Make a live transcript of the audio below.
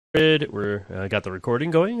We're got the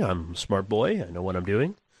recording going. I'm a smart boy. I know what I'm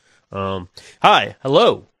doing. Hi,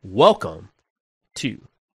 hello, welcome to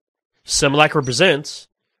Simulacra Presents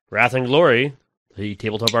Wrath&Glory, the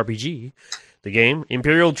tabletop RPG, the game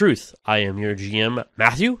Imperial Truth. I am your GM,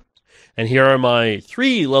 Matthew, and here are my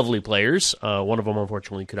three lovely players. One of them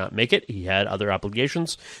unfortunately could not make it. He had other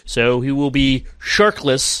obligations, so he will be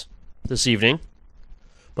sharkless this evening,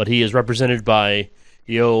 but he is represented by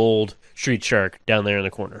the old street shark down there in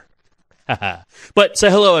the corner. But say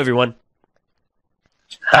hello, everyone.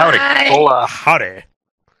 Howdy. Hola. Howdy.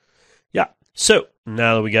 Yeah, so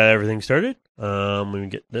now that we got everything started, let me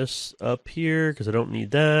get this up here because I don't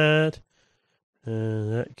need that.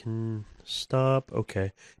 That can stop.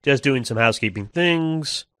 Okay. Just doing some housekeeping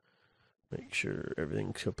things. Make sure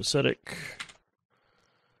everything's copacetic.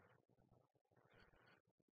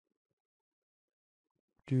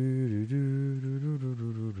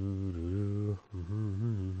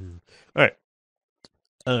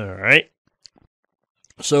 All right.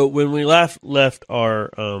 So when we left our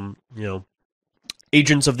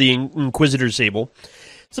agents of the Inquisitor's Sable,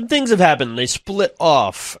 some things have happened. They split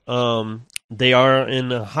off. They are in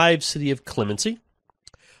the Hive city of Clemency,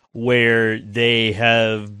 where they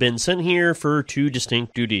have been sent here for two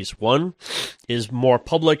distinct duties. One is more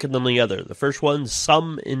public than the other. The first one,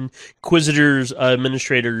 some Inquisitors,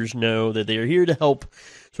 administrators know that they are here to help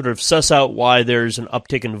sort of suss out why there's an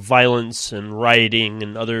uptick in violence and rioting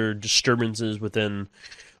and other disturbances within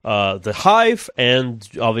the Hive, and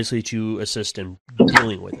obviously to assist in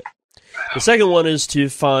dealing with it. The second one is to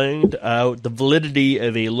find out the validity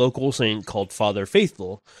of a local saint called Father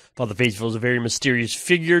Faithful. Father Faithful is a very mysterious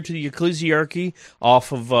figure to the ecclesiarchy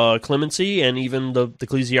off of Clemency, and even the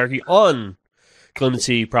ecclesiarchy on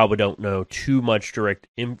Clemency probably don't know too much direct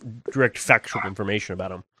factual information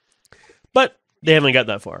about him. But they haven't got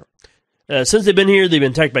that far. Since they've been here, they've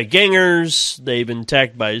been attacked by gangers, they've been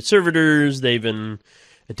attacked by servitors, they've been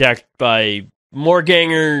attacked by more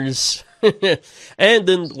gangers. And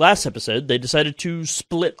then last episode, they decided to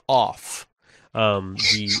split off.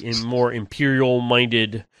 The more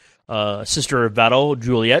imperial-minded sister of battle,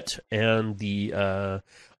 Juliet, and the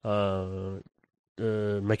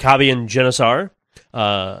Maccabean Janissar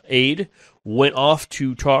aide went off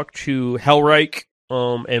to talk to Hellreich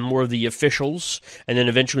and more of the officials, and then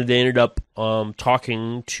eventually they ended up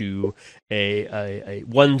talking to a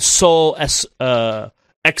one soul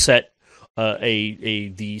exet.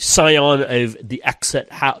 The scion of the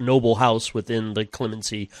Exet noble house within the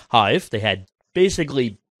Clemency Hive. They had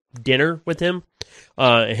basically dinner with him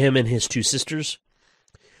and his two sisters,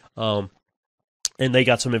 and they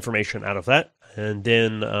got some information out of that. And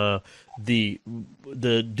then the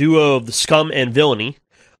duo of the Scum and Villainy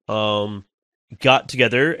got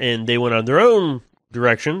together, and they went on their own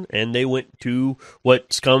direction, and they went to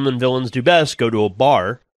what Scum and Villains do best: go to a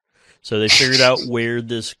bar. So they figured out where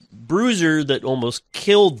this bruiser that almost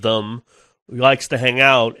killed them likes to hang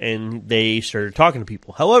out, and they started talking to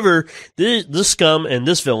people. However, this Scum and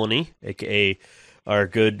this Villainy, a.k.a. our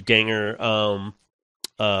good ganger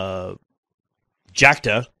Jacta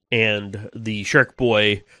and the Shark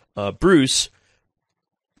Boy Bruce,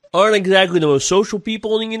 aren't exactly the most social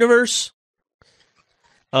people in the universe.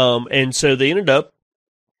 And so they ended up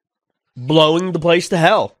blowing the place to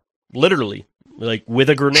hell, literally. Like, with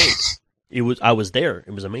a grenade. I was there.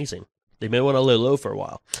 It was amazing. They may want to lay low for a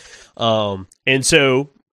while. And so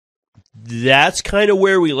that's kind of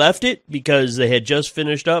where we left it, because they had just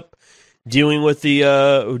finished up dealing with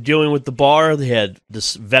the bar. They had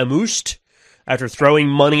this vamoosed after throwing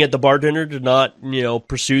money at the bartender to not,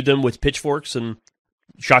 pursue them with pitchforks and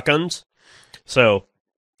shotguns. So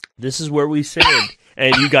this is where we stand.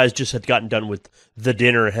 And you guys just had gotten done with the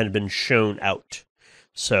dinner and had been shown out.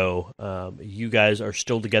 So you guys are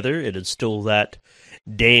still together. It is still that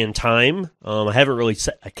day and time. I haven't really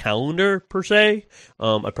set a calendar, per se.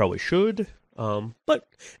 I probably should. But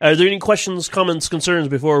are there any questions, comments, concerns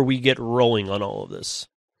before we get rolling on all of this?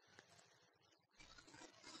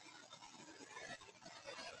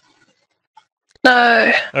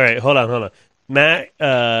 No. All right, hold on.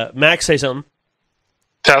 Max, say something.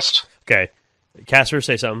 Test. Okay. Casper,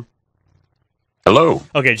 say something. Hello.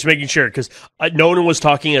 Okay, just making sure, because no one was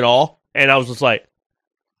talking at all, and I was just like,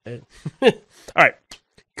 all right,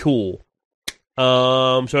 cool.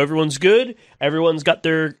 So everyone's good. Everyone's got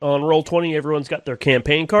their, on Roll20, everyone's got their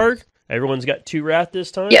campaign card. Everyone's got 2 Wrath this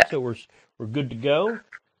time, yeah. So we're good to go.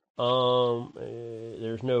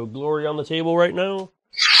 There's no glory on the table right now.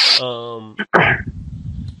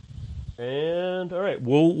 And all right,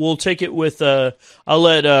 we'll take it with.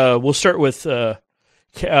 We'll start with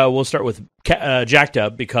we'll start with Jacked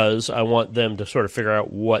Up because I want them to sort of figure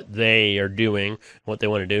out what they are doing, what they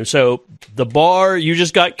want to do. So the bar, you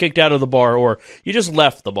just got kicked out of the bar, or you just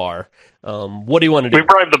left the bar. What do you want to do? We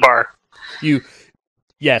bribed the bar.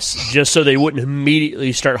 Yes, just so they wouldn't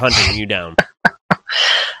immediately start hunting you down.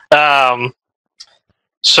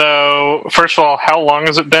 So, first of all, how long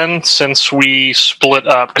has it been since we split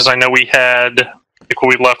up? Because I know we had, like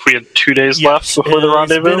when we left, we had 2 days left before the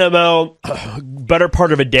rendezvous. It's been about better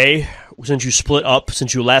part of a day since you split up,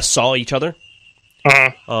 since you last saw each other.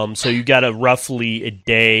 Mm-hmm. So you got roughly a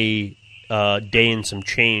day and some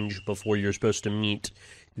change before you're supposed to meet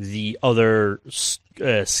the other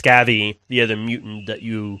scabby, the other mutant that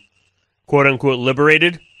you quote unquote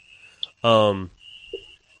liberated. So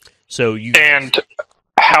you and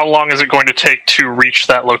how long is it going to take to reach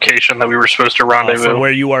that location that we were supposed to rendezvous? From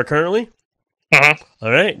where you are currently? Mm-hmm.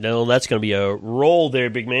 All right, now that's going to be a roll there,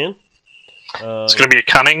 big man. It's going to be a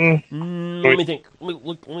cunning. Let me think. Let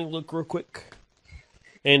me look real quick.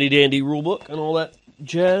 Handy dandy rulebook and all that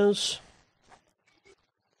jazz.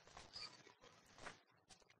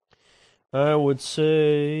 I would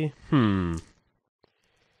say,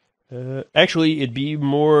 actually, it'd be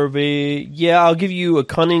more of a, I'll give you a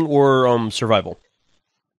cunning or survival.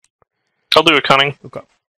 I'll do a cunning. Okay.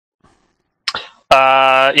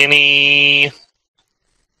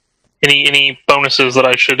 Any bonuses that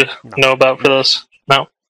I should know about for this? No.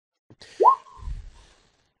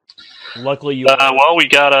 Luckily, you. Well, we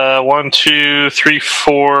got 1, 2, 3,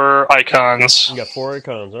 4 icons. You got 4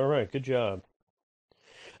 icons. All right, good job.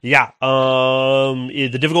 Yeah.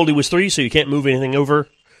 The difficulty was 3, so you can't move anything over.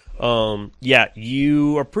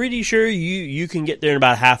 You are pretty sure you can get there in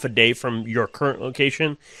about half a day from your current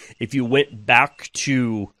location. If you went back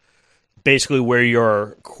to basically where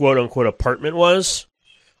your quote unquote apartment was,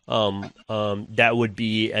 that would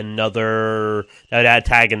be that would add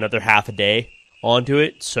tag another half a day onto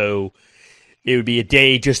it. So it would be a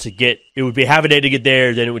day just to get. It would be half a day to get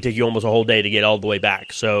there. Then it would take you almost a whole day to get all the way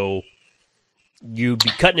back. So you'd be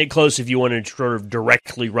cutting it close if you wanted to sort of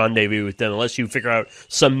directly rendezvous with them, unless you figure out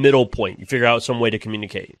some middle point. You figure out some way to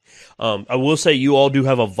communicate. I will say you all do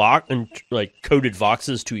have a Vox and like coded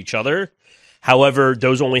Voxes to each other. However,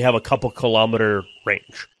 those only have a couple kilometer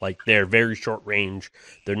range. Like they're very short range.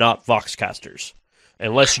 They're not Vox casters,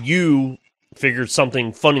 unless you figure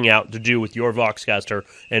something funny out to do with your Vox caster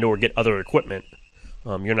and or get other equipment.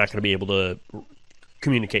 You're not going to be able to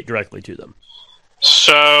communicate directly to them.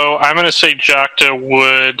 So I'm going to say Jacta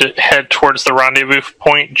would head towards the rendezvous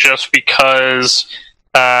point just because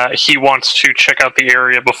he wants to check out the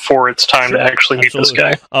area before it's time to actually meet this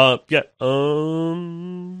guy.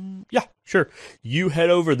 Sure. You head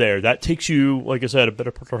over there. That takes you, like I said, a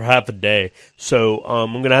better part of half a day. So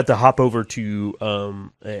I'm going to have to hop over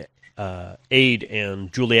to Aid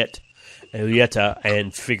and Julietta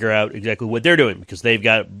and figure out exactly what they're doing, because they've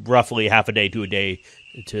got roughly half a day to a day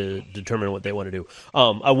to determine what they want to do.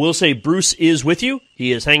 I will say Bruce is with you.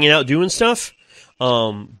 He is hanging out doing stuff,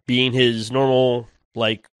 being his normal,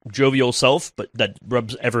 like, jovial self, but that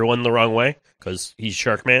rubs everyone the wrong way because he's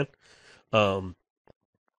Shark Man.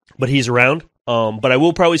 But he's around. But I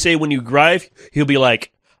will probably say when you drive, he'll be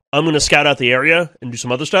like, I'm going to scout out the area and do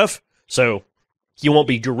some other stuff. So he won't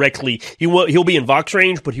be directly, he'll be in Vox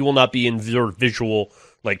range, but he will not be in visual,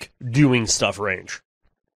 like, doing stuff range.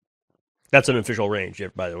 That's an official range,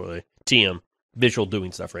 by the way. TM, visual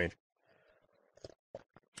doing stuff range.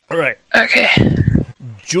 All right. Okay.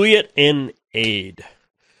 Juliet and Aid.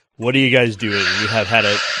 What are you guys doing? You have had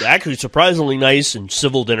a actually surprisingly nice and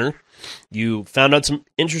civil dinner. You found out some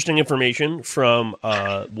interesting information from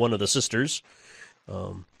one of the sisters.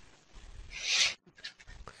 Let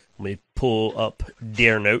me pull up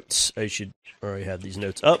their notes. I should already have these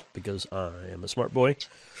notes up because I am a smart boy.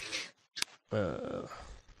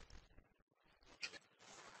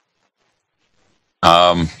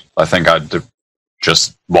 I think I'd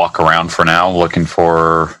just walk around for now, looking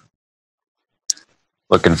for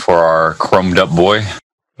our chromed up boy.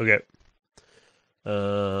 Okay.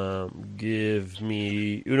 Give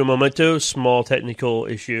me un momento. Small technical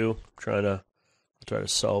issue. I'll try to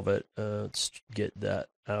solve it. Let's get that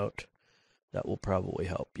out. That will probably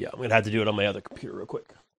help. Yeah, I'm gonna have to do it on my other computer real quick.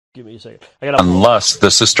 Give me a second. Unless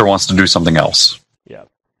the sister wants to do something else. Yeah.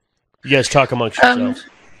 You guys talk amongst yourselves.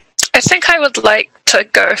 I think I would like to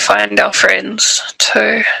go find our friends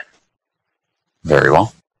too. Very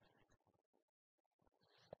well.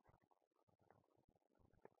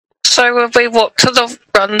 So will we walk to the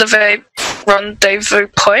rendezvous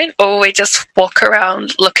point, or will we just walk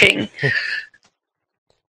around looking?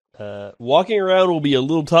 Walking around will be a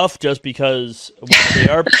little tough just because they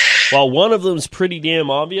are. While one of them is pretty damn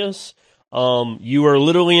obvious, you are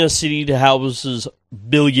literally in a city that houses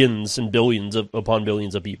billions and billions upon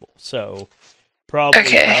billions of people. So probably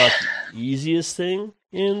not the easiest thing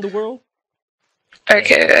in the world.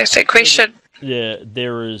 Okay, I think we should. Yeah,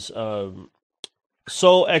 there is Sol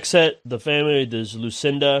Exet, the family. There's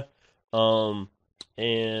Lucinda, and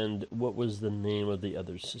what was the name of the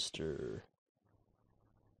other sister?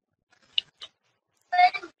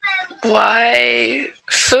 Waifu?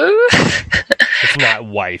 It's not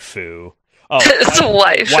waifu. Oh, It's a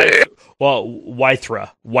waifu. Well,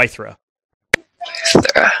 Wythra.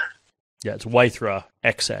 Yeah, it's Wythra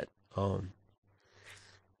Exet.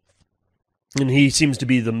 And he seems to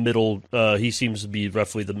be the middle. He seems to be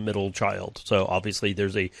roughly the middle child. So obviously,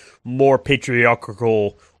 there's a more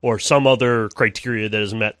patriarchal or some other criteria that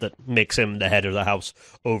is met that makes him the head of the house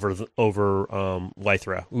over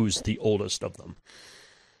Wythra, who's the oldest of them.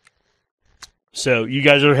 So you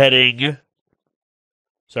guys are heading.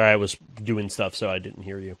 Sorry, I was doing stuff, so I didn't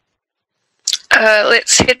hear you.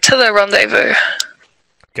 Let's head to the rendezvous.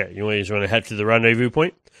 Okay, you want to head to the rendezvous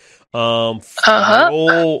point?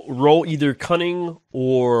 Roll either cunning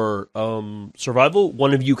or survival.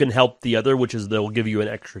 One of you can help the other, which is they'll give you an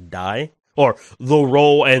extra die, or they'll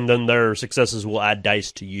roll and then their successes will add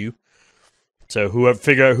dice to you. So whoever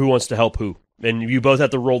figure out who wants to help who, and you both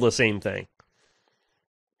have to roll the same thing.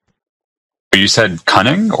 You said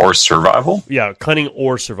cunning or survival? Yeah, cunning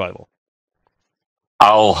or survival.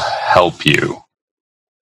 I'll help you.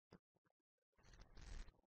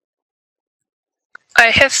 I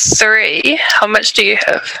have 3. How much do you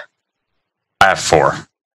have? I have 4.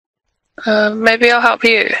 Maybe I'll help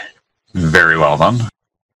you. Very well then.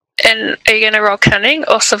 And are you going to roll cunning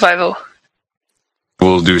or survival?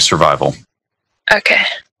 We'll do survival. Okay.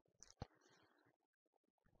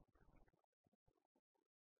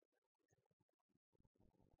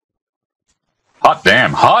 Hot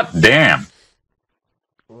damn.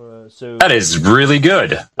 So That is really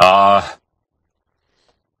good.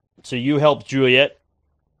 So you helped Juliet.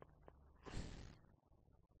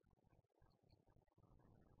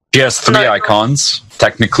 She has 3 icons.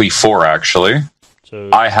 Technically 4, actually. So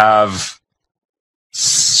I have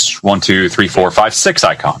 1, 2, 3, 4, 5, 6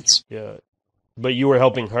 icons. yeah, but you were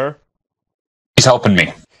helping her. He's helping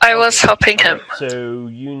me. I was helping him. So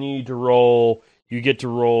you need to roll. You get to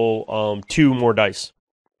roll 2 more dice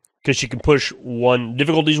because she can push 1.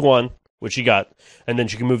 Difficulty's 1, which she got, and then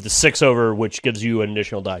she can move the 6 over, which gives you an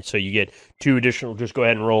additional die. So you get 2 additional. Just go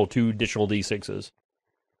ahead and roll 2 additional d6s.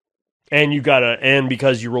 And you got and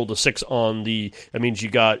because you rolled a 6 on the, that means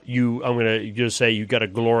I'm gonna just say you got a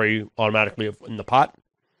glory automatically in the pot.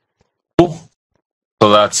 Cool.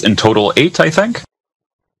 So that's in total 8, I think.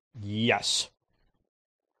 Yes.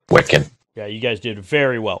 Wicked. Yeah, you guys did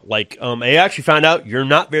very well. Like, I actually found out you're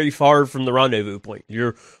not very far from the rendezvous point.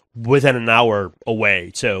 You're within an hour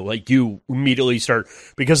away. So, like, you immediately start,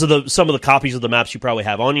 because of some of the copies of the maps you probably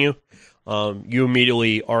have on you, you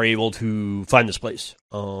immediately are able to find this place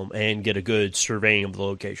and get a good surveying of the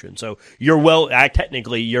location. So you're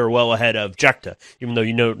technically you're well ahead of Jekta, even though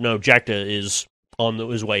you know Jekta is on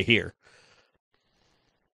his way here.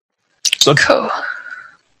 So Cool.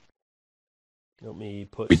 Let me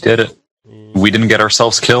put. we did it. We didn't get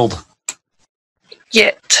ourselves killed.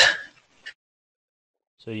 Yet.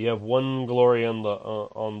 So you have 1 glory on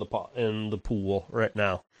the pot in the pool right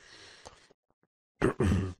now.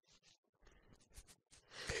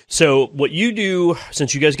 So what you do,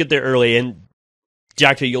 since you guys get there early, and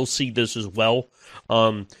Jacta, you'll see this as well.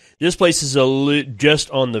 This place is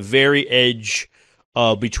just on the very edge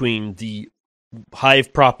between the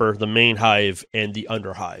hive proper, the main hive, and the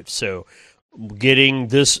underhive. So getting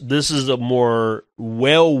this is a more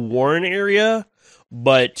well-worn area,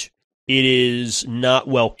 but it is not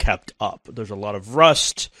well kept up. There's a lot of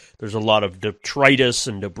rust. There's a lot of detritus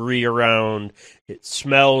and debris around. It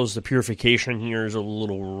smells. The purification here is a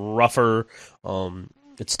little rougher.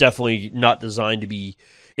 It's definitely not designed to be.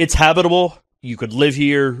 It's habitable. You could live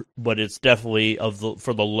here, but it's definitely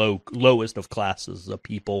for the lowest of classes of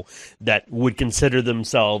people that would consider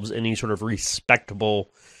themselves any sort of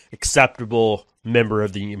respectable, acceptable member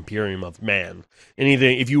of the Imperium of Man.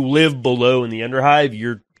 Anything if you live below in the Underhive,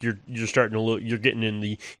 you're starting to look. You're getting in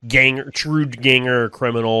the true ganger,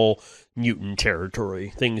 criminal, mutant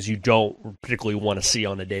territory. Things you don't particularly want to see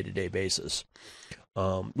on a day-to-day basis.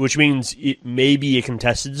 Which means it may be a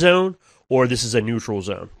contested zone, or this is a neutral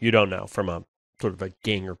zone. You don't know from a sort of a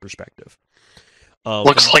ganger perspective.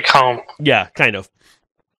 Looks like home. Yeah, kind of.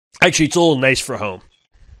 Actually, it's a little nice for home.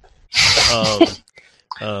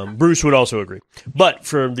 Bruce would also agree. But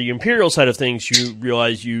from the Imperial side of things, you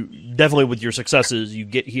realize you definitely with your successes, you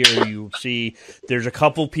get here, you see there's a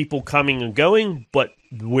couple people coming and going, but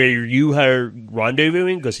where you are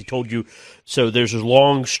rendezvousing, because he told you, so there's a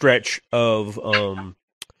long stretch of,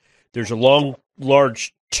 there's a long,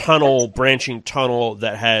 large tunnel, branching tunnel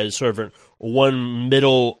that has sort of one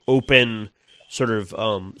middle open sort of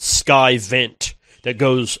sky vent that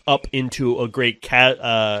goes up into a great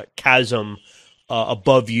chasm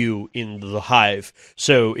above you in the hive.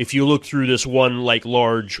 So if you look through this one like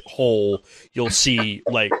large hole, you'll see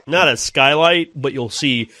like not a skylight, but you'll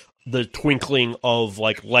see the twinkling of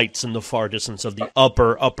like lights in the far distance of the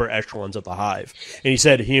upper echelons of the hive. And he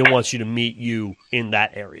said he wants you to meet you in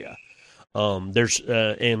that area. There's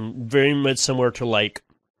and very much similar to like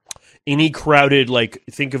any crowded, like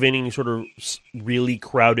think of any sort of really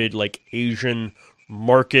crowded like Asian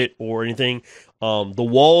market or anything. The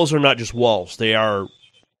walls are not just walls; they are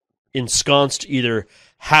ensconced either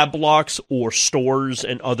hab blocks or stores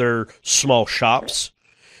and other small shops.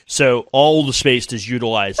 So all the space is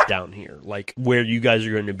utilized down here, like where you guys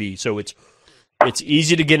are going to be. So it's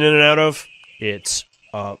easy to get in and out of. It's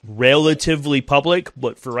relatively public,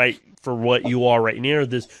 but for what you are right near,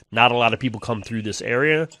 there's not a lot of people come through this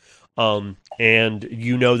area. And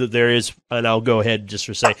you know that there is, and I'll go ahead just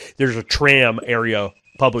to say, there's a tram area,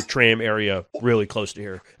 public tram area really close to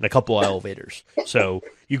here, and a couple of elevators. So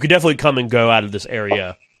you could definitely come and go out of this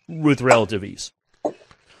area with relative ease.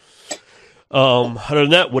 Other than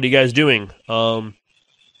that, what are you guys doing? You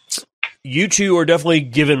two are definitely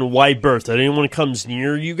given wide berth. That anyone comes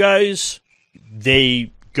near you guys,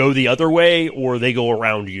 they go the other way or they go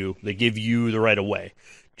around you. They give you the right of way.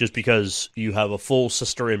 Just because you have a full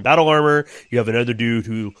sister in battle armor, you have another dude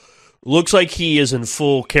who looks like he is in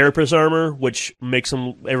full carapace armor, which makes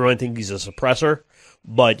everyone think he's a suppressor,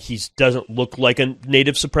 but he doesn't look like a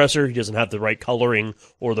native suppressor. He doesn't have the right coloring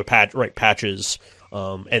or the right patches,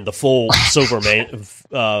 and the full silver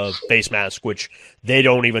face mask, which they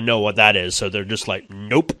don't even know what that is, so they're just like,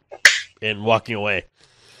 nope, and walking away.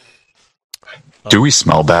 Do we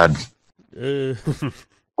smell bad? You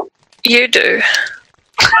do.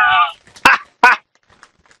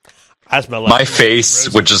 I smell My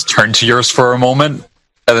face would just turn to yours for a moment,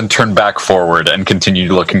 and then turn back forward and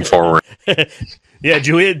continue looking forward. Yeah,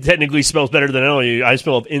 Juliet technically smells better than Ellie. I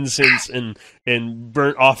smell of incense and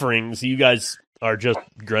burnt offerings. You guys are just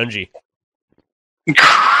grungy.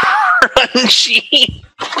 Grungy.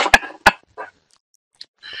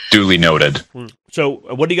 Duly noted. So,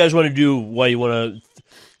 what do you guys want to do while you want to...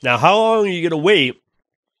 Now, how long are you going to wait?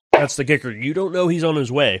 That's the kicker. You don't know he's on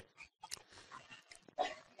his way.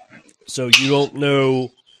 So, you don't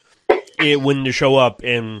know when to show up,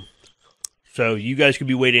 and so you guys could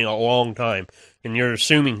be waiting a long time, and you're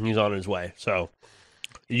assuming he's on his way. So,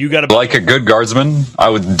 you got to... Like a good guardsman, I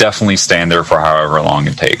would definitely stand there for however long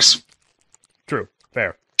it takes. True.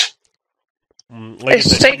 Fair. I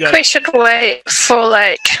think we should wait for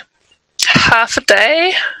like half a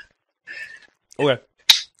day. Okay.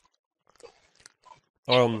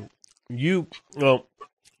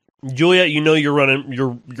 Juliet, you know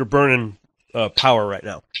you're burning power right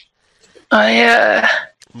now.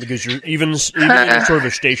 Because you're even in sort of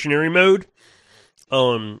a stationary mode.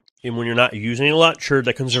 And when you're not using it a lot, sure,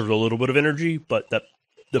 that conserves a little bit of energy, but the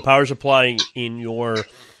power supply in your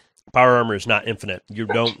power armor is not infinite. You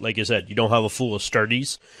don't, like I said, you don't have a full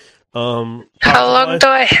Astartes. How long do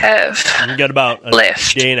I have? You got about a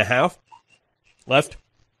day and a half left.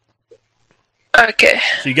 Okay.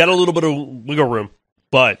 So you got a little bit of wiggle room,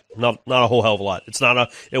 but not a whole hell of a lot.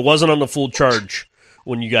 It wasn't on the full charge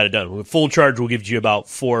when you got it done. With full charge will give you about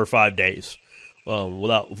 4 or 5 days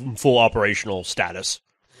without full operational status.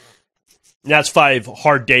 And that's 5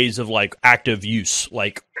 hard days of like active use,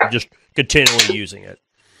 like just continually using it.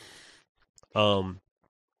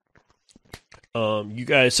 You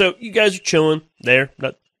guys are chilling there,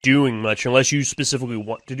 not doing much unless you specifically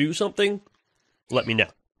want to do something. Let me know.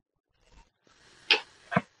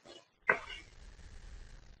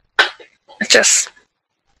 Just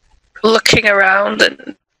looking around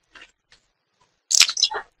and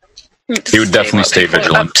He would definitely stay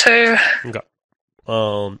vigilant. Okay.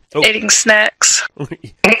 Eating snacks.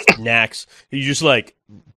 Snacks. You just like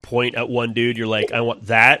point at one dude. You're like, I want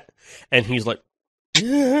that, and he's like,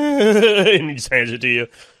 and he just hands it to you.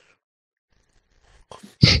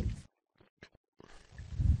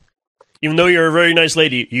 Even though you're a very nice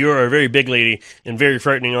lady, you are a very big lady in very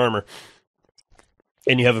frightening armor,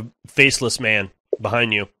 and you have a faceless man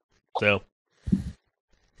behind you. So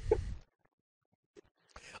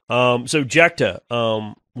Jacta,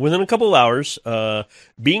 within a couple of hours,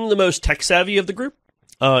 being the most tech savvy of the group,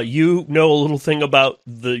 you know a little thing about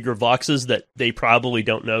your voxes that they probably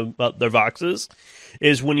don't know about their voxes.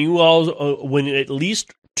 Is when you all, when at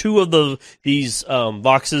least two of these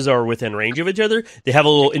voxes are within range of each other, they have a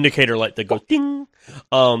little indicator light that goes ding,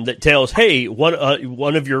 that tells, hey, one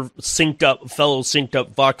of your fellow synced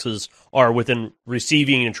up voxes are within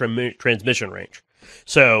receiving and transmission range.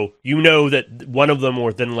 So you know that one of them are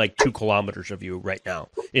within like 2 kilometers of you right now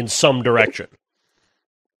in some direction.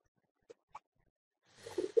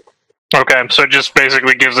 Okay, so it just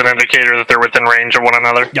basically gives an indicator that they're within range of one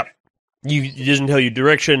another. Yep. It doesn't tell you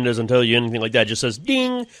direction, doesn't tell you anything like that. It just says,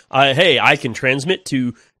 ding, hey, I can transmit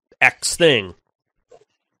to X thing.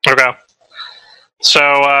 Okay. So,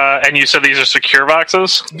 and you said these are secure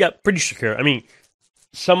boxes? Yeah, pretty secure. I mean,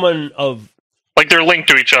 someone of... Like, they're linked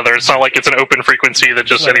to each other. It's not like it's an open frequency that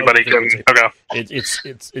just anybody can... Okay.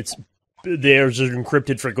 There's an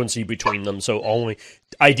encrypted frequency between them, so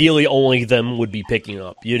ideally only them would be picking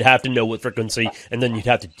up. You'd have to know what frequency, and then you'd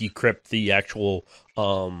have to decrypt the actual...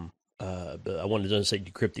 I wanted to say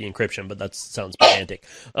decrypt the encryption, but that sounds pedantic.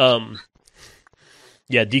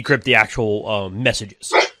 Decrypt the actual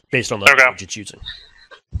messages based on the language it's using.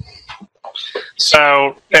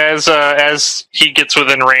 So as he gets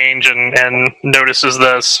within range and notices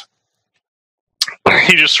this,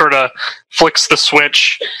 he just sort of flicks the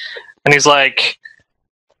switch, and he's like,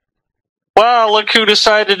 "Wow, look who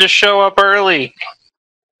decided to show up early."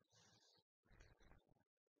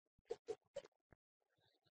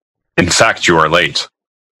 In fact, you are late.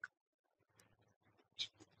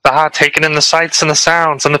 Taking in the sights and the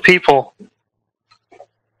sounds and the people.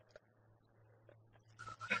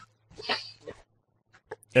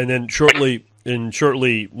 And then shortly,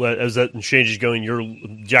 as that exchange is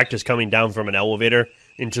going, Jack is coming down from an elevator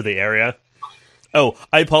into the area. Oh,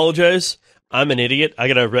 I apologize. I'm an idiot. I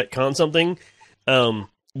gotta retcon something.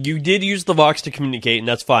 You did use the Vox to communicate, and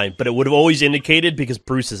that's fine, but it would have always indicated because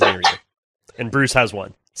Bruce is near you. And Bruce has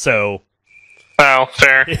one. So... Oh,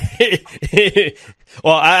 fair.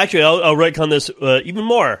 Well, I'll retcon this even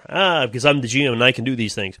more, because I'm the GM and I can do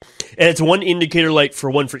these things. And it's one indicator light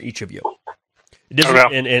for each of you. It doesn't,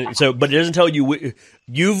 okay. But it doesn't tell you.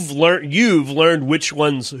 You've learned which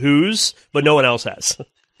one's whose, but no one else has.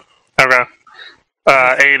 Okay.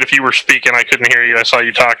 Aid, if you were speaking, I couldn't hear you. I saw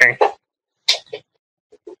you talking.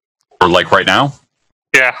 Or like right now?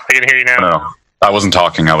 Yeah, I can hear you now. No, I wasn't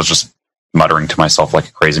talking. I was just muttering to myself like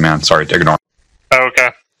a crazy man. Sorry, ignore. Oh, okay.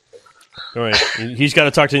 All right. He's got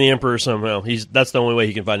to talk to the Emperor somehow. That's the only way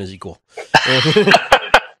he can find his equal.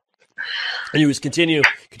 Anyways, continue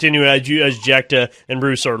as Jacta and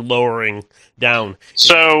Bruce are lowering down.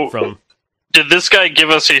 So, did this guy give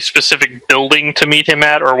us a specific building to meet him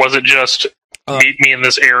at, or was it just meet me in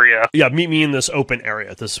this area? Yeah, meet me in this open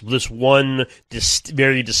area. This one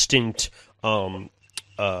very distinct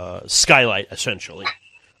skylight, essentially.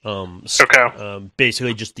 Okay.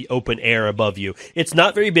 Basically, just the open air above you. It's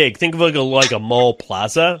not very big. Think of it like a mall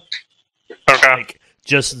plaza. Okay. Like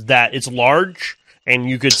just that. It's large, and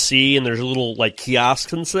you could see, and there's a little like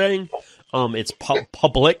kiosks and thing. It's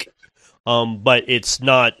public, but it's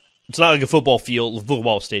not. It's not like a football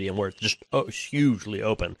stadium where it's just hugely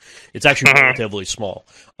open. It's actually relatively small,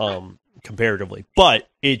 comparatively. But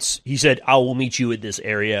he said, I will meet you at this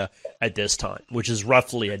area at this time, which is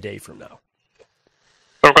roughly a day from now.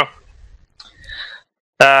 Okay.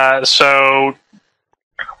 So,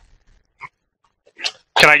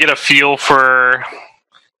 can I get a feel for...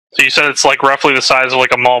 So you said it's like roughly the size of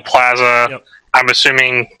like a mall plaza. Yep. I'm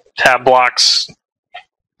assuming tab blocks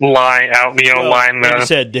line there. Like I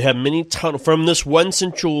said, they have many tunnels. From this one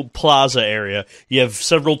central plaza area, you have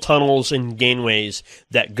several tunnels and gateways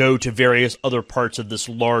that go to various other parts of this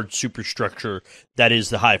large superstructure that is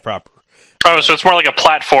the Hive proper. Oh, so it's more like a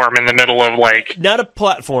platform in the middle of like... Not a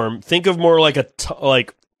platform. Think of more like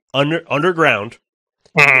underground.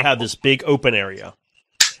 Mm-hmm. You have this big open area.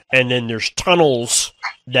 And then there's tunnels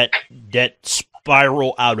that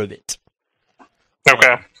spiral out of it.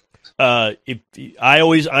 Okay.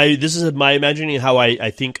 This is my imagining how I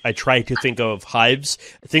think I try to think of hives.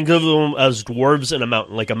 Think of them as dwarves in a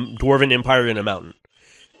mountain, like a dwarven empire in a mountain.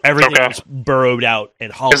 Everything's burrowed out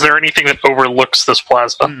and hollow. Is there anything that overlooks this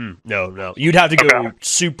plaza? No. You'd have to go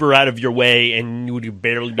super out of your way, and you would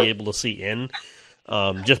barely be able to see in,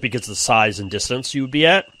 just because of the size and distance you would be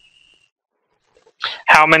at.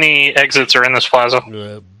 How many exits are in this plaza?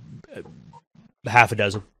 Half a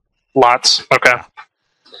dozen. Lots? Okay.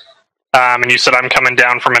 And you said I'm coming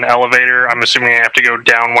down from an elevator. I'm assuming I have to go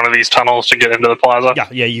down one of these tunnels to get into the plaza?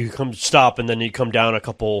 Yeah, you stop, and then you come down a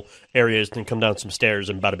couple areas, then come down some stairs,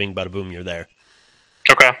 and bada bing, bada boom, you're there.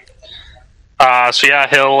 Okay. So yeah,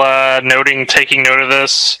 he'll taking note of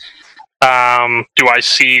this. Do I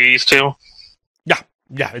see these two? Yeah,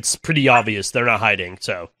 it's pretty obvious. They're not hiding,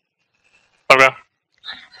 so. Okay.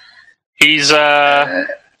 He's he'll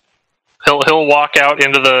walk out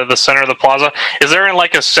into the center of the plaza. Is there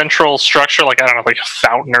like a central structure, like I don't know, like a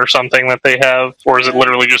fountain or something that they have, or is it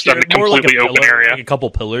literally just a completely open area? Like a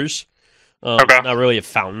couple pillars. Okay. Not really a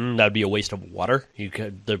fountain. That'd be a waste of water.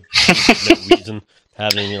 There's no reason to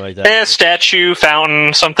have anything like that. A statue,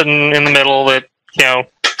 fountain, something in the middle that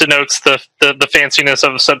denotes the fanciness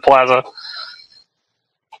of said plaza.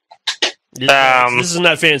 This is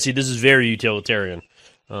not fancy. This is very utilitarian.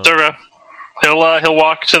 Okay. He'll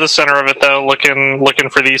walk to the center of it though, looking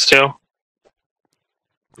for these two.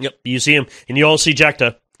 Yep, you see him, and you all see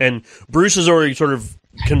Jekta, and Bruce is already sort of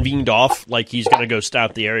convened off, like he's going to go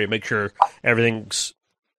scout the area, make sure everything's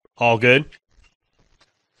all good.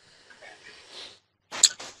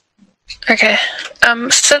 Okay.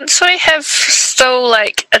 Since we have still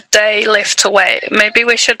like a day left to wait, maybe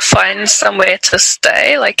we should find somewhere to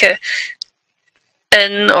stay, like a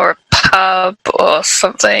inn or a pub or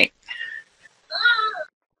something.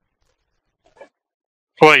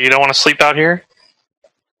 What, you don't want to sleep out here?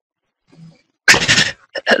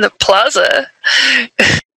 In the plaza?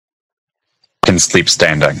 Can sleep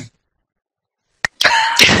standing.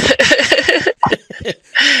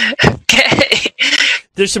 Okay.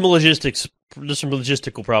 There's some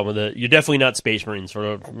logistical problem with it. You're definitely not Space Marines,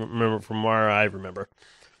 from where I remember.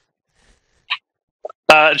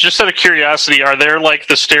 Just out of curiosity, are there like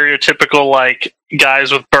the stereotypical like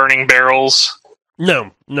guys with burning barrels?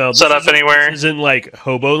 No. Set up anywhere? This isn't like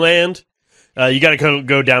Hobo Land. You got to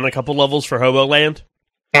go down a couple levels for Hobo Land.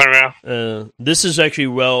 I don't know. This is actually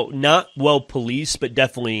not well policed, but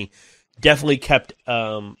definitely kept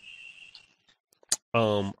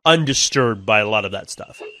undisturbed by a lot of that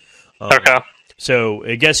stuff. Okay. So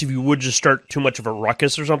I guess if you would just start too much of a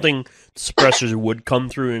ruckus or something, the suppressors would come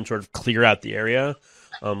through and sort of clear out the area.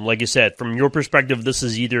 Like I said, from your perspective, this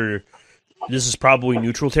is probably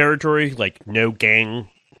neutral territory. Like no gang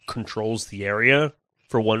controls the area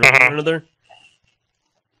for one reason or another.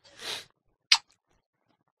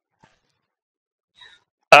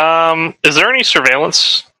 Is there any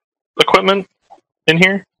surveillance equipment in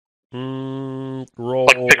here? Roll,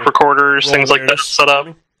 like pick recorders, things like that set up?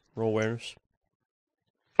 Roll awareness.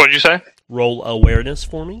 What did you say? Roll awareness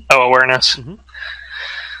for me. Oh, awareness. Mm-hmm.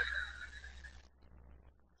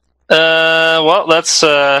 Well, that's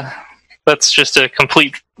just a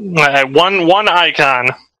complete one icon.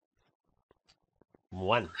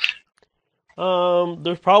 One.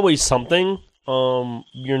 There's probably something.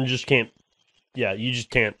 You just can't. Yeah, you just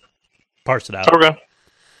can't parse it out. Okay.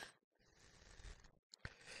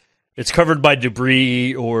 It's covered by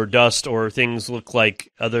debris or dust or things look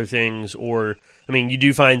like other things. Or, I mean, you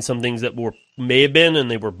do find some things that may have been and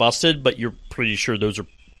they were busted, but you're pretty sure those are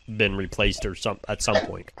been replaced or at some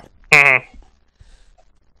point. Mm-hmm.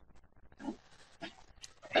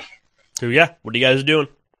 So yeah, what are you guys doing?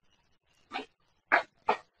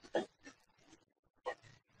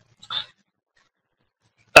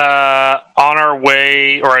 On our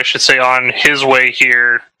way, or I should say on his way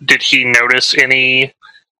here, did he notice any,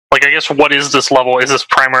 like, I guess, what is this level? Is this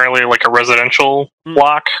primarily like a residential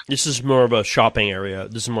block? This is more of a shopping area.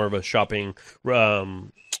 This is more of a shopping,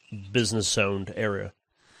 business-owned area.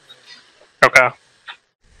 Okay.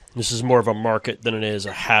 This is more of a market than it is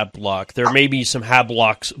a hab block. There may be some hab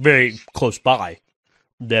blocks very close by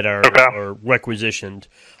that are requisitioned.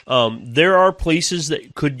 There are places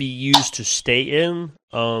that could be used to stay in,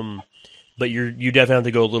 but you definitely have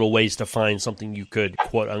to go a little ways to find something you could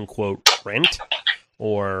quote unquote rent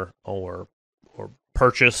or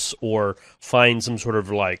purchase or find some sort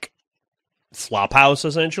of like flop house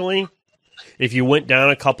essentially. If you went down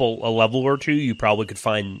a level or two, you probably could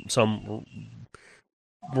find some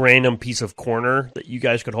random piece of corner that you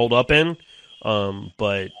guys could hold up in,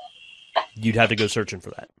 but you'd have to go searching for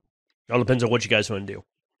that. It all depends on what you guys want to do.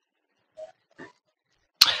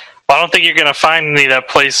 Well, I don't think you're going to find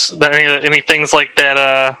any things like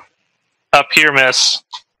that up here, miss.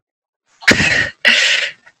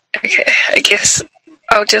 Okay, I guess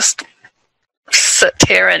I'll just sit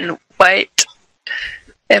here and wait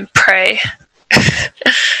and pray.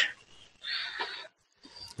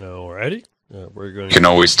 Alrighty. We're going You can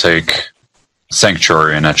always take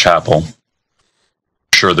sanctuary in a chapel.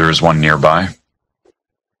 Sure, there is one nearby.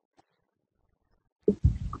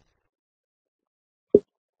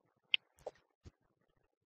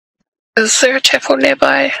 Is there a chapel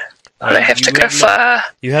nearby? I have to go far.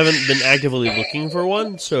 You haven't been actively looking for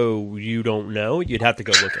one, so you don't know. You'd have to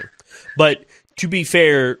go looking. But To be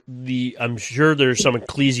fair, I'm sure there's some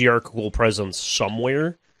ecclesiarchal presence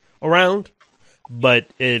somewhere around, but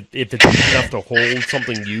if it's enough to hold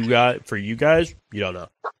something you got for you guys, you don't know.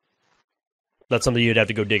 That's something you'd have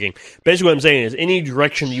to go digging. Basically, what I'm saying is any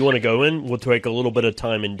direction you want to go in will take a little bit of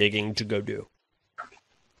time and digging to go do.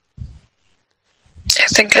 I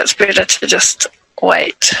think it's better to just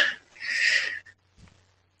wait.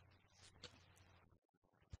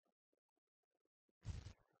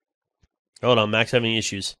 Hold on, Max having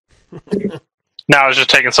issues. No, I was just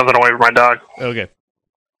taking something away from my dog. Okay.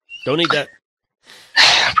 Don't eat that.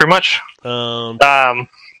 Pretty much.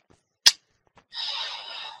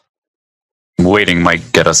 Waiting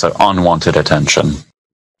might get us unwanted attention.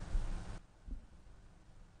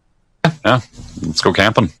 Yeah, let's go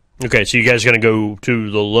camping. Okay, so you guys are going to go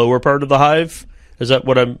to the lower part of the hive? Is that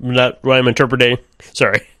what I'm interpreting?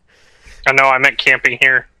 Sorry. I know, I meant camping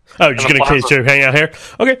here. Oh, just going to hang out here?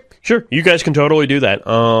 Okay, sure. You guys can totally do that.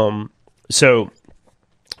 So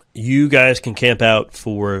you guys can camp out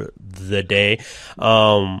for the day.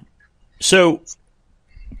 So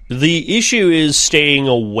the issue is staying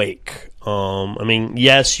awake. I mean,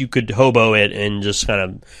 yes, you could hobo it and just kind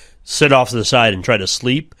of sit off to the side and try to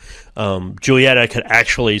sleep. Julietta could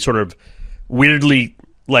actually sort of weirdly,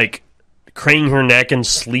 like, crane her neck and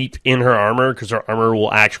sleep in her armor, because her armor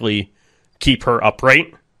will actually keep her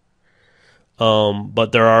upright.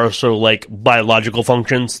 But there are also, like, biological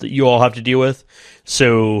functions that you all have to deal with.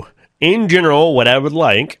 So, in general, what I would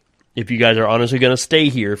like, if you guys are honestly going to stay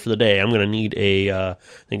here for the day, I'm going to need I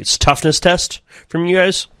think it's toughness test from you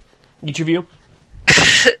guys. Each of you.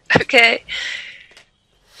 Okay.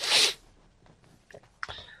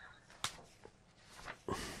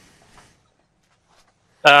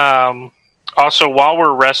 Also, while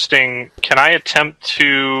we're resting, can I attempt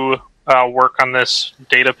to work on this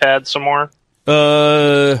data pad some more?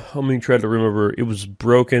 Let me try to remember. It was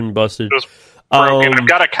broken, busted. It was broken. I've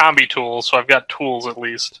got a combi tool, so I've got tools at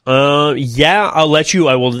least. Yeah, I'll let you.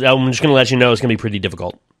 I'm just going to let you know it's going to be pretty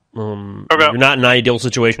difficult. Okay. You're not in an ideal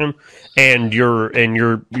situation, and you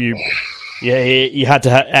had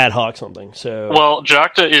to ad hoc something. So well,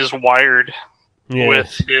 Jokta is wired yeah.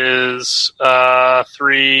 with his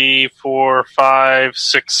 3, 4, 5,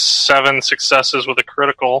 6, 7 successes with a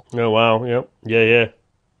critical. Oh wow! Yep. Yeah.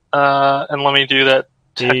 And let me do that.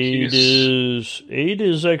 Eight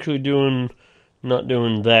is actually not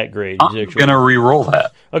doing that great. I'm gonna re-roll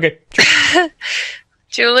that. Okay. Sure.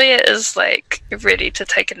 Julia is like ready to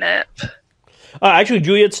take a nap. Actually,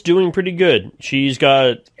 Juliet's doing pretty good. She's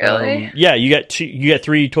got really. Yeah, you got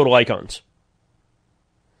 3 total icons.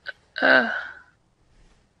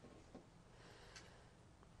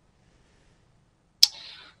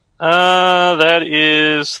 That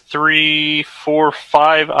is 3, 4,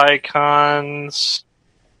 5 icons.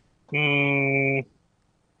 Do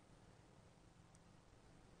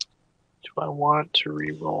I want to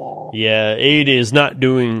reroll? Yeah, 8 is not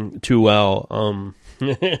doing too well.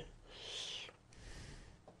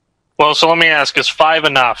 Well, so let me ask: is 5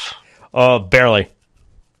 enough? Barely.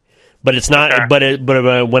 But it's not. Okay.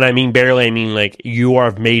 But when I mean barely, I mean like you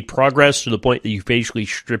have made progress to the point that you've basically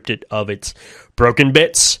stripped it of its broken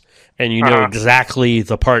bits, and you know exactly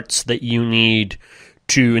the parts that you need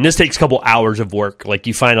to. And this takes a couple hours of work. Like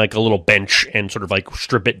you find like a little bench and sort of like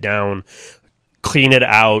strip it down, clean it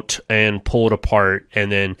out, and pull it apart,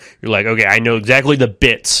 and then you're like, okay, I know exactly the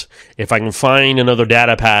bits. If I can find another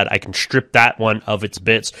data pad, I can strip that one of its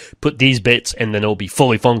bits, put these bits, and then it'll be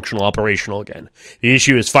fully functional, operational again. The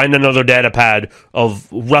issue is find another data pad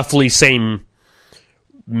of roughly same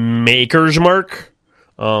maker's mark.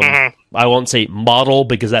 I won't say model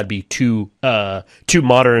because that'd be too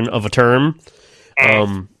modern of a term.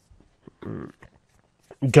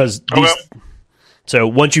 Because these. So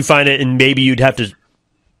once you find it, and maybe you'd have to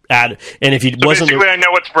add, and if it wasn't... Basically, I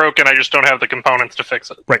know what's broken, I just don't have the components to fix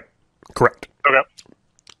it. Right. Correct. Okay.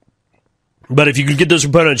 But if you could get those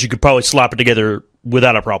components, you could probably slap it together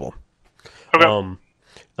without a problem. Okay.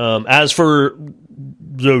 As for...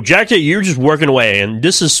 So, Jack, you're just working away, and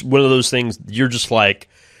this is one of those things you're just like...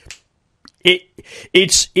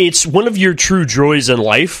 It's one of your true joys in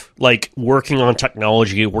life, like working on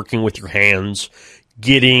technology, working with your hands,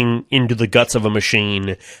 getting into the guts of a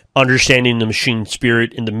machine, understanding the machine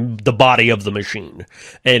spirit in the body of the machine,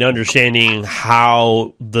 and understanding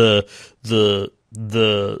how the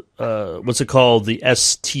what's it called, the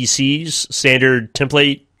STCs, standard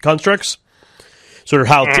template constructs, sort of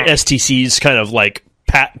how the STCs kind of like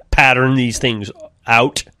pattern these things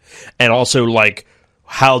out, and also like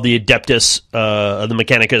how the Adeptus, the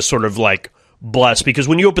Mechanicus sort of like bless, because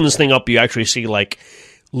when you open this thing up, you actually see like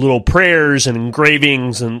little prayers and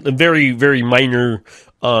engravings and very, very minor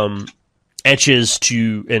etches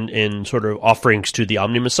to and sort of offerings to the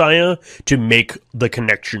Omni Messiah to make the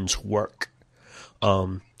connections work.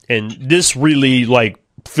 And this really like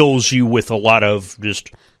fills you with a lot of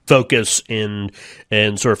just focus and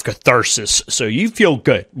sort of catharsis. So you feel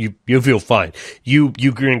good. You feel fine. You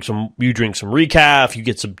drink some recaf. You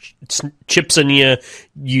get some chips in you.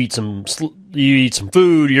 You eat some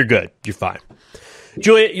food. You're good. You're fine.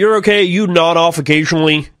 Juliet, you're okay. You nod off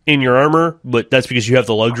occasionally in your armor, but that's because you have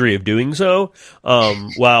the luxury of doing so.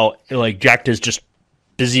 While like Jack is just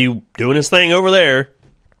busy doing his thing over there.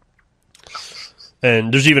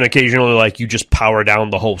 And there's even occasionally like you just power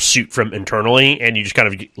down the whole suit from internally, and you just kind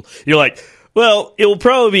of you're like, well, it will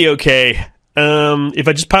probably be okay if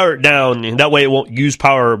I just power it down, and that way it won't use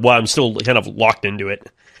power while I'm still kind of locked into it.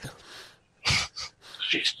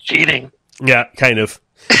 She's cheating. Yeah, kind of.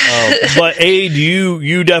 But Aid,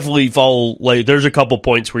 you definitely fall like there's a couple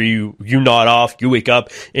points where you nod off, you wake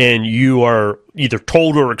up, and you are either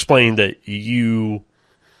told or explained that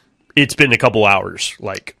it's been a couple hours,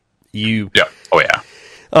 like. Yeah. Oh,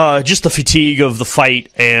 yeah. Just the fatigue of the fight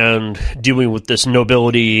and dealing with this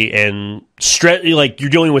nobility and stress. Like, you're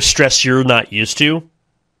dealing with stress you're not used to.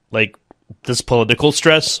 Like, this political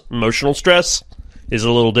stress, emotional stress is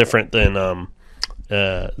a little different than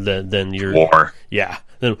your... War. Yeah.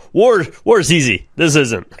 Then war is easy. This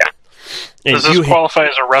isn't. Yeah. Does this qualify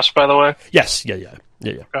as a rest, by the way? Yes. Yeah.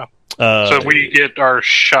 Okay. So we get our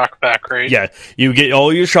shock back, right? Yeah, you get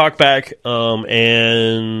all your shock back,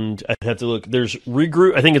 and I have to look. There's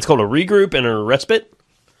regroup. I think it's called a regroup and a respite.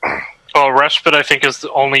 Well, respite, I think, is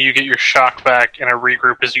only you get your shock back, and a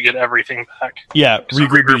regroup is you get everything back. Yeah, so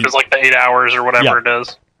regroup is like the 8 hours or whatever it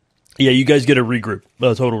is. Yeah, you guys get a regroup,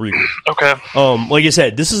 a total regroup. Okay. Like I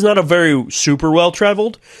said, this is not a very super well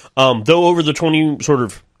traveled. Though over the 20 sort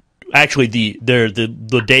of. Actually,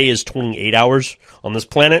 the day is 28 hours on this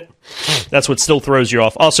planet. That's what still throws you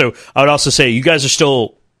off. Also, I would also say you guys are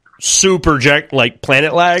still super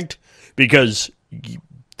planet lagged because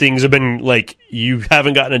things have been like you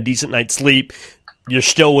haven't gotten a decent night's sleep. You're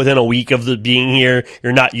still within a week of the being here.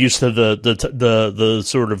 You're not used to the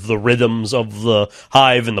sort of the rhythms of the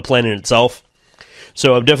hive and the planet itself.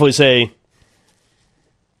 So I'd definitely say.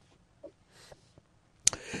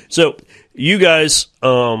 So you guys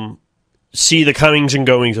see the comings and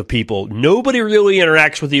goings of people. Nobody really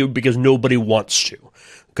interacts with you because nobody wants to.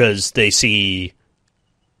 Because they see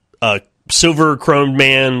a silver chromed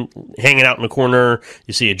man hanging out in the corner.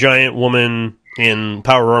 You see a giant woman in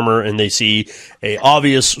power armor, and they see a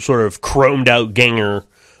obvious sort of chromed out ganger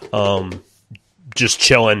just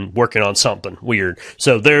chilling, working on something weird.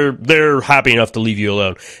 So they're happy enough to leave you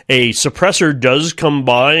alone. A suppressor does come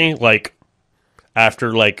by, like,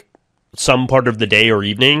 after, like, some part of the day or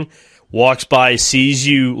evening, walks by, sees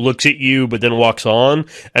you, looks at you, but then walks on,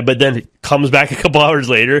 but then comes back a couple hours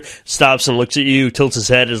later, stops and looks at you, tilts his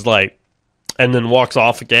head, is like, and then walks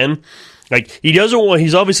off again. Like, he doesn't want,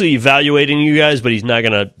 he's obviously evaluating you guys, but he's not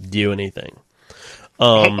going to do anything.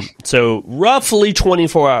 So roughly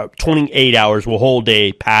 28 hours, a whole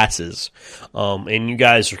day passes, and you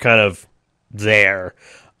guys are kind of there.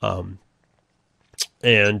 Make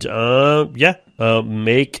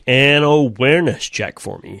an awareness check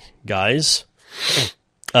for me, guys.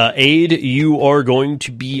 Aid, you are going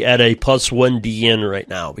to be at a +1 DN right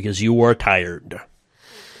now because you are tired.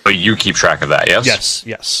 But you keep track of that, yes?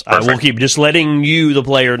 Yes. Perfect. I will keep just letting you, the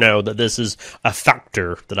player, know that this is a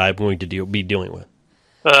factor that I'm going to be dealing with.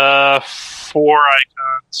 4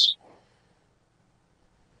 icons.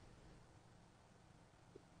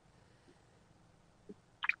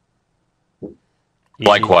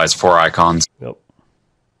 Likewise, 4 icons. Yep.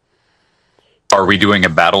 Are we doing a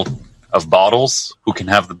battle of bottles? Who can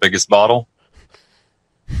have the biggest bottle?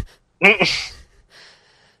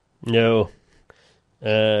 No.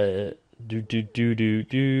 I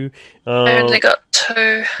only got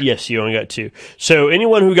 2. Yes, you only got 2. So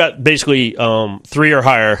anyone who got basically 3 or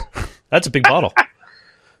higher, that's a big bottle.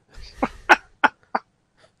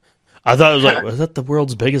 I thought it was like, was that the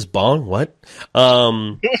world's biggest bong? What?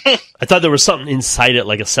 I thought there was something inside it,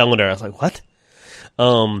 like a cylinder. I was like, what?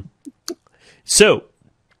 So,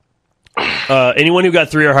 anyone who got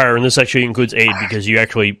 3 or higher, and this actually includes Aid because you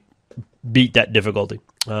actually beat that difficulty.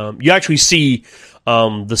 You actually see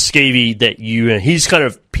the Scavy that he's kind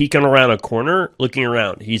of peeking around a corner, looking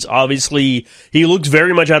around. He looks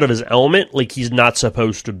very much out of his element, like he's not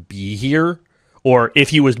supposed to be here. Or if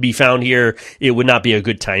he was to be found here, it would not be a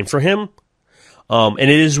good time for him. And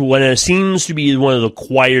it seems to be one of the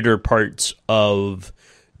quieter parts of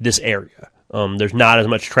this area. There's not as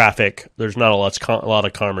much traffic. There's not a lot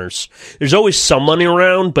of commerce. There's always someone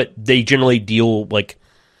around, but they generally deal like,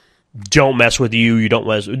 don't mess with you. You don't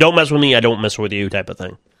mess with me. I don't mess with you type of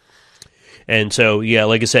thing. And so, yeah,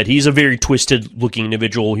 like I said, he's a very twisted-looking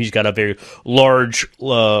individual. He's got a very large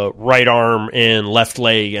right arm and left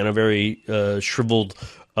leg, and a very shriveled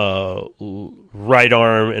right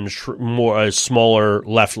arm and a smaller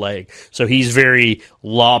left leg. So he's very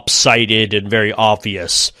lopsided and very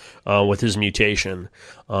obvious with his mutation.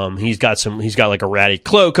 He's got like a ratty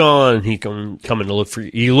cloak on. He coming to look for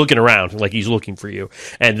you. He's looking around like he's looking for you.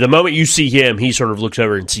 And the moment you see him, he sort of looks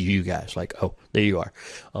over and sees you guys. Like, oh, there you are.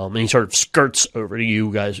 And he sort of skirts over to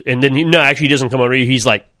you guys. And then he doesn't come over to you. He's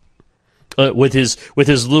like with his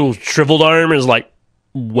little shriveled arm is like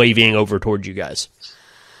waving over towards you guys.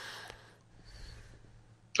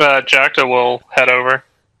 Jacta will head over.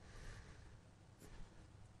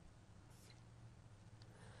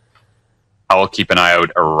 I will keep an eye out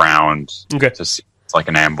around to see if it's like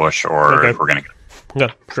an ambush or if we're going to go.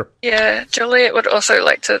 Okay, sure. Yeah, Juliet would also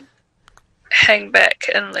like to hang back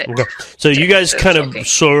and let... Okay. So you guys kind of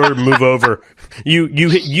sort of move over.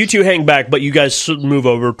 You two hang back, but you guys move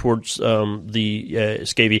over towards the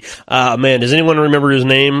Scavy. Man, does anyone remember his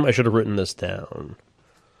name? I should have written this down.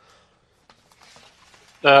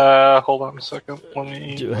 Hold on a second. Let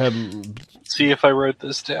me see if I wrote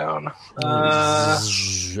this down.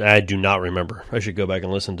 I do not remember. I should go back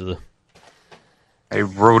and listen to the... I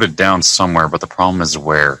wrote it down somewhere, but the problem is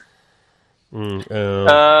where.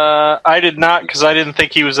 I did not, because I didn't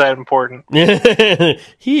think he was that important.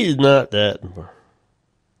 He is not that important.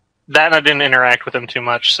 That and I didn't interact with him too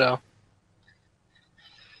much, so...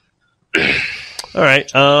 All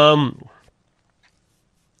right.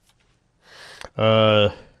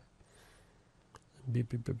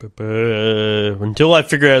 Until I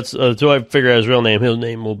figure out his real name, his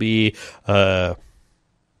name will be not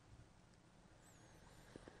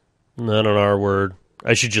an R word.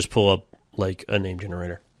 I should just pull up like a name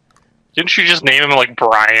generator. Didn't you just name him like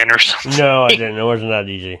Brian or something? No, I didn't. It wasn't that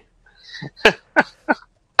easy.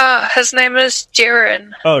 His name is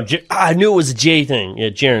Jaren. Oh, I knew it was a J thing. Yeah,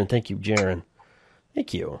 Jaren. Thank you, Jaren.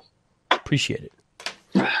 Thank you. Appreciate it.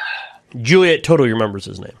 Juliet totally remembers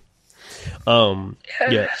his name.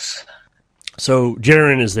 Yes. Yeah. So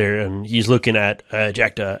Jaren is there, and he's looking at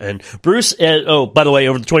Jacta and Bruce. By the way,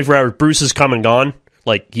 over the 24 hours, Bruce has come and gone.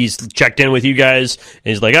 Like, he's checked in with you guys, and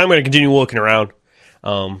he's like, I'm going to continue looking around.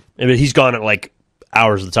 And he's gone at, like,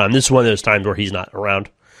 hours at the time. This is one of those times where he's not around.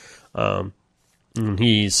 And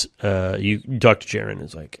he's, you talk to Jaren,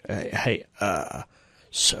 it's like, hey,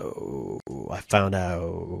 so I found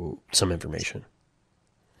out some information.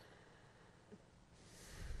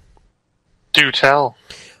 Do tell.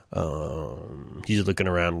 He's looking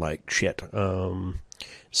around like shit.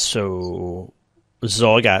 So this is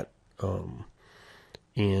all I got.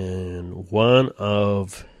 In one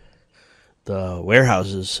of the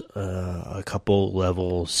warehouses, a couple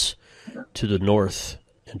levels to the north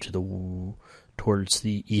and towards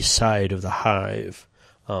the east side of the Hive,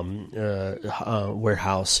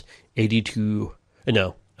 warehouse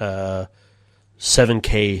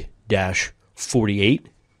 7K-48.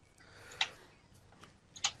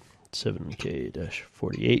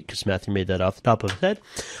 7K-48, because Matthew made that off the top of his head.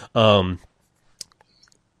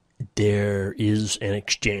 There is an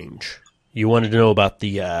exchange. You wanted to know about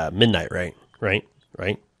the midnight, right? Right?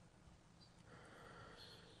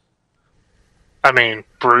 I mean,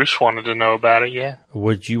 Bruce wanted to know about it, yeah.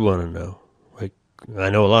 What'd you want to know? Like, I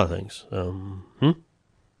know a lot of things.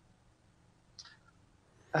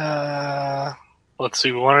 Let's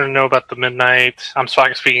see, we wanted to know about the midnight. I'm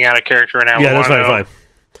speaking out of character right now. Yeah, that's fine.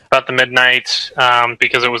 About the midnight,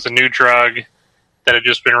 because it was a new drug that had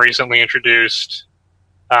just been recently introduced.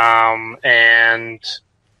 And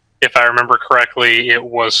if I remember correctly, it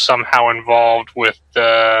was somehow involved with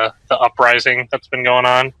the uprising that's been going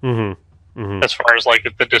on. As far as like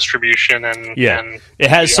the distribution and it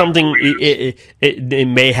has something. It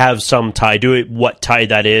may have some tie to it. What tie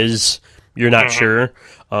that is, you're not sure.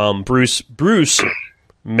 Bruce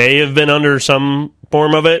may have been under some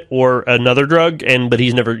form of it or another drug, but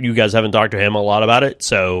he's never. You guys haven't talked to him a lot about it,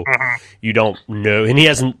 so you don't know, and he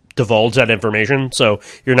hasn't divulged that information. So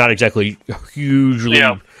you're not exactly hugely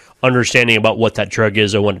understanding about what that drug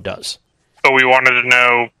is or what it does. But we wanted to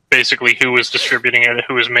know basically who was distributing it,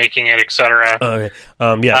 who was making it, etc. Okay.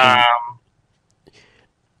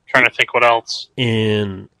 Trying to think what else.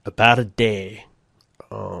 In about a day,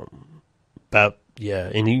 and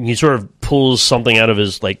he sort of pulls something out of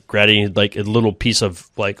his like a little piece of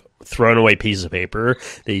like thrown away piece of paper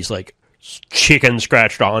that he's like chicken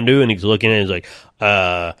scratched onto, and he's looking at it, he's like,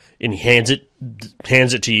 and he hands it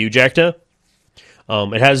to you, Jekta.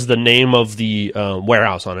 It has the name of the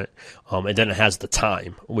warehouse on it, and then it has the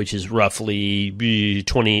time, which is roughly a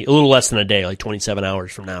little less than a day, like 27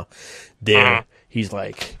 hours from now. There, he's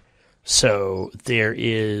like, so there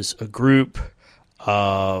is a group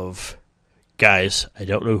of guys, I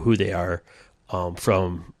don't know who they are,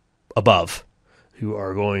 from above, who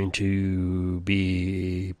are going to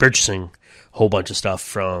be purchasing a whole bunch of stuff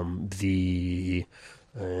from the...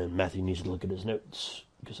 Matthew needs to look at his notes,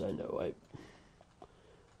 because I know I...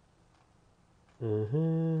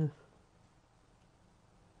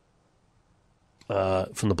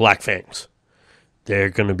 from the Black Fangs. They're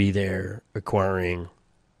going to be there acquiring...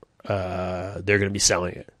 they're going to be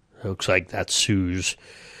selling it. It looks like that's who's...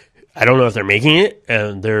 I don't know if they're making it,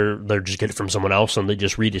 and they're just getting it from someone else, and they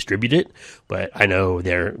just redistribute it. But I know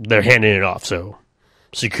they're handing it off, so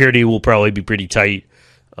security will probably be pretty tight.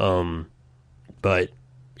 But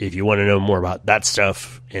if you want to know more about that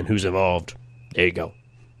stuff and who's involved, there you go.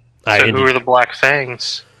 So who are the Black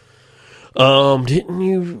Fangs? Didn't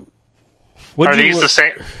you? Are these the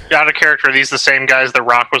same? Out of character, are these the same guys that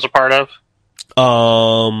Rock was a part of?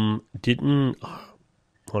 Didn't.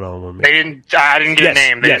 Hold on one minute. They didn't. I didn't get a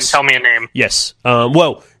name. They didn't tell me a name. Yes.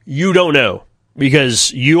 Well, you don't know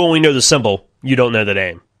because you only know the symbol. You don't know the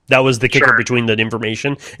name. That was the kicker between the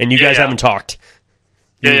information, and you guys haven't talked.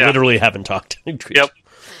 You literally haven't talked. Yep.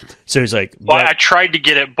 So he's like, well, I tried to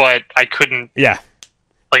get it, but I couldn't. Yeah.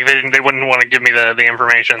 Like they wouldn't want to give me the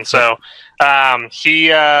information. So,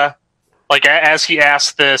 he like as he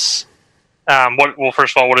asked this. Well,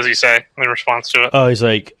 first of all, what does he say in response to it? Oh, he's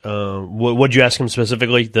like, what'd you ask him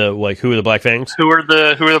specifically? Who are the Black Fangs? Who are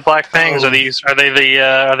the Black Fangs? Are they the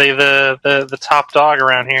top dog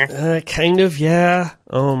around here? Kind of, yeah.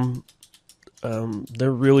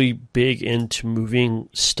 They're really big into moving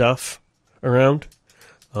stuff around.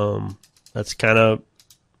 That's kind of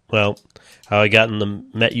how I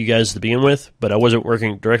met you guys to begin with. But I wasn't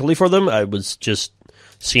working directly for them. I was just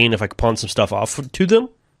seeing if I could pawn some stuff off to them.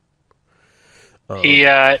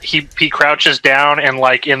 He crouches down and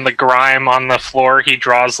like in the grime on the floor he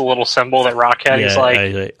draws the little symbol that Rock had. He's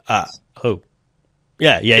like,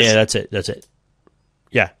 yeah, that's it.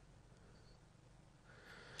 Yeah.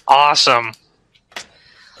 Awesome.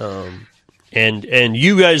 And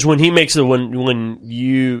you guys, when he makes it, when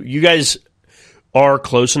you guys are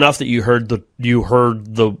close enough that you heard the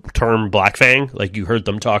term Black Fang, like you heard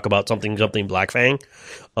them talk about something Black Fang,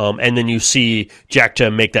 and then you see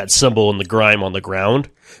Jekta make that symbol in the grime on the ground,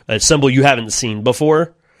 a symbol you haven't seen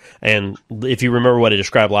before. And if you remember what I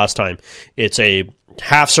described last time, it's a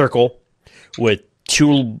half circle with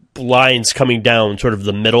two lines coming down, sort of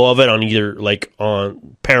the middle of it on either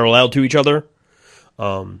on parallel to each other.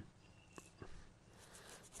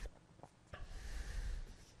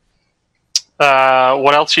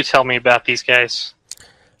 What else you tell me about these guys?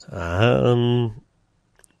 Don't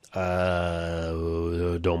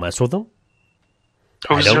mess with them.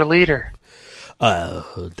 Who's their leader? I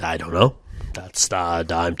don't know.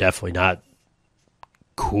 I'm definitely not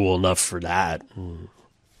cool enough for that.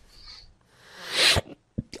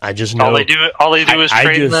 I just know all they do is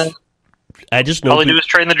trade the. I just know all they do is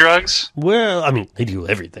trade the drugs. Well, I mean, they do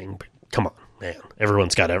everything. But come on, man.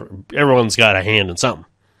 Everyone's got a hand in something.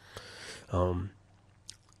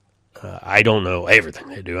 I don't know everything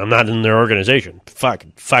they do. I'm not in their organization. Fuck,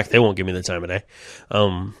 they won't give me the time of day.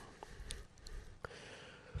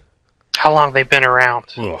 How long they been around?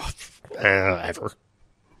 Ever.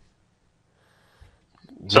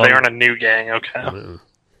 So they aren't a new gang, okay.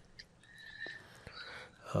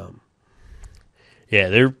 Yeah,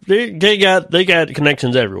 they got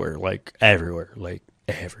connections everywhere.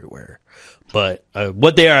 But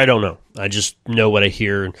what they are, I don't know. I just know what I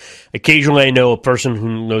hear. And occasionally I know a person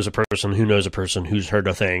who knows a person who knows a person who's heard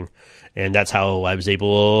a thing. And that's how I was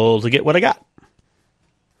able to get what I got.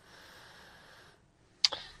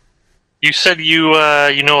 You said you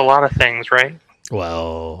know a lot of things, right?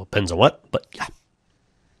 Well, depends on what, but yeah.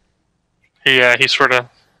 Yeah, he sort of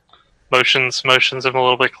motions him a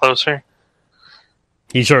little bit closer.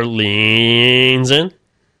 He sort of leans in.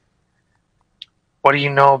 What do you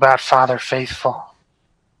know about Father Faithful?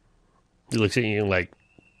 He looks at you like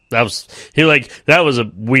that was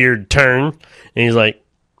a weird turn, and he's like,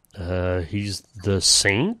 he's the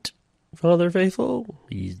saint, Father Faithful.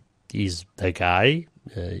 He's the guy.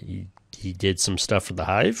 He did some stuff for the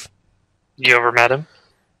Hive. You ever met him?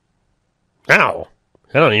 No,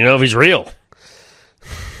 I don't even know if he's real.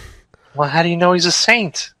 Well, how do you know he's a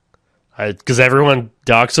saint? Because everyone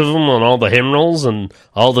talks of him on all the hymnals and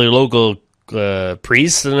all the local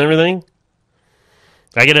priests and everything.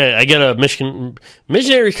 I get a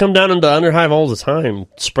missionaries come down into Underhive all the time,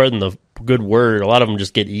 spreading the good word. A lot of them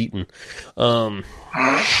just get eaten.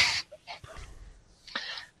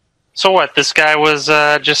 So what? This guy was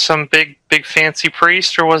just some big fancy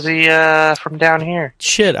priest, or was he from down here?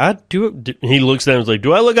 Shit, I do. He looks down and is like,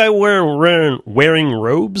 "Do I look like wearing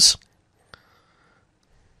robes?"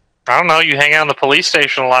 I don't know. You hang out in the police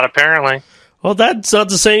station a lot, apparently. Well, that's not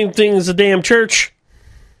the same thing as a damn church.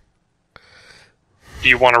 Do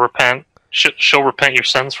you want to repent? She'll repent your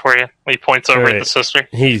sins for you. He points over at the sister.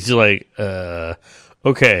 He's like,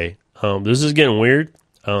 okay, this is getting weird.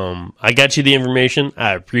 I got you the information.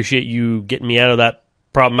 I appreciate you getting me out of that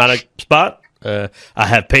problematic spot. I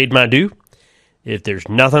have paid my due. If there's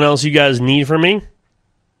nothing else you guys need from me.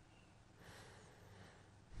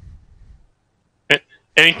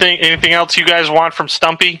 Anything else you guys want from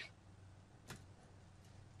Stumpy?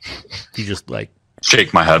 You just like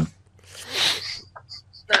shake my head.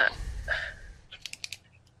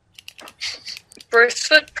 Bruce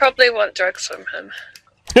would probably want drugs from him.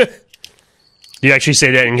 You actually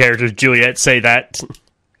say that in character, Juliet. Say that.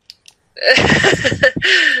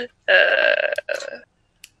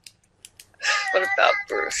 What about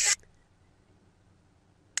Bruce?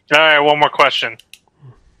 All right, one more question.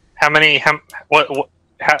 What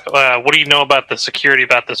do you know about the security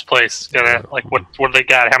about this place? What do they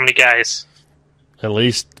got? How many guys? At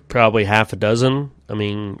least probably half a dozen. I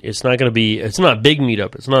mean, it's not going to be. It's not a big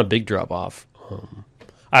meetup. It's not a big drop off.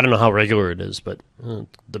 I don't know how regular it is, but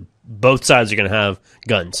both sides are going to have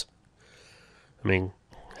guns. I mean,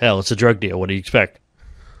 hell, it's a drug deal. What do you expect?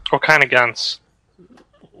 What kind of guns?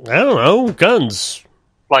 I don't know. Guns.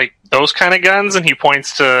 Like those kind of guns? And he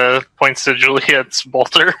points to Juliet's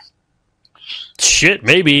bolter. Shit,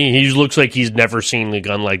 maybe. He looks like he's never seen a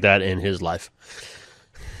gun like that in his life.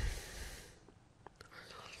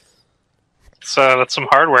 So that's some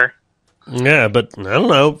hardware. Yeah, but I don't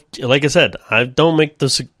know. Like I said, I don't make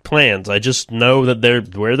the plans. I just know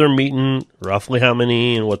that where they're meeting, roughly how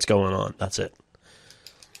many, and what's going on. That's it.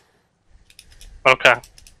 Okay.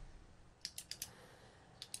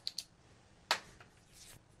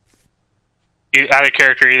 You out of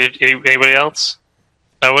character? Anybody else?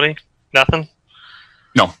 Nobody? Nothing?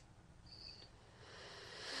 No.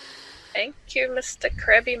 Thank you, Mr.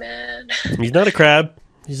 Krabby Man. He's not a crab.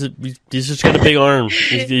 He's just got a big arm.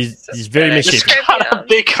 He's very misshapen. He's got a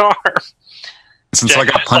big arm. Since I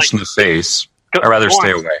got punched in the face, I'd rather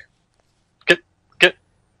stay away. Get.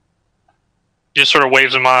 Just sort of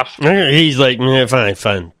waves him off. He's like,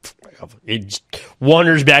 fine. He just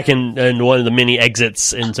wanders back in one of the mini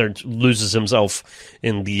exits and loses himself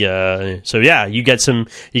in the. So yeah, you got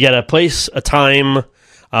a place, a time,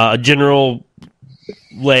 a general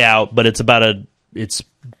layout, but it's a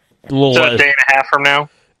little. So a day and a half from now.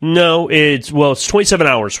 No, it's 27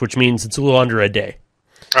 hours, which means it's a little under a day.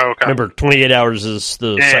 Oh, okay. Remember, 28 hours is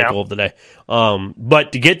the cycle of the day.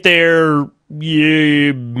 But to get there,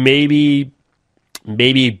 maybe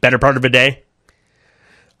better part of a day.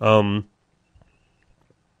 And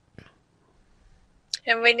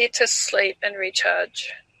we need to sleep and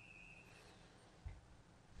recharge.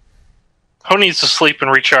 Who needs to sleep and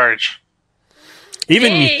recharge?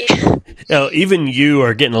 Even you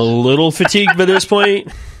are getting a little fatigued by this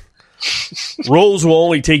point. Rolls will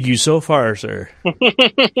only take you so far, sir. Well,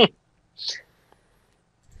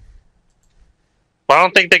 I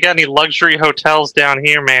don't think they got any luxury hotels down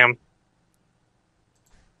here, ma'am.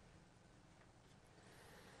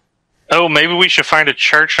 Oh, maybe we should find a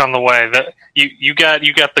church on the way. That you got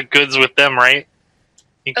the goods with them, right?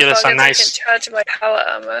 You get us a nice. I can charge my power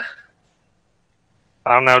armor.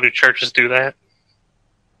 I don't know. Do churches do that?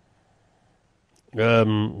 Yeah,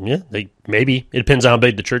 maybe. It depends on how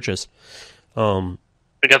big the church is.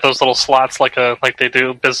 They got those little slots like they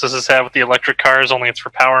do businesses have with the electric cars, only it's for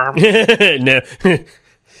power armor. No.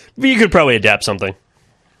 But you could probably adapt something.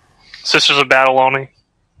 Sisters of Battle only.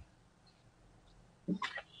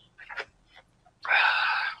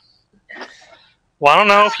 Well, I don't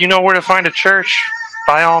know. If you know where to find a church,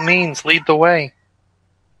 by all means, lead the way.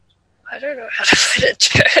 I don't know how to find a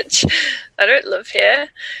church. I don't live here.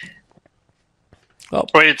 Oh.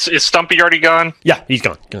 Wait, is Stumpy already gone? Yeah, he's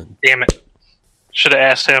gone. Damn it. Should have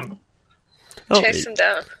asked him. Chase him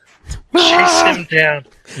down. Chase him down.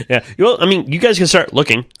 Yeah. Well, I mean, you guys can start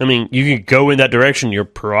looking. I mean, you can go in that direction. You're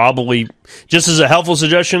probably, just as a helpful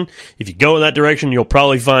suggestion, if you go in that direction, you'll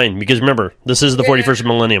probably find, because remember, this is the 41st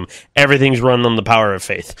millennium. Everything's run on the power of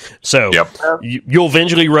faith. So you'll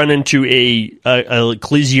eventually run into a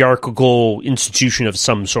ecclesiarchical institution of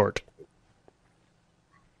some sort.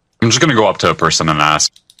 I'm just going to go up to a person and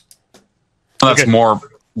ask. That's more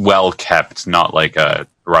well kept, not like a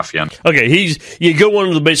ruffian. Okay, you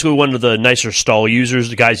go basically one of the nicer stall users,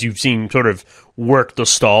 the guys you've seen sort of work the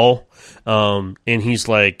stall, and he's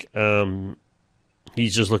like,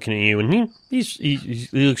 he's just looking at you, and he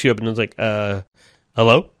looks you up and is like,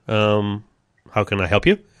 hello, how can I help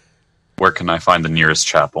you? Where can I find the nearest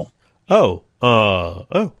chapel?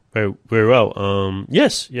 Very, very well.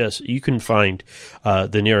 Yes, you can find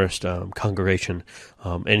the nearest congregation.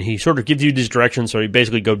 And he sort of gives you these directions. So you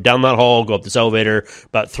basically go down that hall, go up this elevator,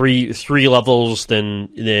 about three levels,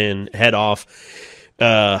 then head off,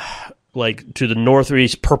 like to the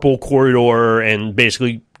northeast purple corridor, and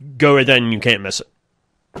basically go right there, and you can't miss it.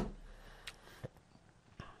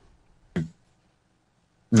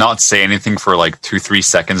 Not say anything for like 2-3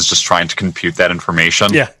 seconds, just trying to compute that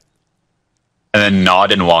information. Yeah. And then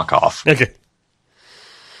nod and walk off. Okay.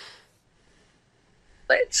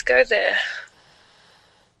 Let's go there.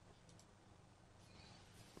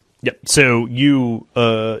 Yep. So you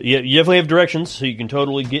definitely have directions, so you can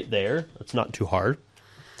totally get there. That's not too hard.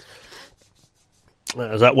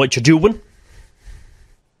 Is that what you're doing?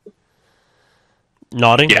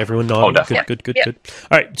 Nodding. Yeah. Everyone nodding. Oh, definitely. Good.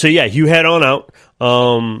 All right. So yeah, you head on out.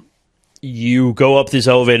 You go up this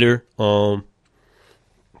elevator.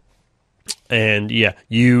 And yeah,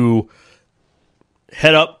 you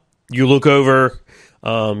head up, you look over,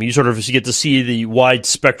 you sort of get to see the wide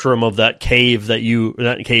spectrum of that cave that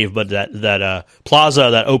plaza,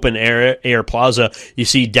 that open air plaza. You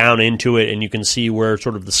see down into it, and you can see where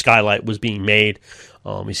sort of the skylight was being made.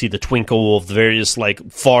 You see the twinkle of the various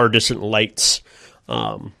like far distant lights.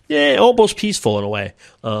 Almost peaceful in a way,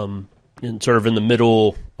 and sort of in the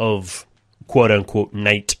middle of quote unquote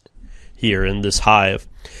night here in this hive.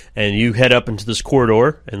 And you head up into this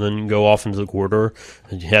corridor, and then you go off into the corridor,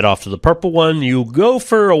 and you head off to the purple one. You go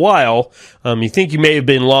for a while. You think you may have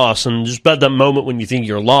been lost, and just about that moment when you think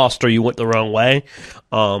you're lost or you went the wrong way,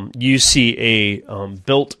 you see a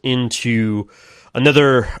built into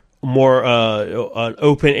another more an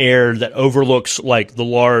open air that overlooks like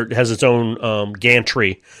has its own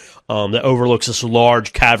gantry that overlooks this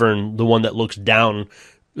large cavern, the one that looks down.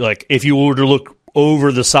 Like if you were to look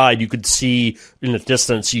over the side, you could see in the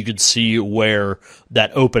distance, you could see where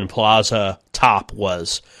that open plaza top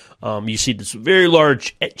was. You see this very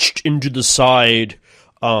large etched into the side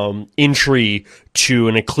entry to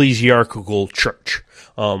an ecclesiastical church.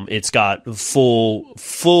 It's got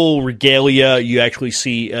full regalia. You actually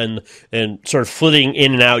see and sort of flitting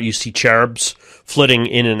in and out. You see cherubs flitting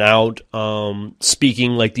in and out,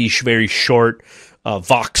 speaking like these very short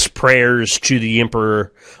vox prayers to the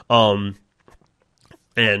emperor.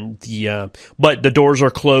 But the doors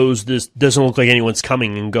are closed. This doesn't look like anyone's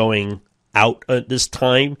coming and going out at this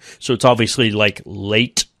time. So it's obviously like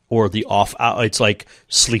late or the off out. It's like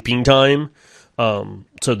sleeping time. So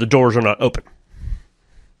the doors are not open.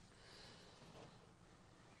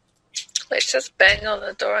 Let's just bang on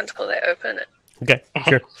the door until they open it. Okay,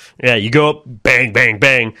 sure. Yeah, you go up, bang, bang,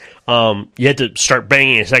 bang. You had to start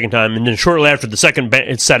banging a second time, and then shortly after the second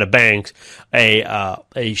set of bangs,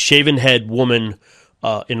 a shaven head woman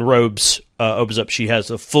in robes opens up. She has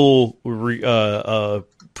a full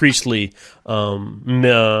priestly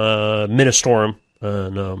ministorum,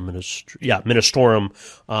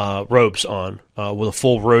 robes on with a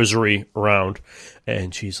full rosary around,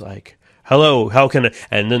 and she's like, "Hello, how can I?"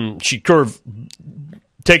 And then she sort of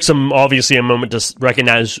takes a moment to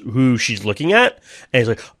recognize who she's looking at, and he's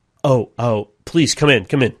like, "Oh, please come in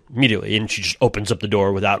immediately," and she just opens up the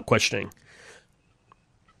door without questioning.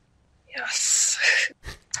 Yes.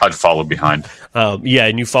 I'd follow behind.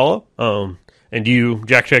 And you follow. And you,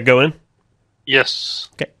 Jacta, go in? Yes.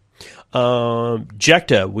 Okay.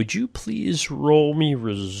 Jacta, would you please roll me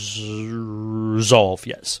resolve?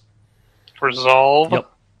 Yes. Resolve? Yep.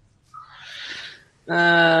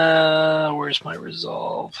 Where's my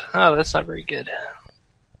resolve? Oh, that's not very good.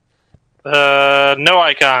 No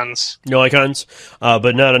icons. No icons,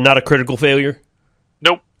 but not a critical failure?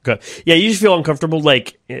 Nope. Okay. Yeah, you just feel uncomfortable.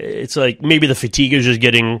 Like it's like maybe the fatigue is just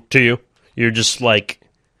getting to you. You're just like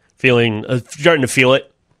starting to feel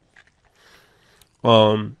it.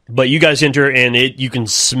 But you guys enter, and you can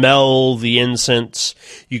smell the incense.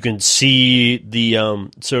 You can see the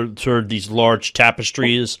sort of these large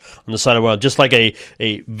tapestries on the side of the wall, just like a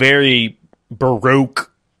very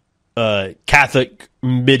Baroque Catholic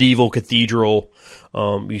medieval cathedral.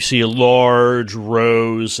 You see a large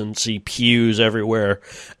rows and see pews everywhere,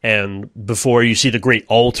 and before you see the great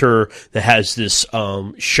altar that has this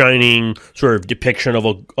shining sort of depiction of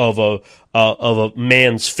a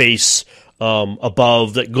man's face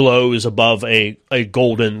above that glows above a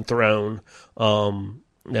golden throne.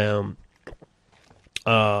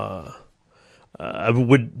 I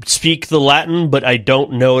would speak the Latin, but I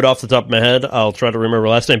don't know it off the top of my head. I'll try to remember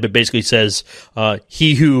last name, but basically says,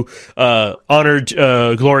 he who honored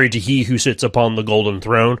glory to he who sits upon the golden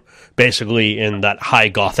throne, basically in that high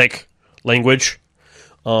Gothic language.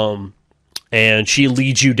 And she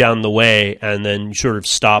leads you down the way and then sort of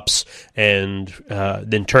stops and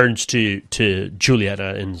then turns to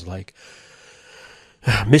Julieta and is like,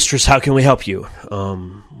 Mistress, how can we help you?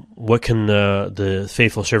 What can the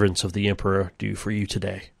faithful servants of the Emperor do for you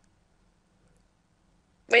today?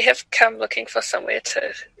 We have come looking for somewhere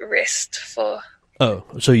to rest for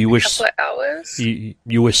so you wish a couple of hours.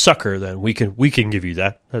 You wish succor? Then we can give you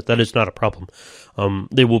that. That is not a problem.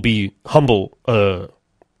 They will be humble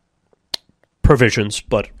provisions,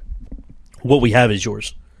 but what we have is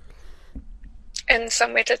yours. And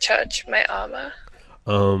somewhere to charge my armor.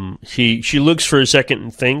 She looks for a second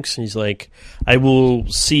and thinks. He's like, I will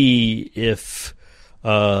see if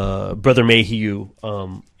Brother Mayhew,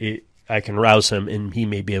 I can rouse him, and he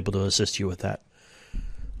may be able to assist you with that.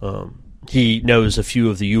 He knows a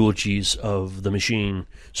few of the eulogies of the machine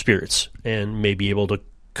spirits and may be able to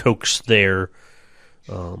coax their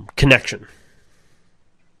connection.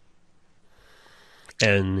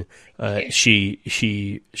 And she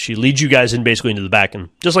leads you guys in basically into the back, and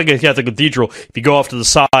just like at the cathedral, if you go off to the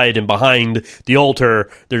side and behind the altar,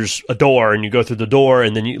 there's a door, and you go through the door,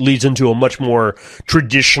 and then it leads into a much more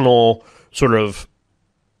traditional sort of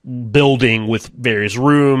building with various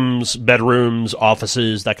rooms, bedrooms,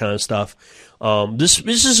 offices, that kind of stuff. This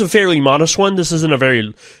is a fairly modest one. This isn't a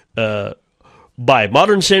very by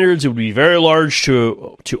modern standards, it would be very large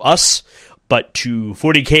to us. But to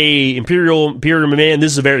 40K Imperial man,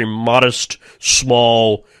 this is a very modest,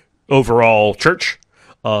 small, overall church,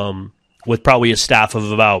 with probably a staff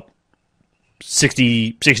of about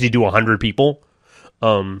 60 to 100 people.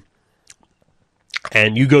 And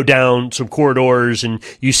you go down some corridors, and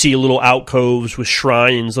you see little alcoves with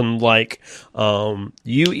shrines, and like,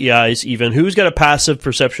 you guys even, who's got a passive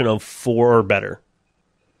perception of 4 or better?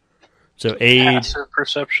 So passive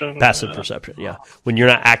perception. Passive perception, yeah. When you're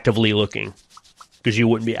not actively looking, because you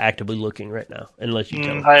wouldn't be actively looking right now unless you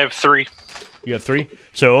tell. I have 3. You have 3.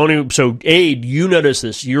 So Aid, you notice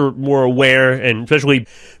this. You're more aware, and especially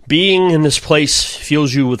being in this place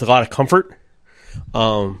fills you with a lot of comfort.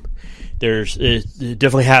 It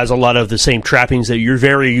definitely has a lot of the same trappings that you're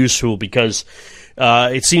very used to, because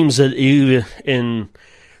it seems that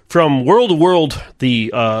from world to world,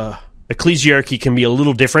 the ecclesiarchy can be a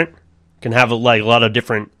little different. Can have a lot of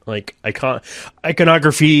different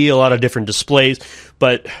iconography, a lot of different displays,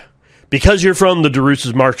 but because you're from the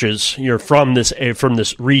Darus's Marches, you're from this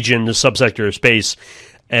region, this subsector of space,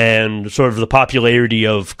 and sort of the popularity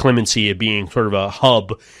of Clemency being sort of a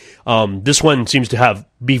hub. This one seems to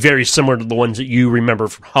be very similar to the ones that you remember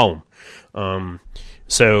from home.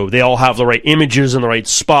 So they all have the right images in the right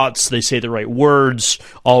spots. They say the right words,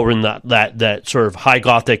 all in that sort of high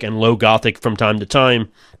Gothic and low Gothic from time to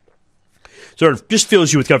time. Sort of just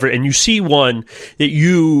fills you with comfort, and you see one that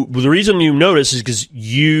the reason you notice is because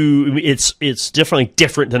it's definitely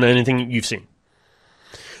different than anything you've seen.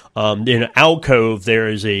 In an alcove, there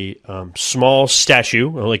is a small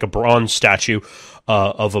statue, like a bronze statue,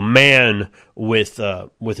 of a man with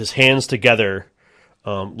his hands together,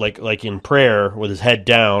 like in prayer, with his head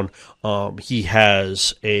down. He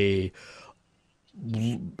has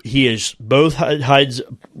both sides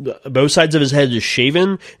of his head is shaven,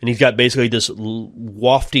 and he's got basically this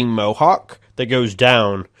wafting mohawk that goes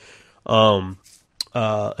down,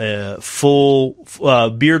 full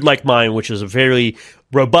beard like mine, which is a very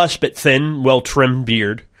robust but thin, well trimmed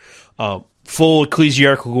beard, full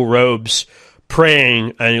ecclesiastical robes,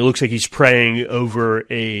 praying, and it looks like he's praying over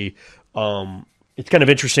it's kind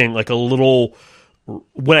of interesting, like a little.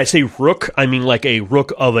 When I say rook, I mean like a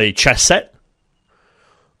rook of a chess set.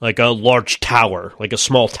 Like a large tower, like a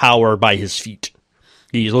small tower by his feet.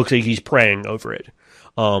 He looks like he's praying over it.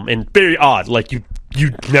 And very odd, like you've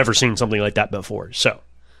never seen something like that before. So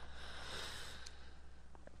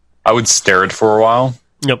I would stare at it for a while.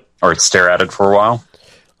 Yep. Or stare at it for a while.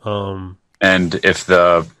 And if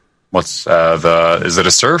is it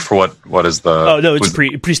a serf, or what is the... Oh, no, it's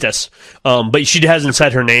a priestess. But she hasn't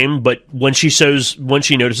said her name, but when she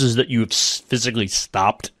notices that you've physically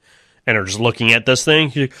stopped and are just looking at this thing,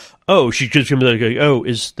 she's like, she just comes like,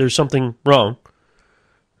 is there something wrong?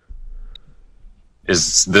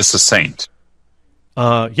 Is this a saint?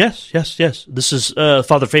 Yes. This is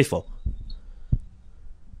Father Faithful.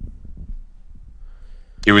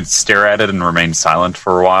 He would stare at it and remain silent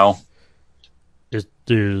for a while. Is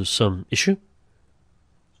there some issue?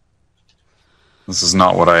 This is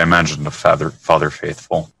not what I imagined of Father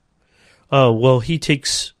Faithful. Oh, well, he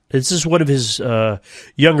takes... This is one of his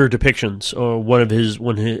younger depictions, or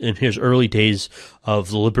in his early days of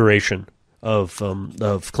the liberation of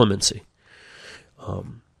Clemency. Do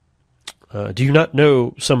you not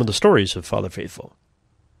know some of the stories of Father Faithful?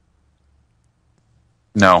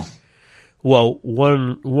 No. Well,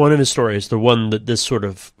 one of his stories, the one that this sort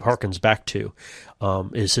of harkens back to,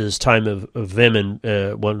 is his time of vim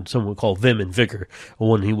and what some would call vim and vigor.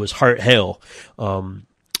 When he was heart hale,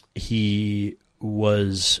 he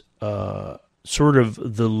was sort of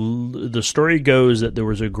the story goes that there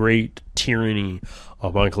was a great tyranny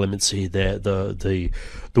upon Clemency, that the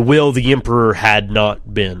will of the emperor had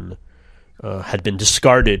been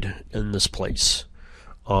discarded in this place,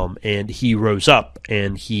 and he rose up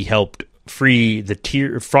and he helped free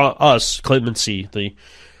from us, Clemency, the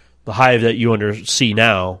hive that you see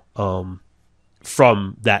now,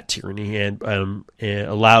 from that tyranny, and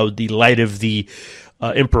allowed the light of the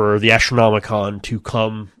emperor, the Astronomicon, to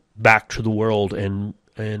come back to the world, and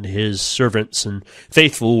his servants and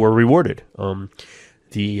faithful were rewarded.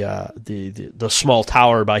 The small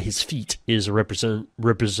tower by his feet is a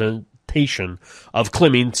representation of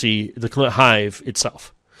Clemency, the hive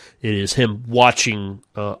itself. It is him watching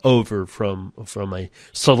over from a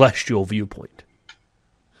celestial viewpoint.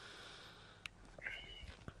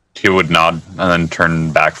 He would nod and then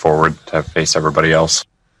turn back forward to face everybody else.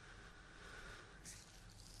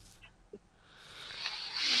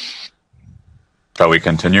 Shall we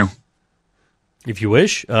continue? If you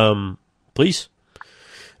wish, please.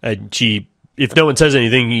 If no one says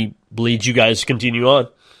anything, he leads you guys to continue on.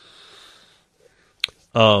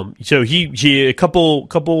 So he a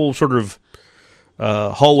couple sort of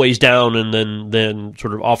hallways down, and then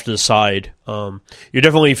sort of off to the side. You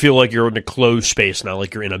definitely feel like you're in a closed space now,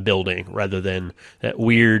 like you're in a building, rather than that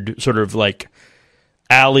weird sort of like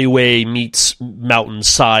alleyway meets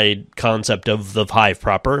mountainside concept of the hive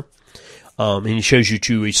proper. And he shows you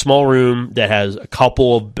to a small room that has a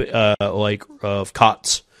couple of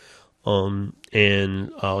cots,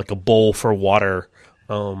 and like a bowl for water,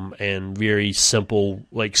 and very simple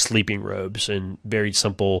like sleeping robes, and very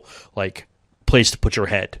simple like place to put your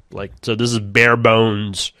head. Like, so this is bare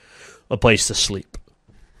bones, a place to sleep.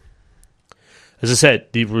 As I said,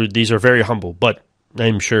 these are very humble, but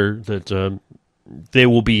I'm sure that they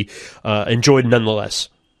will be enjoyed nonetheless.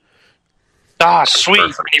 Ah, sweet.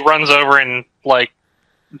 Perfect. He runs over and, like,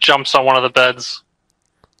 jumps on one of the beds.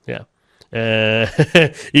 Yeah.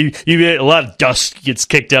 You get a lot of dust gets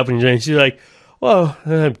kicked up, and she's like, well,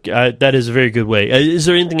 that is a very good way. Is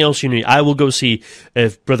there anything else you need? I will go see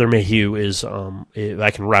if Brother Mayhew is, if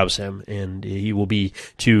I can rouse him, and he will be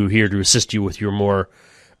here to assist you with your more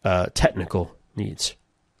technical needs.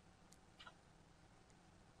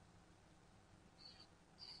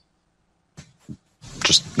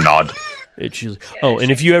 Just nod. It's usually, and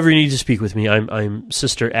if you ever need to speak with me, I'm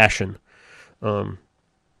Sister Ashen. Well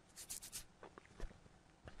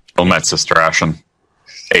met, Sister Ashen.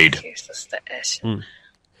 Aid.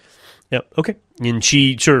 Yep. Okay. And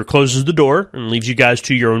she sort of closes the door and leaves you guys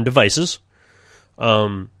to your own devices.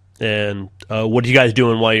 And what are you guys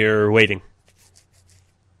doing while you're waiting?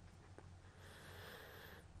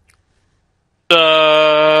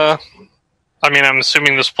 I mean, I'm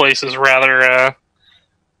assuming this place is rather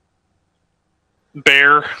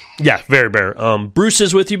bare. Yeah, very bare. Bruce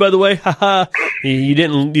is with you, by the way. Haha. You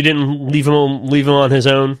didn't leave him on his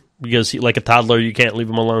own, because like a toddler, you can't leave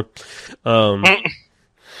him alone. I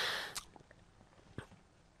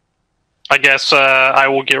guess I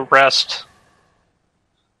will get rest.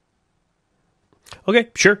 Okay,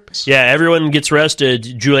 sure. Yeah, everyone gets rest.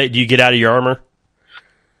 Juliet, do you get out of your armor?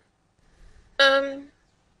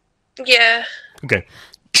 Yeah. Okay.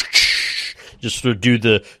 Just sort of do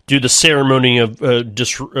the ceremony of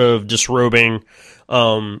disrobing.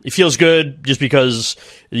 It feels good just because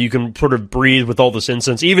you can sort of breathe with all this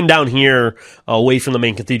incense. Even down here, away from the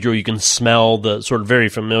main cathedral, you can smell the sort of very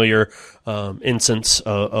familiar incense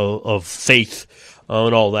of faith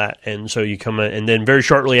and all that. And so you come in, and then very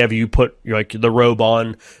shortly after you put like the robe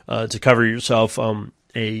on to cover yourself,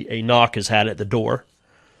 a knock is had at the door.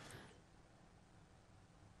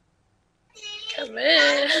 Come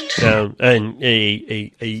in. And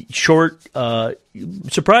a short,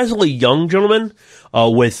 surprisingly young gentleman,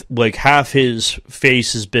 with like half his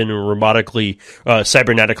face has been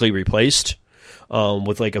cybernetically replaced,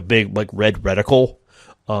 with like a big like red reticle,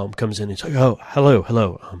 comes in and he's like, "Oh, hello.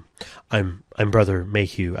 I'm Brother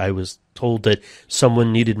Mayhew. I was told that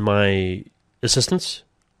someone needed my assistance."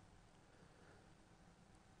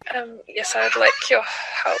 Yes, I would like your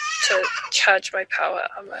help to charge my power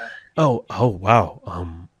armor. Oh,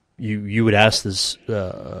 wow. You would ask this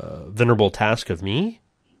venerable task of me?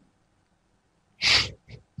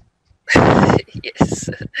 Yes.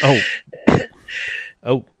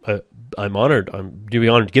 I'm honored. I'm duly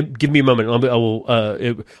honored. Give me a moment. I will.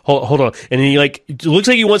 Hold on. And he it looks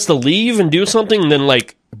like he wants to leave and do something. And then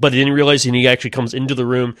but he didn't realize. And he actually comes into the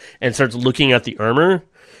room and starts looking at the armor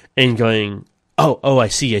and going, "Oh, I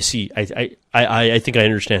see. I think I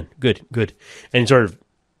understand. Good. And he sort of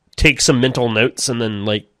takes some mental notes and then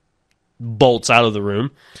bolts out of the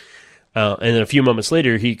room. And then a few moments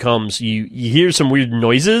later, he comes. You hear some weird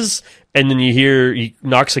noises, and then you hear he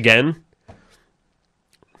knocks again.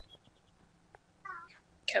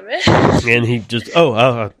 Come in. And he just,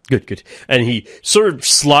 good. And he sort of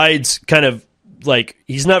slides kind of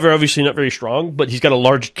he's obviously not very strong, but he's got a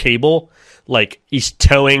large cable, he's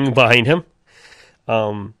towing behind him.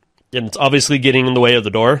 And it's obviously getting in the way of the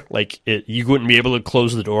door. You wouldn't be able to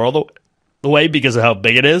close the door all the way because of how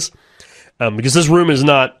big it is. Because this room is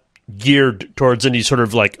not geared towards any sort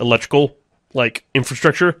of electrical,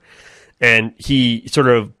 infrastructure. And he sort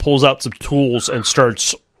of pulls out some tools and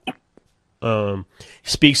starts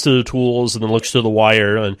speaks to the tools and then looks to the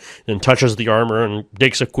wire and touches the armor and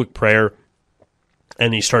takes a quick prayer,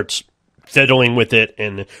 and he starts fiddling with it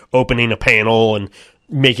and opening a panel and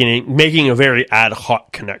making a very ad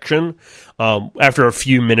hoc connection. After a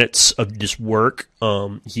few minutes of this work,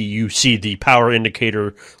 you see the power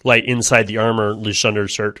indicator light inside the armor Lysander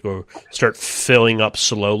start filling up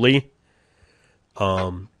slowly.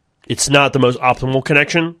 It's not the most optimal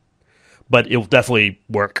connection, but it will definitely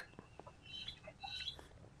work.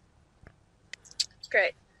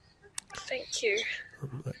 Great. Thank you.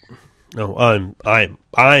 No, I'm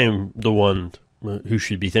the one who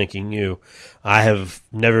should be thanking you. I have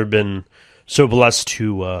never been so blessed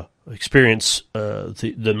to experience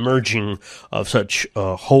the merging of such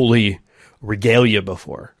holy regalia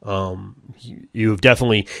before. You have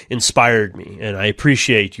definitely inspired me, and I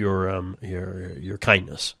appreciate your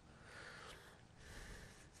kindness.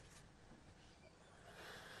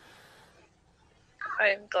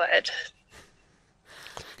 I'm glad.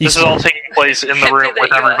 This is all taking place in the room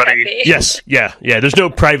with everybody. Yes, yeah. There's no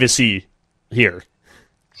privacy here.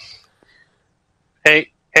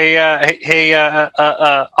 Hey,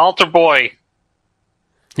 altar boy.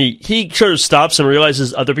 He sort of stops and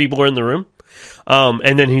realizes other people are in the room,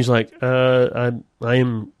 and then he's like, "I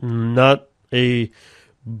am not a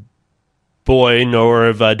boy,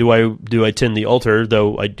 nor do I tend the altar,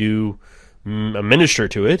 though I do minister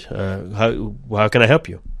to it. How can I help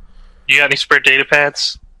you?" You got any spare data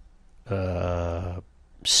pads?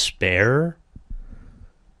 Spare?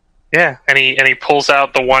 Yeah, and he pulls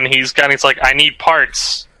out the one he's got. And he's like, "I need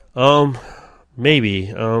parts."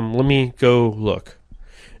 Maybe. Let me go look.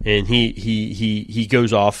 And he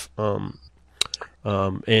goes off. And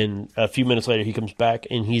a few minutes later, he comes back,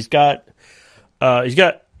 and he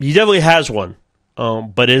definitely has one.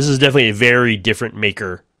 But this is definitely a very different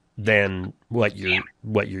maker than what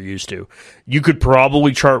you're used to. You could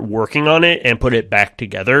probably start working on it and put it back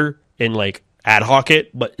together and ad hoc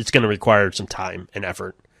it, but it's going to require some time and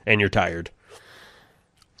effort, and you're tired.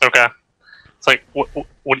 Okay. It's like what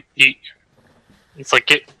you? It's like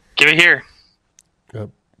give it here.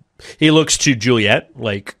 He looks to Juliet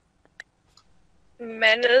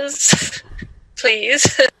manners,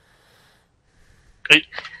 please.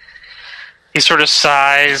 He sort of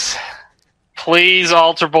sighs. Please,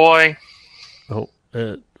 altar boy. Oh,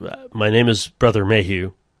 my name is Brother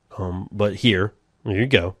Mayhew. But here you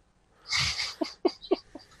go.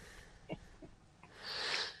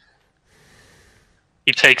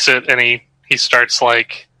 He takes it and he starts he'll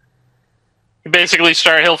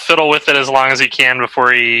fiddle with it as long as he can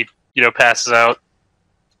before he passes out.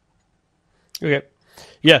 Okay.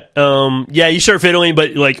 Yeah. You start fiddling,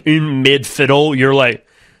 but in mid fiddle, you're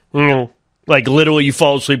literally you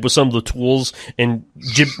fall asleep with some of the tools and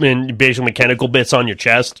basic mechanical bits on your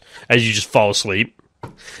chest as you just fall asleep.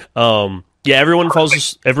 Everyone falls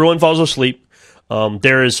asleep.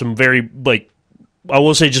 There is some very I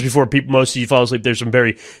will say just before most of you fall asleep, there's some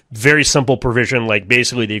very, very simple provision,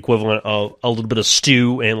 basically the equivalent of a little bit of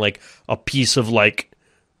stew and a piece of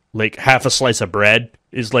half a slice of bread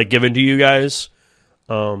is given to you guys.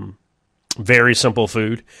 Very simple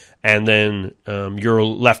food, and then you're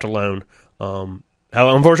left alone.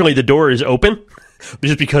 Unfortunately, the door is open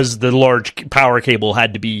just because the large power cable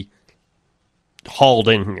had to be hauled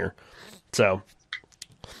in here. So.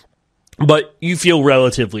 But you feel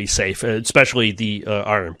relatively safe, especially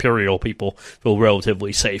our Imperial people feel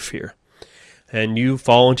relatively safe here. And you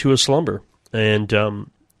fall into a slumber. And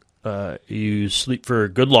You sleep for a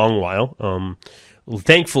good long while.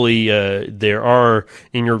 Thankfully, there are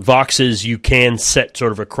in your voxes you can set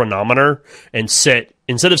sort of a chronometer and set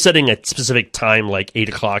instead of setting a specific time like 8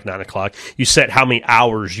 o'clock, 9 o'clock, you set how many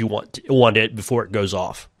hours you want it before it goes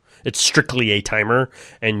off. It's strictly a timer,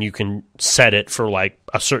 and you can set it for like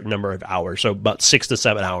a certain number of hours. So about 6 to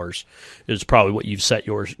 7 hours is probably what you've set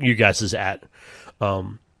you guys is at.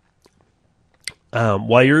 While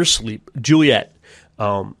you're asleep, Juliet,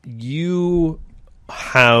 you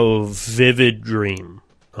have vivid dream.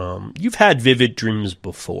 You've had vivid dreams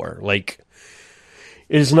before. Like,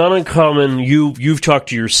 it is not uncommon. You've talked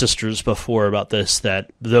to your sisters before about this,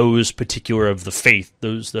 that those particular of the faith,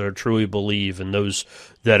 those that are truly believe, and those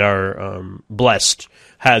that are blessed,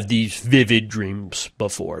 have these vivid dreams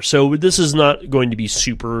before. So this is not going to be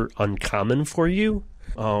super uncommon for you.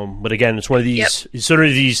 But again, it's one of these, sort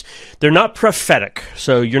of these, they're not prophetic.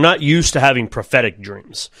 So you're not used to having prophetic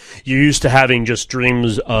dreams. You're used to having just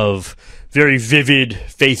dreams of very vivid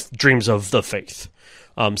faith, dreams of the faith.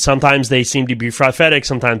 Sometimes they seem to be prophetic.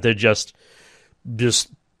 Sometimes they're just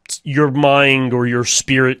your mind or your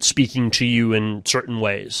spirit speaking to you in certain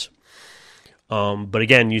ways. But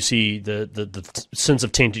again, you see the sense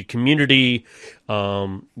of tainted community.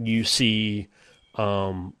 You see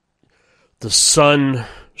the son,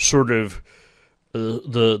 sort of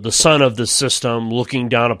the son of the system, looking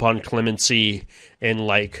down upon Clemency, and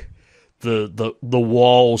like the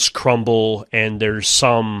walls crumble, and there's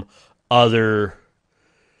some other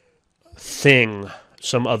thing,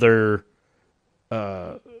 some other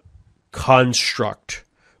construct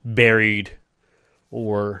buried,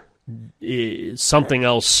 or something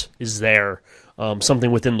else is there,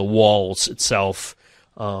 something within the walls itself.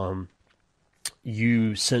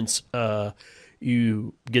 You sense,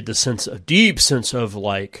 you get the sense, a deep sense of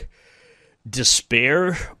like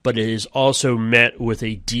despair, but it is also met with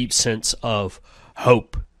a deep sense of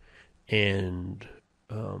hope and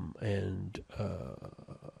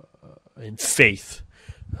faith.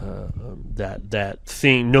 That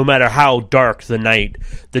thing, no matter how dark the night,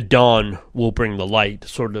 the dawn will bring the light,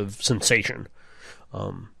 sort of sensation.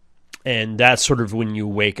 And that's sort of when you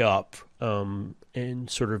wake up, and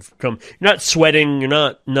sort of come, you're not sweating, you're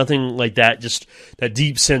not, nothing like that, just that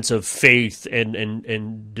deep sense of faith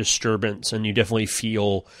and disturbance, and you definitely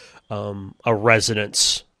feel a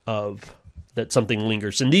resonance of that something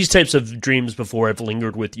lingers. And these types of dreams before have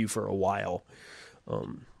lingered with you for a while.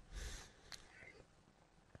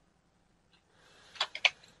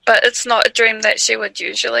 But it's not a dream that she would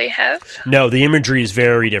usually have? No, the imagery is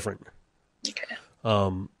very different. Okay.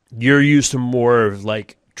 You're used to more of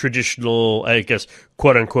like traditional, I guess,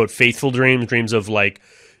 quote-unquote faithful dreams of like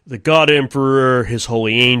the God Emperor, his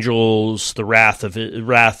holy angels, the wrath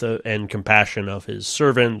and compassion of his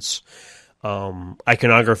servants,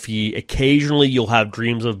 iconography. Occasionally you'll have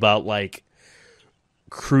dreams about like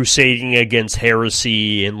crusading against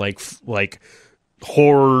heresy and like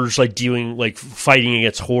horrors, like fighting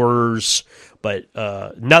against horrors, but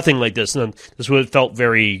nothing like this. This would have felt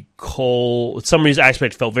very cold. Some of these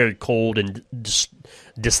aspects felt very cold and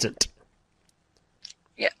distant.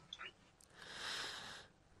 Yeah.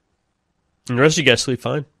 And the rest of you guys sleep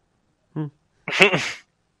fine.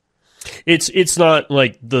 It's not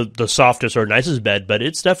like the softest or nicest bed, but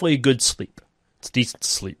it's definitely a good sleep. It's decent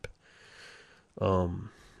sleep.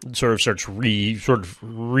 It sort of starts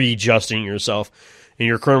readjusting yourself, and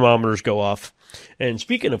your chronometers go off. And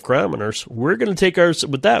speaking of chronometers, we're going to take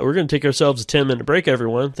ourselves a 10-minute break,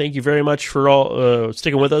 everyone. Thank you very much for all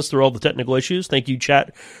sticking with us through all the technical issues. Thank you,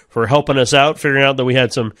 chat, for helping us out, figuring out that we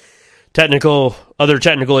had some other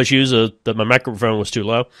technical issues, that my microphone was too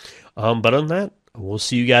low. But other than that, we'll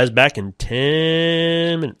see you guys back in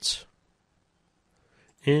 10 minutes.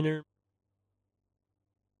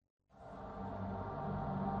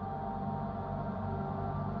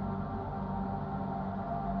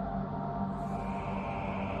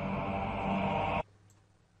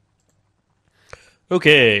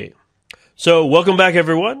 Okay, so welcome back,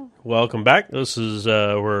 everyone. Welcome back. This is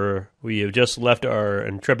where we have just left our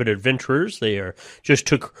intrepid adventurers. They just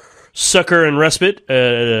took succor and respite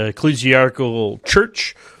at an ecclesiastical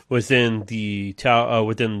church within the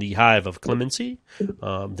Hive of Clemency.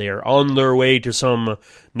 They are on their way to some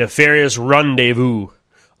nefarious rendezvous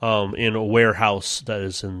in a warehouse that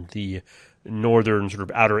is in the northern sort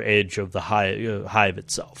of outer edge of the hive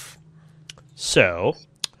itself. So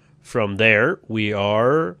from there, we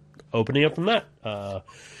are opening up from that.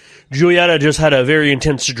 Julietta just had a very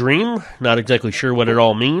intense dream. Not exactly sure what it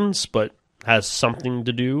all means, but has something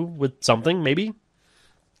to do with something, maybe.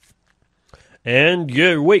 and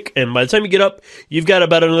you're awake. And by the time you get up, you've got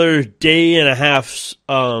about another day and a half's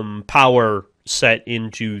power set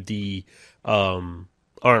into the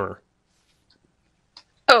armor.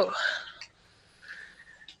 Oh.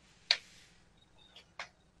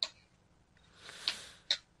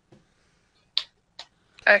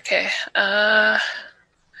 Okay. I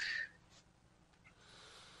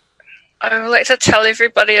would like to tell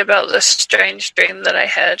everybody about this strange dream that I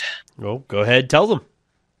had. Well, go ahead, tell them.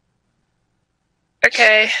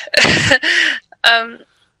 Okay.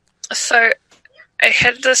 So I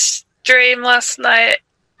had this dream last night,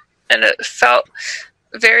 and it felt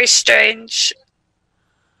very strange,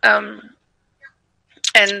 and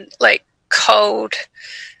like cold,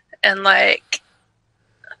 and like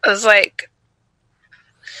it was like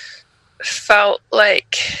felt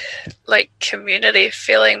like community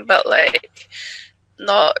feeling, but like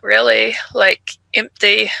not really, like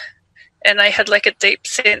empty. And I had like a deep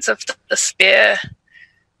sense of despair,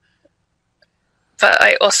 but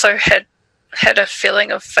I also had a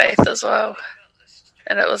feeling of faith as well,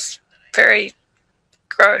 and it was very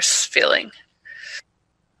gross feeling.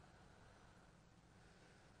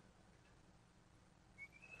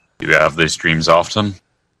 Do you have these dreams often?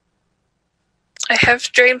 I have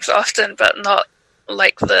dreams often, but not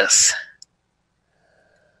like this.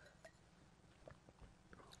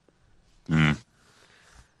 Hmm.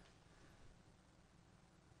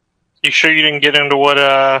 You sure you didn't get into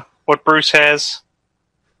what Bruce has?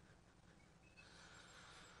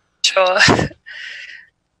 Sure. I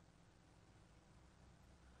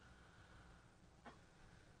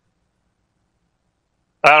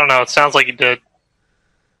don't know. It sounds like you did.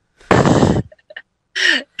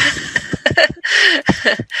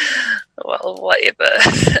 Well, whatever.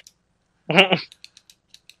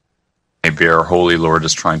 Maybe our Holy Lord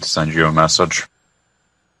is trying to send you a message.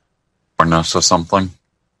 Warn us or something.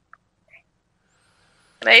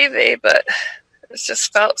 Maybe, but it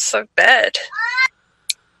just felt so bad.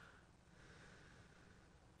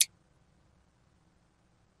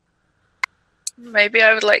 Maybe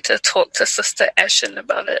I would like to talk to Sister Ashen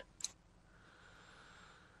about it.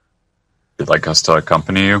 You'd like us to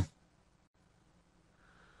accompany you?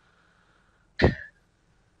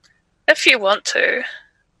 If you want to.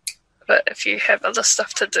 But if you have other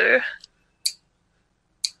stuff to do.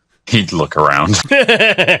 He'd look around.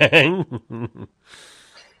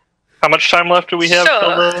 How much time left do we have?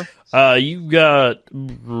 Sure. You got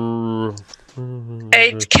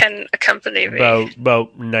Aid can accompany me.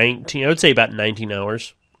 about 19. I would say about 19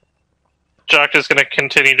 hours. Jock is going to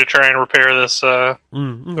continue to try and repair this.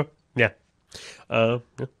 Okay. Yeah.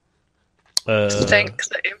 Thank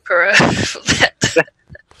the Emperor for that.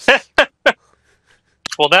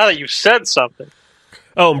 Well, now that you've said something.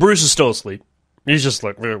 Oh, and Bruce is still asleep. He's just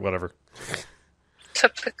like, whatever.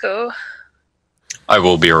 Typical. I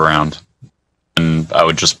will be around. And I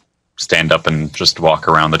would just stand up and just walk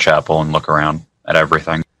around the chapel and look around at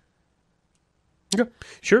everything. Okay,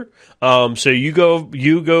 sure. So you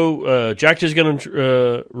go. Jack is going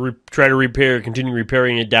to try to continue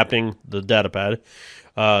repairing and adapting the data pad.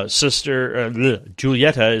 Sister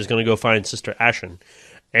Julieta is going to go find Sister Ashen.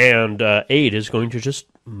 And Aid is going to just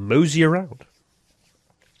mosey around.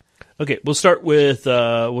 Okay, we'll start with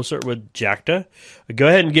Jacta. Go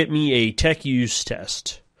ahead and get me a tech use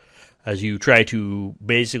test as you try to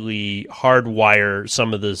basically hardwire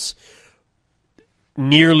some of this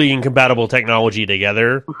nearly incompatible technology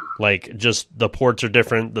together. Like, just the ports are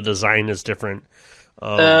different, the design is different.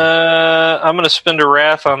 I'm going to spend a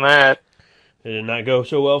wrath on that. Did it not go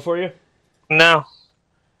so well for you? No.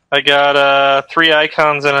 I got 3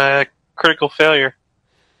 icons and a critical failure.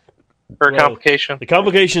 Or a complication. The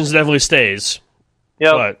complications definitely stays.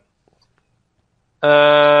 Yep.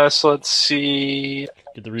 But so let's see.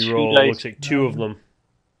 get the reroll. It looks like 2 of them.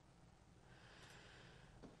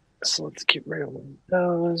 So let's get rid of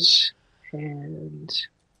those. And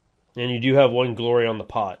you do have 1 glory on the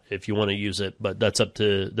pot if you want to use it, but that's up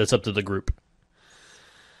to the group.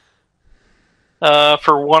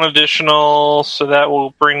 for 1 additional, so that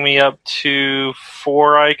will bring me up to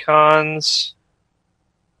 4 icons.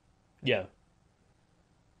 Yeah.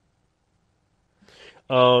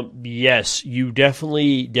 Yes, you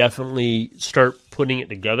definitely start putting it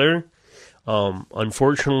together.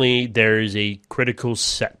 Unfortunately, there is a critical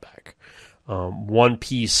setback. One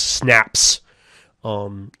piece snaps,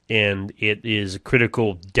 and it is a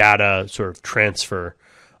critical data sort of transfer.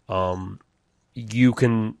 You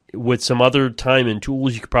can, with some other time and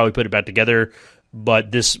tools, you could probably put it back together,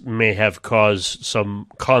 but this may have caused some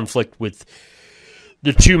conflict with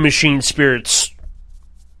the 2 machine spirits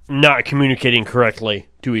not communicating correctly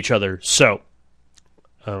to each other. So,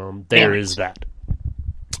 there is that.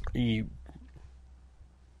 You,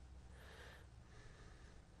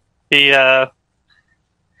 He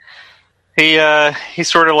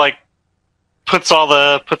sort of like puts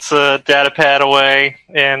the data pad away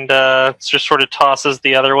and just sort of tosses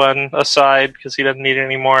the other one aside because he doesn't need it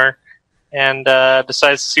anymore, and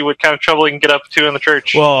decides to see what kind of trouble he can get up to in the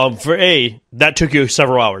church. well, that took you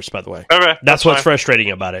several hours, by the way. Okay, That's what's fine.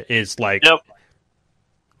 frustrating about it. Is like, Yep.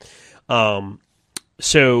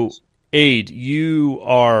 So, Aid, you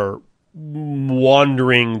are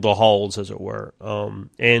wandering the halls, as it were,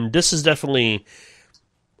 and this is definitely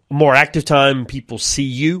more active time. People see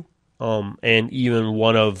you, and even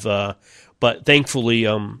one of, but thankfully,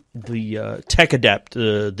 the tech adept,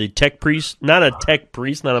 the tech priest, not a tech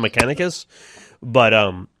priest, not a mechanicus, but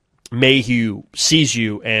Mayhew sees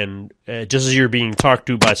you, and just as you're being talked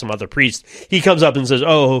to by some other priest, he comes up and says,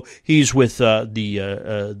 "Oh, he's with the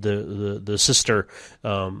sister,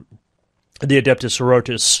 the Adeptus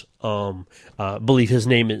Sororitas. Believe his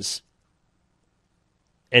name is."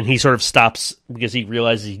 And he sort of stops because he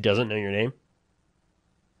realizes he doesn't know your name.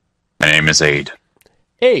 My name is Aid.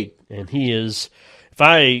 Aid, and he is. If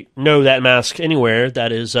I know that mask anywhere,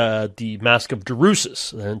 that is the mask of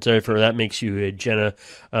Derusus, and therefore that makes you a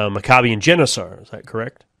Maccabean Genocide. Is that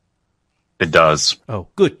correct? It does. Oh,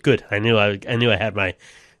 good. I knew I had my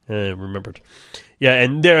remembered. Yeah,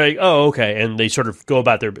 and they're like, oh, okay, and they sort of go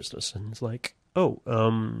about their business, and it's like, oh,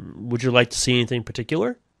 would you like to see anything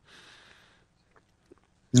particular?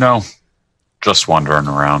 No, just wandering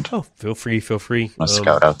around. Oh, feel free. I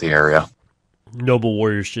scout out the area. Noble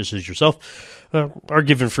warriors, just as yourself, are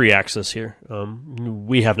given free access here.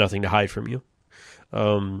 We have nothing to hide from you,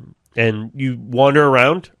 and you wander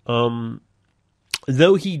around.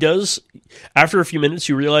 Though he does, after a few minutes,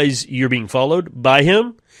 you realize you're being followed by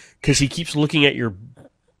him because he keeps looking at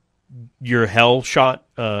your hell shot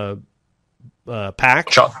pack.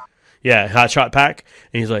 Shot. Yeah, hot shot pack,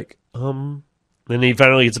 and he's like, Then he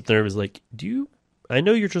finally gets up there and is like, I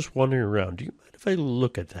know you're just wandering around. Do you mind if I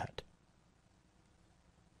look at that?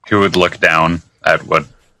 He would look down at what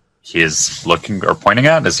he is looking or pointing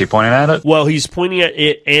at. Is he pointing at it? Well, he's pointing at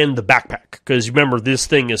it and the backpack. Because remember, this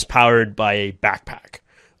thing is powered by a backpack.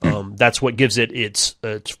 That's what gives it its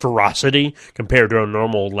ferocity compared to a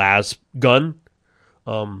normal las gun.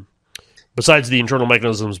 Besides the internal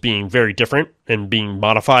mechanisms being very different and being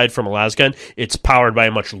modified from a las gun, it's powered by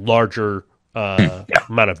a much larger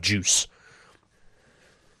amount of juice.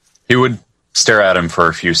 He would stare at him for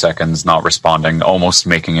a few seconds, not responding, almost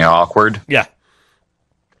making it awkward. Yeah.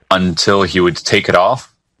 Until he would take it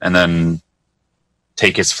off and then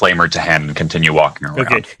take his flamer to hand and continue walking around.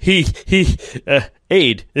 Okay.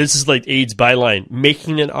 Aid. This is like Aid's byline,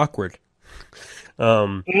 making it awkward.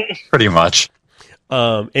 Pretty much.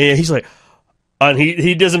 And he's like, and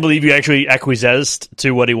he doesn't believe you actually acquiesced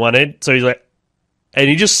to what he wanted. So he's like, and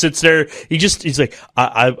he just sits there. He's like,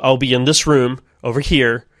 I'll be in this room over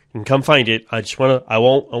here and come find it. I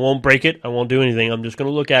won't break it. I won't do anything. I'm just going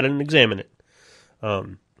to look at it and examine it.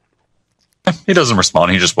 He doesn't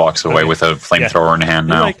respond. He just walks away with a flamethrower in hand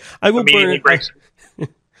now. Like, I will burn.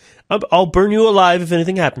 I'll burn you alive if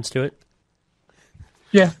anything happens to it.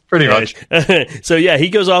 Yeah, pretty much. So yeah, he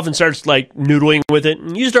goes off and starts like noodling with it,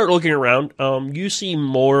 and you start looking around. You see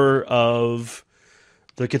more of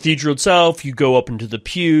the cathedral itself. You go up into the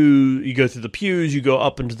pew. You go through the pews. You go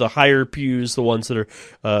up into the higher pews, the ones that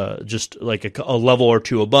are just like a level or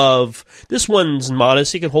two above. This one's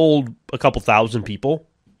modest. It can hold a couple thousand people.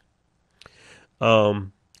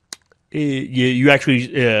 You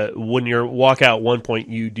actually, when you walk out, one point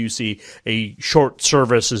you do see a short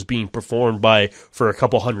service is being performed for a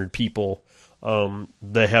couple hundred people.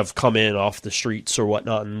 They have come in off the streets or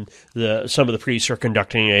whatnot, and some of the priests are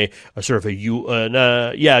conducting a sort of a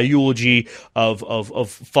eulogy of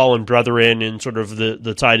fallen brethren and sort of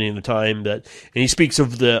the tiding of the time that. And he speaks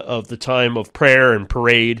of the time of prayer and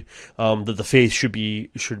parade, that the faith should be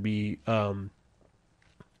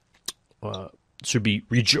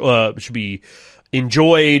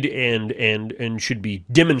enjoyed and should be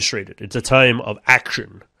demonstrated. It's a time of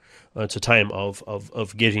action. It's a time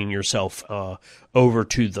of getting yourself over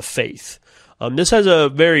to the faith. This has a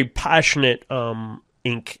very passionate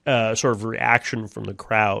sort of reaction from the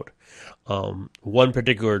crowd. One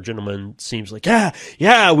particular gentleman seems like,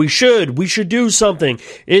 yeah, we should do something.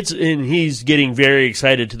 And he's getting very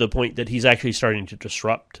excited to the point that he's actually starting to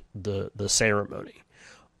disrupt the ceremony.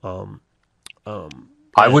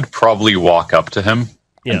 I would probably walk up to him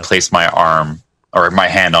and place my arm or my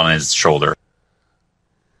hand on his shoulder.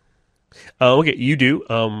 Okay, you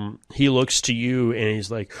do. He looks to you and he's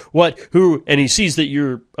like, "What? Who?" And he sees that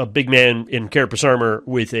you're a big man in carapace armor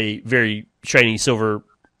with a very shiny silver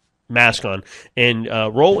mask on. And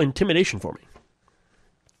roll intimidation for me.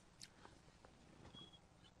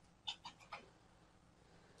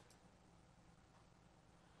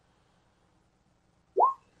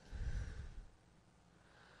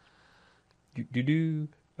 Do.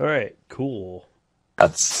 All right, cool.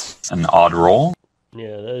 That's an odd roll.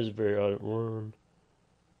 Yeah, that is a very odd one.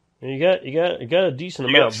 And you got a decent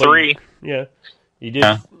You amount. got 3. But you did.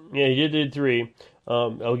 Yeah. Yeah, you did 3.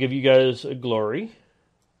 I'll give you guys a glory.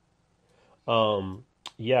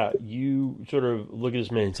 Yeah, you sort of look at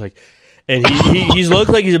this man. It's like, and he's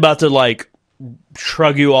looked like he's about to like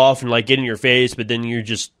shrug you off and like get in your face, but then your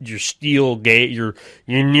steel gate, your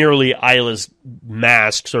nearly eyeless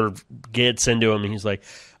mask sort of gets into him, and he's like,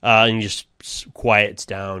 and he just quiets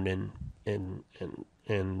down and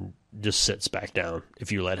just sits back down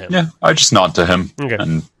if you let him. Yeah, I just nod to him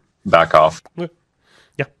and back off.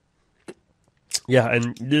 Yeah,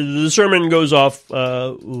 and the sermon goes off,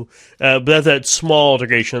 but at that small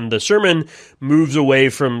altercation, the sermon moves away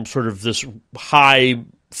from sort of this high,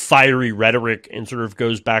 fiery rhetoric and sort of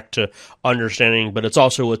goes back to understanding, but it's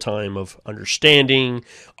also a time of understanding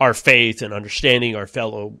our faith and understanding our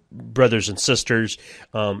fellow brothers and sisters,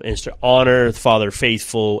 and it's to honor the Father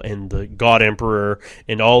Faithful and the God Emperor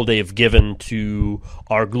and all they have given to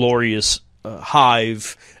our glorious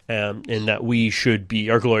Hive, and that we should be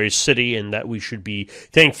our glorious city, and that we should be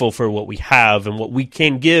thankful for what we have and what we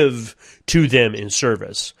can give to them in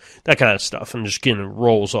service. That kind of stuff, and just kind of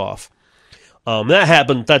rolls off. That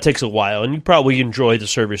happened. That takes a while, and you probably enjoy the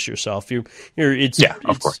service yourself. Of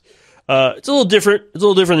course. It's a little different. It's a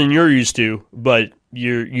little different than you're used to, but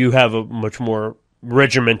you have a much more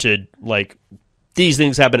regimented, like, these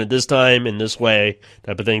things happen at this time in this way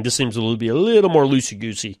type of thing. This seems to be a little more loosey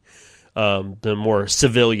goosey. The more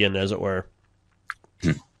civilian, as it were.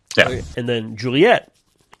 Yeah. And then Juliet.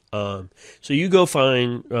 So you go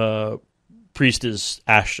find Priestess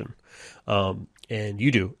Ashton, and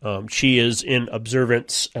you do. She is in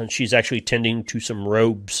observance, and she's actually tending to some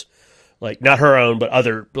robes, like not her own, but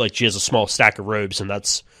other. Like she has a small stack of robes, and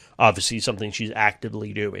that's obviously something she's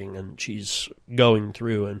actively doing, and she's going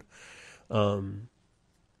through and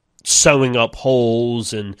sewing up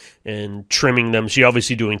holes and trimming them. She's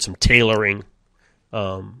obviously doing some tailoring.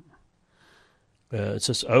 It's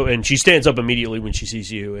just, and she stands up immediately when she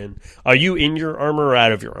sees you. And are you in your armor or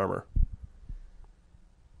out of your armor?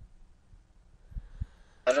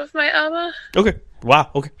 Out of my armor? Okay.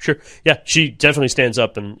 Wow. Okay. Sure. Yeah. She definitely stands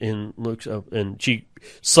up and looks up, and she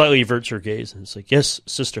slightly averts her gaze, and it's like, "Yes,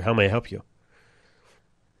 sister. How may I help you?"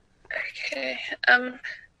 Okay.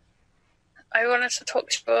 I wanted to talk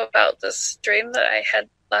to you about this dream that I had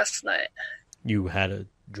last night. You had a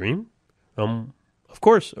dream? Of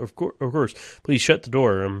course. Please shut the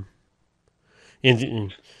door.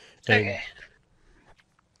 Okay.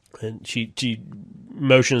 And she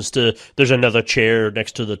motions to. There's another chair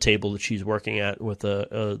next to the table that she's working at with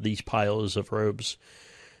these piles of robes,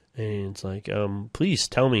 and it's like, please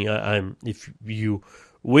tell me. I'm if you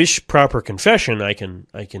wish proper confession, I can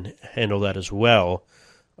handle that as well.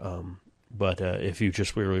 But if you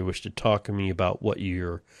just really wish to talk to me about what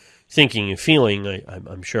you're thinking and feeling,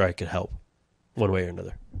 I'm sure I could help one way or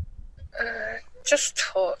another. Just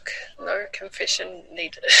talk. No confession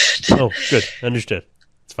needed. Oh, good. Understood.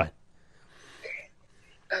 It's fine.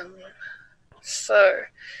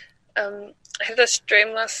 I had this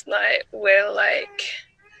dream last night where, like,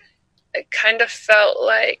 it kind of felt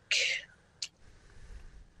like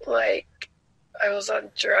I was on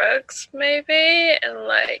drugs, maybe, and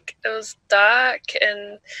like it was dark,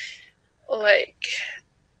 and like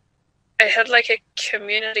I had like a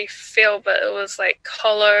community feel, but it was like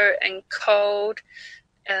hollow and cold,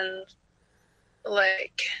 and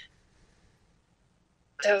like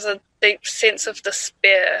there was a deep sense of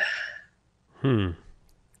despair. Well,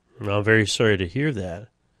 I'm very sorry to hear that.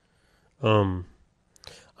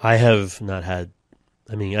 I have not had.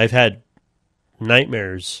 I mean, I've had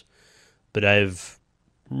nightmares, but I've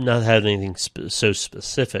not had anything so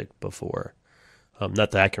specific before.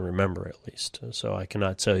 Not that I can remember, at least. So I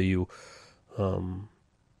cannot tell you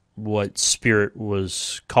what spirit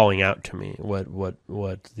was calling out to me, what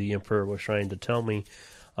the Emperor was trying to tell me.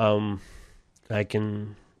 I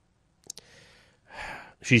can.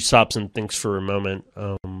 She stops and thinks for a moment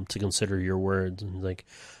to consider your words, and like,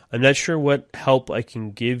 I'm not sure what help I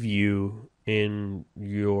can give you in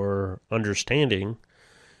your understanding.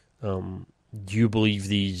 Do you believe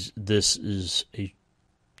this is a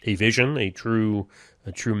a vision, a true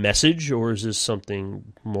message, or is this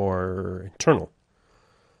something more internal?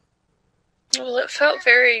 Well, it felt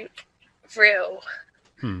very real.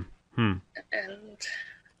 Hmm. And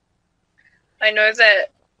I know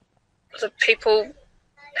that the people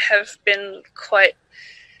have been quite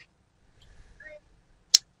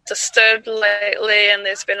disturbed lately, and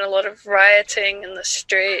there's been a lot of rioting in the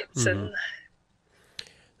streets. And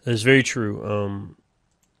That's very true.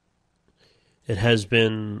 It has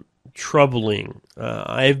been troubling.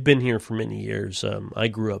 I've been here for many years. I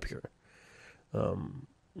grew up here.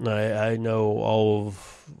 I know all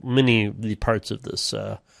of many of the parts of this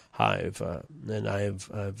hive, and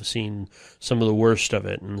I've seen some of the worst of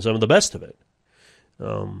it and some of the best of it.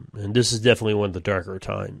 And this is definitely one of the darker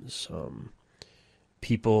times.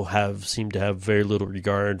 People seem to have very little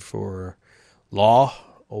regard for law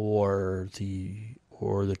or the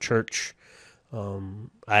church.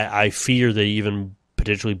 I fear they even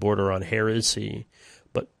potentially border on heresy,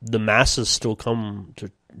 but the masses still come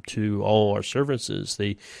to all our services.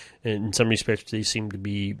 In some respects, they seem to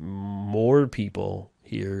be more people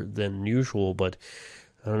here than usual, but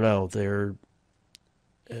I don't know. Their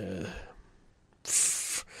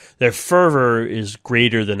fervor is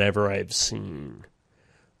greater than ever I've seen,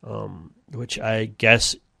 which I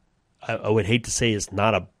guess I would hate to say is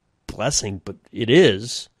not a blessing, but it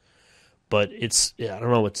is. But I don't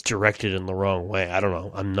know, it's directed in the wrong way. I don't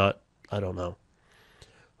know. I don't know.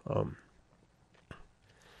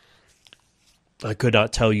 I could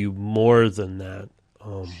not tell you more than that.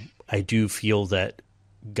 I do feel that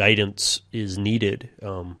guidance is needed.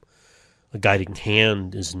 A guiding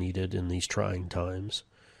hand is needed in these trying times.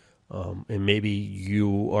 And maybe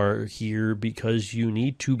you are here because you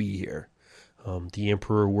need to be here. The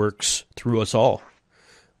Emperor works through us all.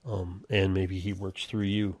 And maybe he works through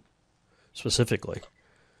you specifically.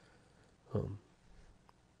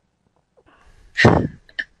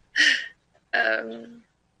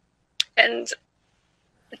 And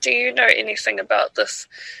do you know anything about this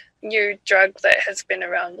new drug that has been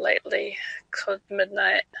around lately called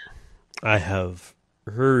Midnight? I have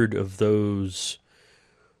heard of those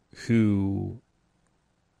who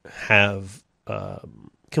have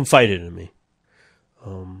confided in me.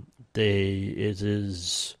 It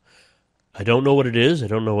is. I don't know what it is. I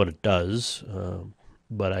don't know what it does,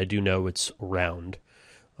 but I do know it's around.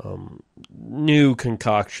 New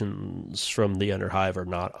concoctions from the Underhive are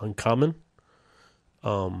not uncommon,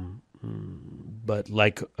 but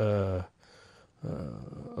like a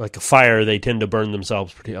fire, they tend to burn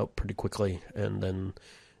themselves pretty quickly, and then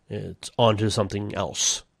it's on to something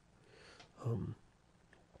else.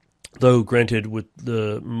 Though, granted, with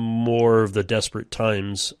the more of the desperate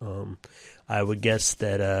times, I would guess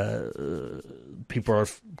that people are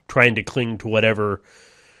trying to cling to whatever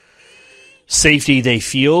safety they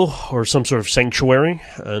feel or some sort of sanctuary,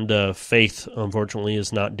 and faith, unfortunately,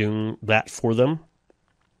 is not doing that for them.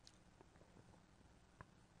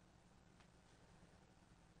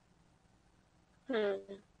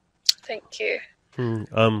 Thank you.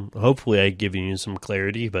 Hopefully I've given you some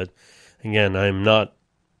clarity, but again, I'm not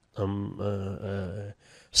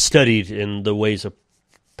studied in the ways of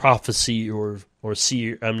prophecy or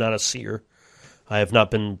seer. I'm not a seer. I have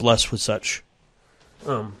not been blessed with such.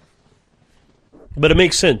 But it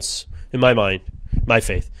makes sense in my mind, my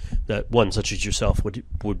faith, that one such as yourself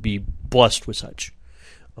would be blessed with such.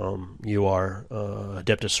 You are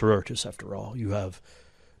Adeptus Sororitas, after all.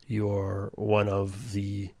 You are one of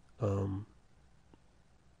the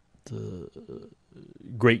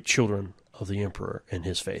great children of the Emperor and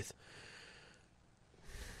his faith.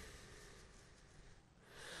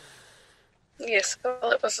 Yes,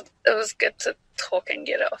 well, it was good to talk and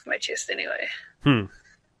get it off my chest anyway.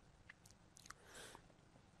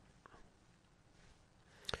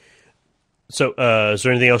 So, is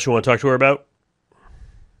there anything else you want to talk to her about?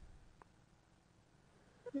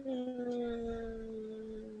 No.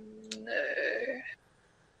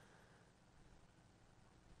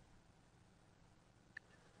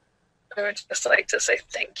 I would just like to say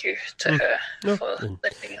thank you to her for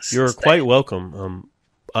letting us. You're stay. quite welcome.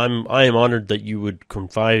 I am honored that you would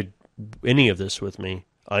confide any of this with me.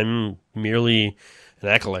 I'm merely an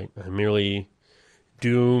acolyte. I merely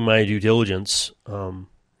do my due diligence.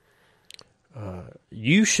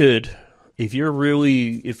 You should, if you're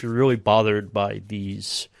really bothered by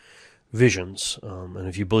these visions, and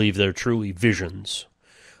if you believe they're truly visions,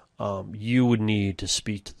 you would need to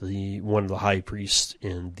speak to one of the high priests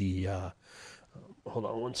in the. Hold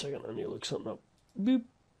on 1 second. I need to look something up. Boop.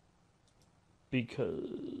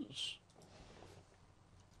 Because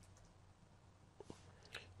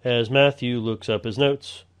as Matthew looks up his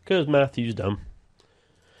notes, because Matthew's dumb.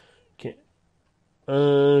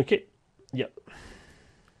 Okay. Yep.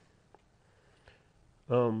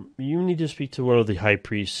 You need to speak to one of the high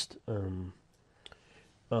priests.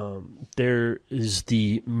 There is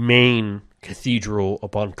the main cathedral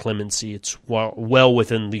upon Clemency. It's well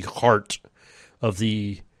within the heart of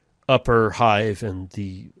the upper hive and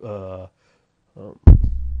the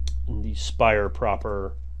spire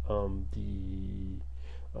proper.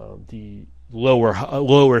 The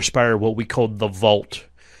lower spire, what we call the vault.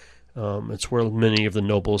 It's where many of the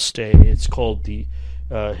nobles stay. It's called the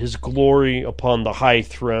His Glory upon the High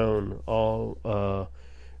Throne.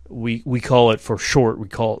 We call it for short. We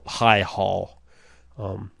call it High Hall.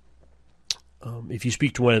 If you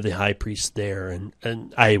speak to one of the high priests there,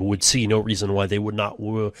 and I would see no reason why they would not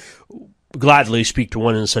gladly speak to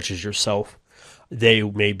one such as yourself. They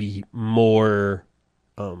may be more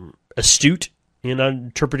astute in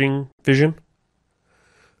interpreting vision.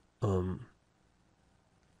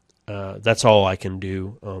 That's all I can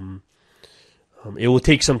do. It will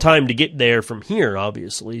take some time to get there from here,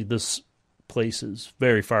 obviously. This place is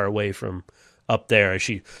very far away from up there.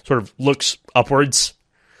 She sort of looks upwards,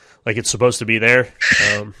 like it's supposed to be there.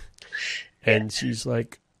 And she's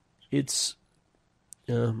like, it's...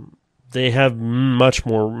 they have much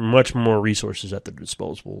more resources at their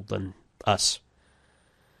disposal than us.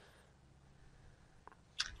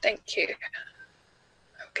 Thank you.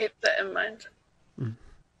 I'll keep that in mind.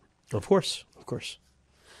 Of course.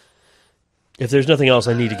 If there's nothing else,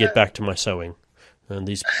 I need to get back to my sewing. And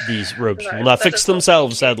these robes will not fix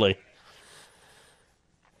themselves, sadly.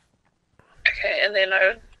 Okay, and then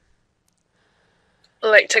I would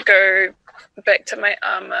like to go back to my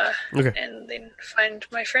armor and then find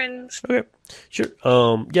my friends. Okay, sure.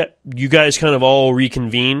 Yeah, you guys kind of all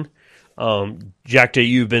reconvene. Jacta,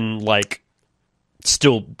 you've been like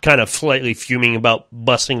still kind of slightly fuming about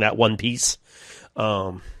busting that one piece.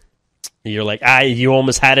 You're like, you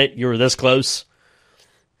almost had it. You were this close.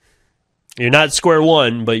 You're not square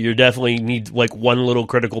one, but you definitely need like one little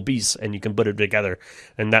critical piece, and you can put it together,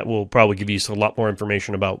 and that will probably give you a lot more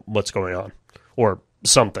information about what's going on, or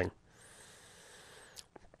something.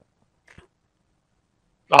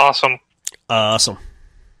 Awesome. All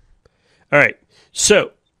right,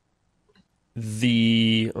 so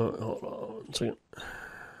the hold on a second.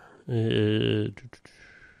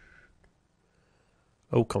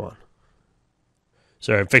 Oh, come on.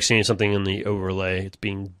 Sorry, I'm fixing something in the overlay. It's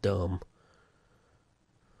being dumb.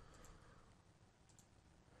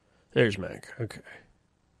 There's Mac. Okay.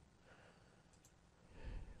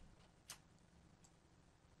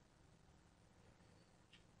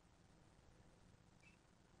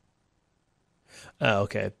 Oh,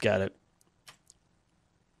 okay. Got it.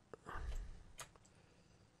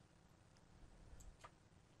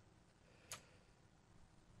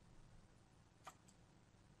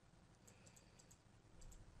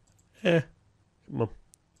 Come on.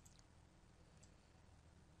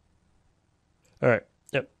 All right.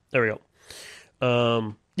 Yep. There we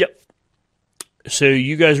go. Yep. So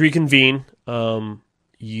you guys reconvene. What are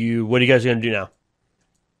you guys going to do now?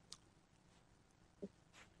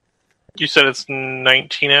 You said it's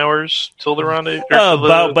 19 hours till the rendezvous?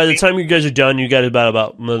 By the time you guys are done, you got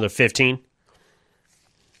about another 15.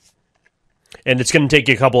 And it's going to take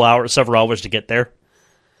you several hours to get there.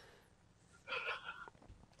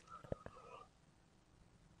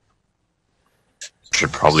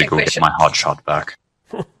 Should probably go get my hot shot back.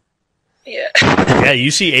 Yeah. Yeah, you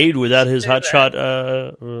see Aid without his hot shot.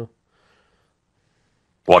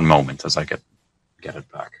 One moment as I get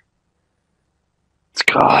it back. It's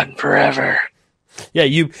gone forever. Yeah,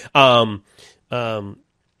 you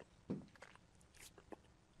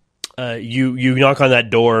you knock on that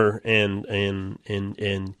door and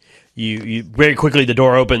you very quickly the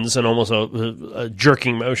door opens in almost a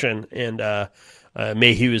jerking motion, and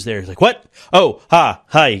Mayhew is there. He's like, "What? Oh,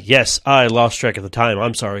 hi, yes, I lost track of the time.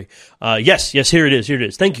 I'm sorry. Yes, here it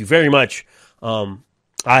is. Thank you very much.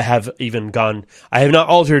 I have not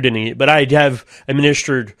altered any, but I have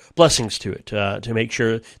administered blessings to it to make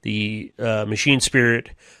sure the machine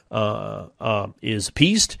spirit is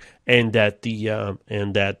appeased, and that the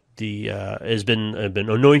has been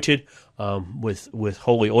anointed with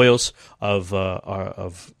holy oils of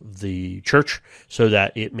the church, so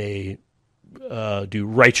that it may do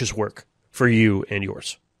righteous work for you and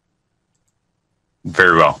yours."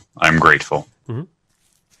 Very well. I'm grateful. Mm-hmm.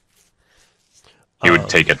 He would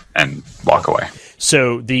take it and walk away.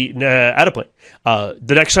 So the out of play.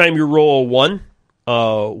 The next time you roll a 1,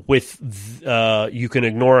 you can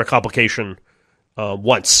ignore a complication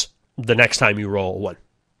once. The next time you roll a 1,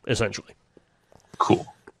 essentially. Cool.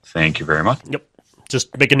 Thank you very much. Yep.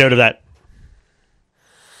 Just make a note of that.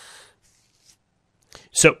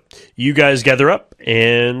 So you guys gather up,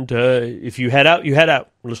 and if you head out, you head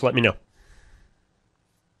out. Just let me know.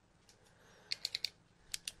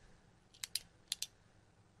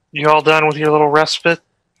 You all done with your little respite?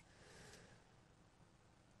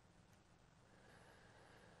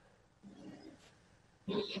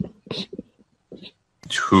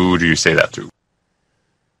 Who do you say that to?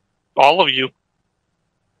 All of you.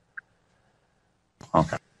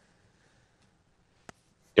 Okay.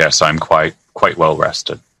 Yes, I'm quite well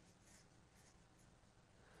rested.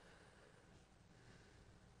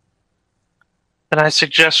 Then I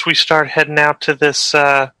suggest we start heading out to this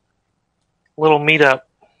little meetup.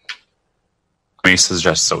 Let me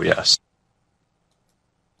suggest so, yes.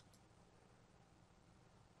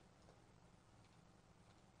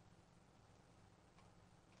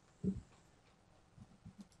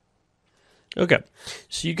 Okay,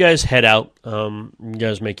 so you guys head out. You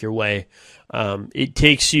guys make your way. It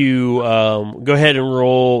takes you. Go ahead and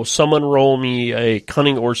roll. Someone roll me a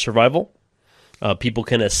cunning or survival. People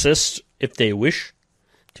can assist if they wish.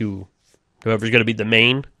 To whoever's going to be the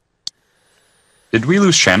main. Did we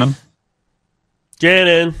lose Shannon?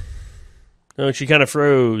 Shannon. Oh, she kind of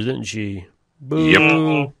froze, didn't she? Boo.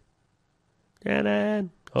 Yep.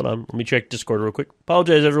 Shannon. Hold on. Let me check Discord real quick.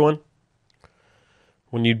 Apologize, everyone.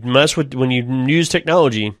 When you use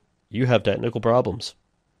technology, you have technical problems.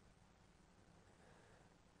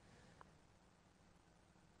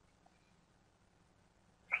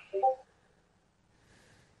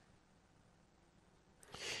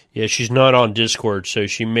 Yeah, she's not on Discord, so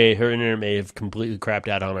her internet may have completely crapped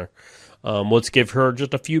out on her. Let's give her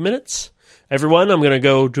just a few minutes. Everyone, I'm going to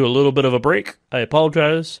go do a little bit of a break. I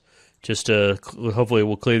apologize. Just hopefully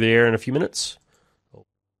we'll clear the air in a few minutes.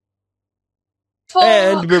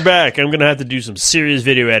 And we're back. I'm going to have to do some serious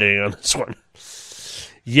video editing on this one.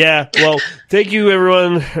 Yeah, well, thank you,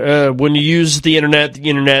 everyone. When you use the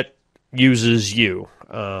internet uses you.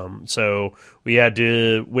 So we had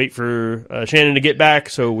to wait for Shannon to get back,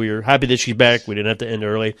 so we were happy that she's back. We didn't have to end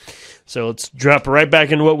early. So let's drop right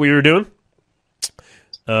back into what we were doing.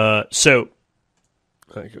 Oh,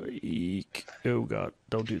 God,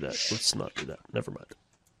 don't do that. Let's not do that. Never mind.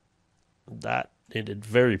 That ended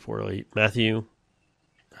very poorly. Matthew...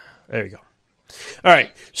 There you go. All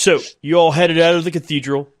right, so you all headed out of the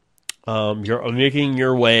cathedral. You're making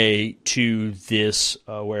your way to this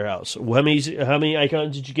warehouse. How many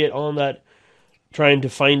icons did you get on that? Trying to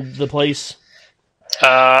find the place.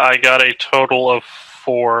 I got a total of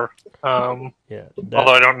 4. Yeah.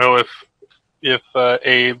 Although I don't know if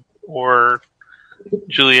Abe or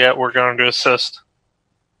Juliet were going to assist.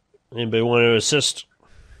 Anybody want to assist?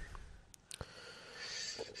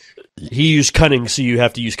 He used cunning, so you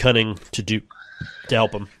have to use cunning to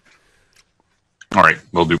help him. All right,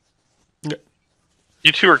 we'll do.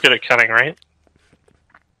 You two are good at cunning, right?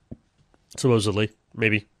 Supposedly,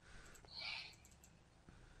 maybe.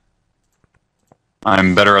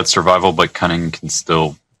 I'm better at survival, but cunning can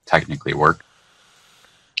still technically work.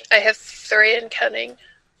 I have 3 in cunning.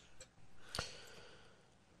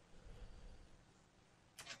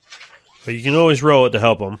 But you can always roll it to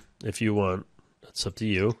help him if you want. That's up to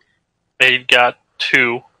you. Abe got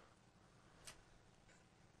 2.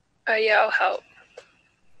 Oh yeah, I'll help.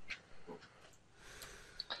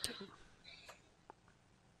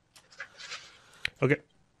 Okay.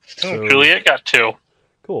 So, Juliet got 2.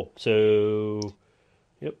 Cool. So,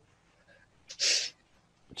 yep.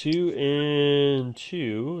 2 and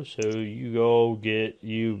 2. So you all get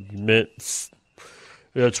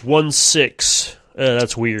that's 1 6.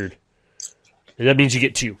 That's weird. That means you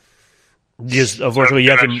get 2. Because unfortunately,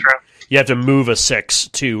 you have to move a 6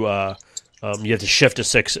 to. You have to shift a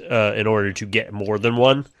 6 in order to get more than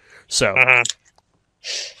 1. So.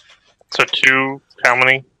 So 2. How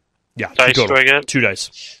many? Yeah. Dice do I get? 2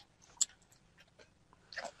 dice.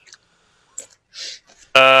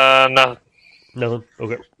 Nothing. Nothing.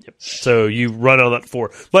 Okay. Yep. So you run on that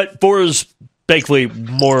 4, but 4 is thankfully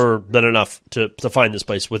more than enough to find this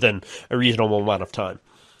place within a reasonable amount of time.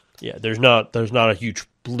 Yeah. There's not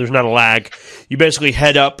a lag. You basically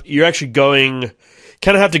head up. You're actually kind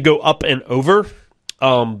of have to go up and over.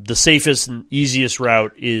 The safest and easiest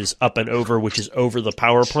route is up and over, which is over the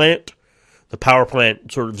power plant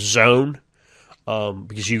sort of zone,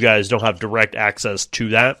 because you guys don't have direct access to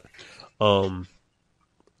that.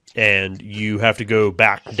 And you have to go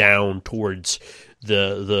back down towards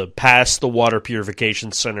the past the water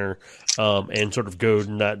purification center, and sort of go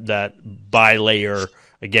in that bilayer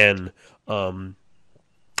again,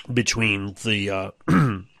 between the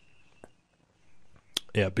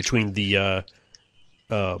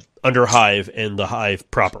under Hive and the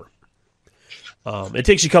Hive proper. It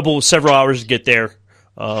takes you several hours to get there.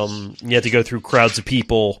 You have to go through crowds of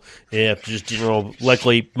people. You have to just,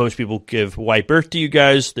 luckily most people give wide berth to you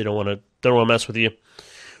guys. They don't want to mess with you.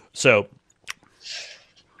 So,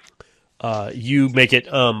 you make it,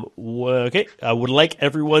 okay. I would like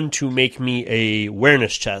everyone to make me a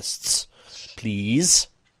awareness tests, please.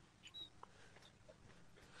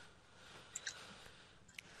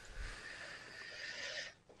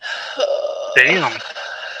 Damn.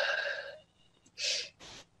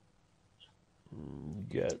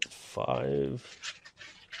 You got 5.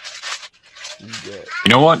 You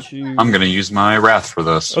know what? 2. I'm going to use my wrath for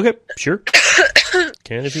this. Okay, sure.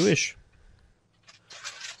 Can if you wish.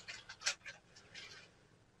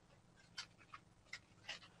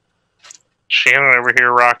 Shannon over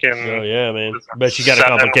here rocking. Oh yeah, man. Bet you got a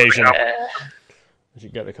 7. complication. Yeah. Bet you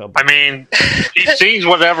got a I complication. mean, he sees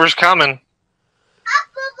whatever's coming.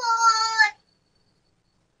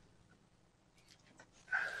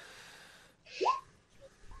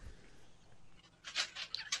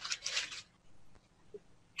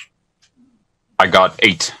 I got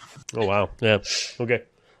 8. Oh wow. Yeah. Okay.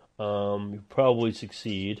 You probably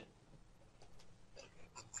succeed.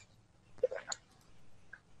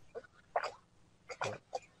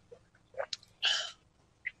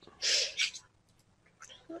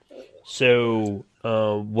 So,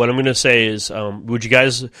 what I'm going to say is, would you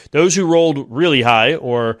guys, those who rolled really high,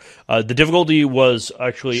 or the difficulty was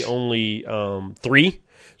actually only 3.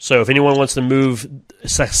 So, if anyone wants to move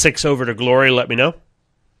 6 over to glory, let me know.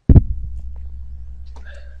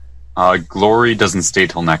 Glory doesn't stay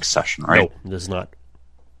till next session, right? No, it does not.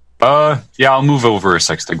 Yeah, I'll move over a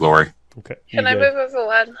 6 to glory. Okay. Can I move over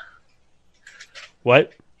 1?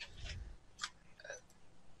 What?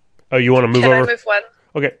 Oh, you want to move Can over? I move 1?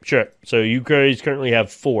 Okay, sure. So you guys currently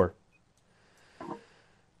have 4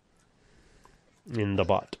 in the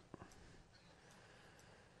bot.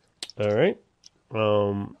 All right.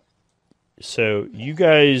 So you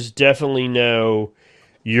guys definitely know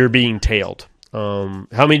you're being tailed. How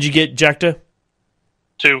many did you get, Jacta?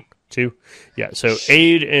 2. 2? Yeah, so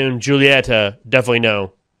Aid and Julieta definitely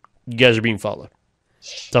know you guys are being followed.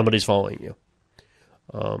 Somebody's following you.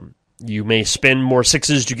 You may spend more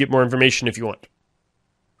 6s to get more information if you want.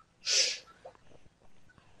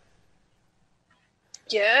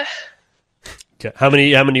 Yeah. Okay. How many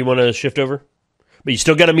you want to shift over? But you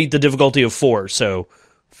still got to meet the difficulty of 4, so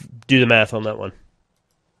do the math on that one.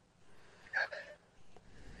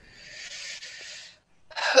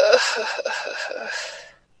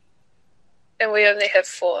 And we only have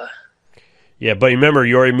 4. Yeah, but remember,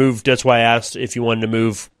 you already moved. That's why I asked if you wanted to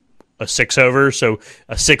move a 6 over. So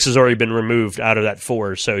a 6 has already been removed out of that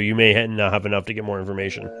 4. So you may not have enough to get more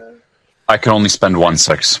information. I can only spend 1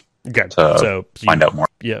 6 Okay, to find out more.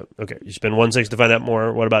 Yeah, okay. You spend 1 6 to find out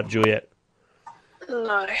more. What about Juliet?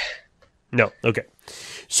 No. No. Okay.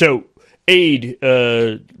 So Aid,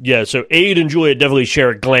 so Aid and Juliet definitely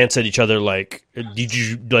share a glance at each other.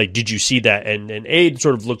 Did you see that? And Aid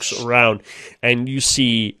sort of looks around, and you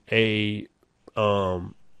see a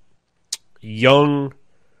young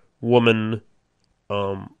woman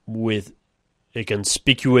with a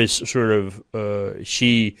conspicuous sort of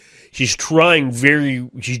she's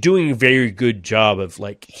doing a very good job of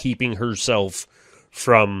keeping herself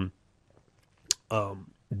from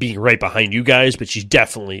being right behind you guys, but she's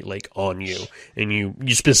definitely on you, and you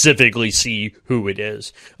specifically see who it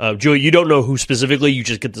is. Joey, you don't know who specifically, you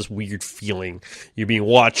just get this weird feeling you're being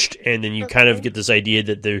watched, and then you kind of get this idea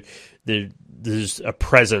that there's a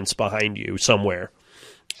presence behind you somewhere.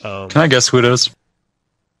 Can I guess who it is?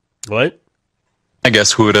 What? I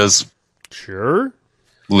guess who it is. Sure.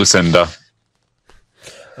 Lucinda.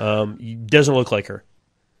 Doesn't look like her.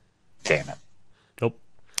 Damn it. Nope.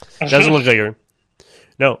 Doesn't look like her.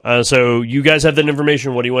 No. So you guys have that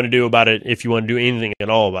information. What do you want to do about it, if you want to do anything at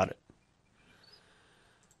all about it?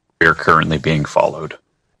 We are currently being followed.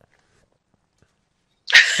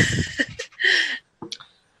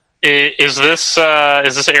 Is this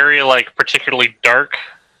area particularly dark?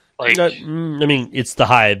 I mean, it's the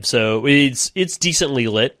Hive, so it's decently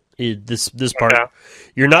lit. This part, Okay.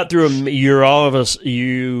 you're not through. You're all of us.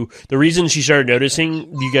 The reason you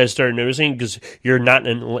guys started noticing, because you're in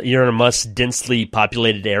a much densely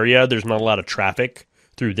populated area. There's not a lot of traffic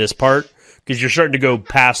through this part, because you're starting to go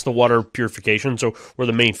past the water purification, so where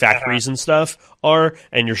the main factories and stuff are,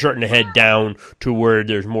 and you're starting to head down to where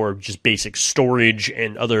there's more just basic storage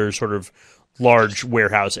and other sort of large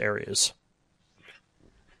warehouse areas.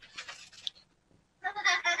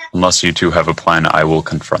 Unless you two have a plan, I will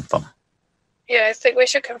confront them. Yeah, I think we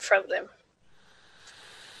should confront them.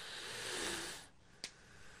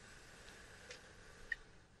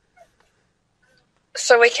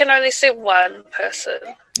 So we can only see one person.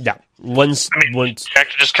 Yeah, once. Jack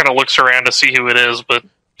just kind of looks around to see who it is, but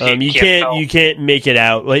You can't make it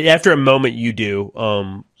out. Like after a moment, you do.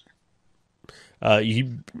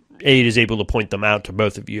 Aid is able to point them out to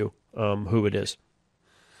both of you. Who it is?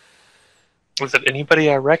 Was it anybody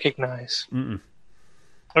I recognize? Mm-mm.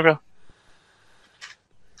 Okay.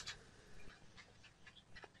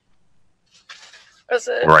 Is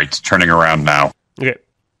it? Right, turning around now. Okay.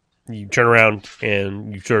 You turn around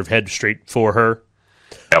and you sort of head straight for her.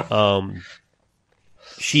 Yep.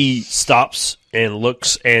 She stops and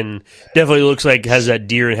looks, and definitely looks like has that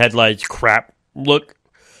deer in headlights crap look.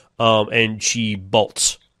 And she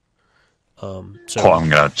bolts. So I'm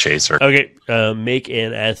gonna chase her. okay. Make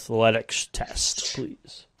an athletics test,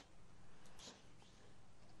 please.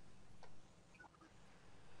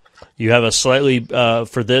 You have a slightly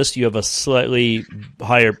for this. You have a slightly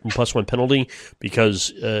higher +1 penalty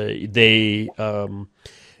because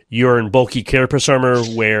you're in bulky carapace armor,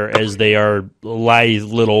 whereas they are lithe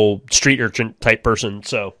little street urchin type person.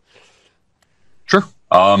 So Sure.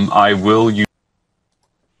 I will use.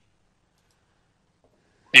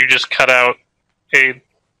 You just cut out Aid.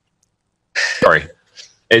 Sorry.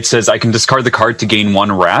 It says I can discard the card to gain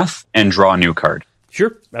 1 wrath and draw a new card.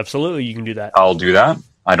 sure, absolutely, you can do that. I'll do that.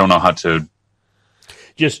 I don't know how to.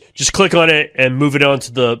 Just click on it and move it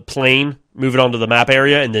onto the plane, move it onto the map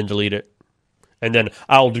area, and then delete it. And then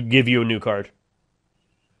I'll give you a new card.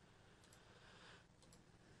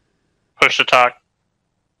 Push to talk.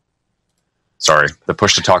 Sorry, the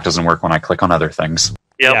push to talk doesn't work when I click on other things.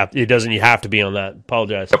 Yep. Yeah, it doesn't. You have to be on that.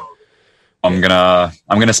 Apologize. Yep. I'm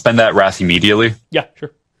gonna spend that wrath immediately Yeah,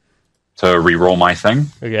 sure. to re-roll my thing.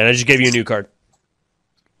 Okay, and I just gave you a new card.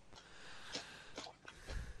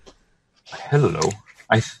 Hello.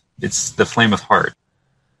 It's the Flame of Heart.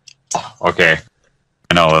 Oh, okay.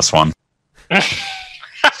 I know this one.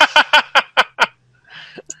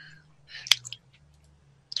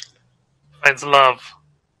 Finds love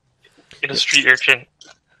in a street urchin.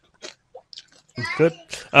 Good.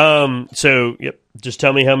 So, yep. Just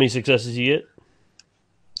tell me how many successes you get.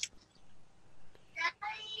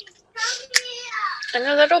 And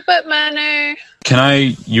a little bit, Manu. Can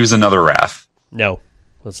I use another wrath? No,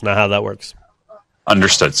 that's not how that works.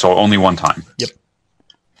 Understood. So only one time.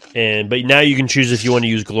 Yep. But now you can choose if you want to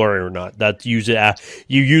use glory or not. That you use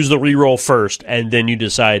the reroll first, and then you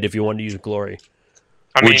decide if you want to use glory.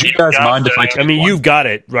 Would you guys mind if I took one? You've got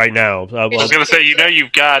it right now. I was going to say,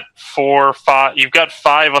 you've got 4, 5. You've got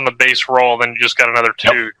 5 on the base roll, then you just got another 2.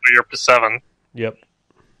 Yep. So you're up to 7. Yep.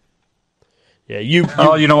 Yeah, you.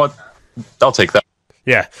 Oh, you know what? I'll take that.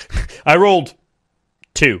 Yeah, I rolled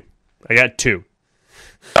 2. I got 2.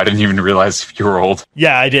 I didn't even realize you were old.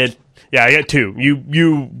 Yeah, I did. Yeah, I got 2.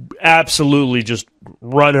 You absolutely just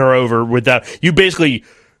run her over with that. You basically,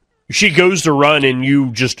 she goes to run and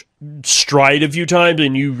you just stride a few times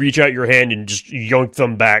and you reach out your hand and just yoink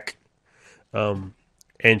them back. And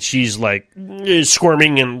she's like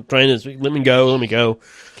squirming and trying to let me go.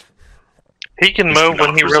 He can move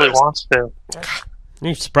when he really wants to.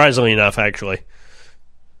 Surprisingly enough, actually.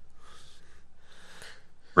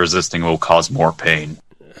 Resisting will cause more pain.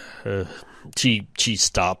 She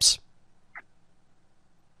stops.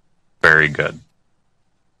 Very good.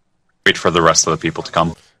 Wait for the rest of the people to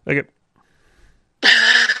come. Okay.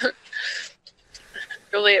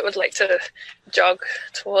 Juliet would like to jog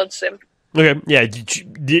towards him. Okay, yeah,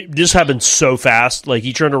 this happened so fast. Like,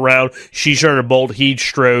 he turned around, she started to bolt, he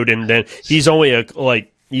strode, and then he's only,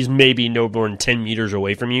 he's maybe no more than 10 meters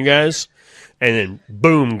away from you guys. And then,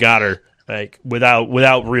 boom, got her. Like,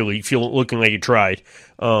 without really looking like you tried.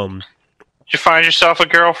 Did you find yourself a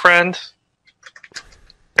girlfriend?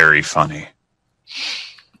 Very funny.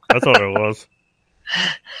 I thought it was.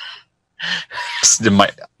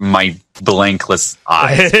 My blankless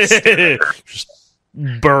eyes. Just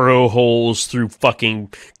burrow holes through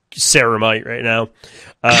fucking ceramite right now.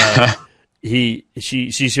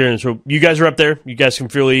 She's here. So you guys are up there. You guys can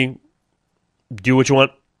freely do what you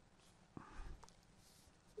want.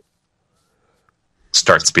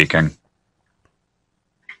 Start speaking.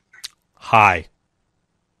 Hi.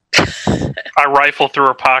 I rifle through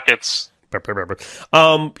her pockets.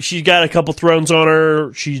 She's got a couple thrones on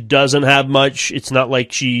her. She doesn't have much. It's not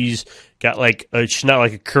like she's got she's not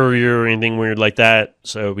like a courier or anything weird like that.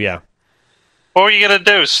 So yeah. What were you gonna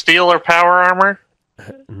do? Steal her power armor?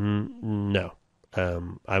 No.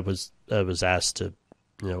 I was asked to,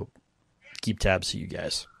 keep tabs of you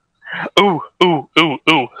guys. Ooh.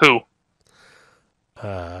 Who?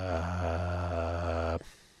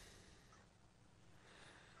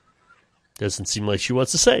 Doesn't seem like she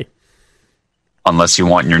wants to say. Unless you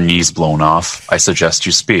want your knees blown off, I suggest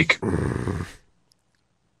you speak.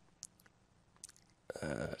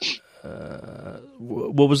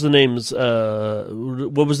 What was the names?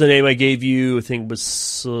 What was the name I gave you? I think it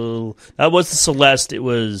was that wasn't Celeste. It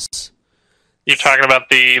was. You're talking about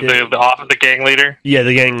the gang leader? Yeah,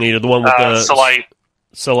 the gang leader, the one with the Selite.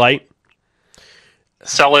 Selite.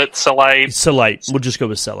 Selite. Selite. We'll just go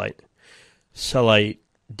with Selite. Selite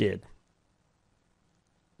did.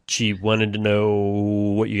 She wanted to know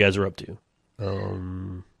what you guys are up to.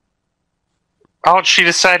 Oh, she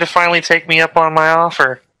decided to finally take me up on my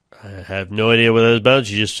offer. I have no idea what that was about.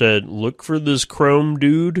 She just said, look for this chrome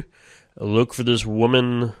dude, look for this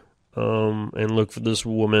woman, and look for this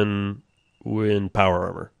woman in power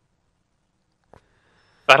armor.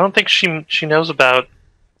 I don't think she knows about...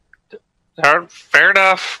 Fair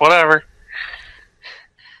enough, whatever.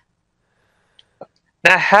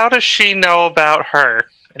 Now, how does she know about her?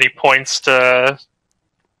 And he points to...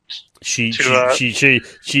 She just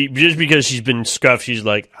because she's been scuffed, she's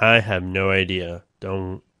like, I have no idea.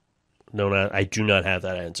 I do not have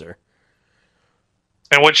that answer.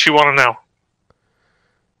 And what'd she want to know?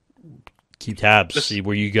 Keep tabs. See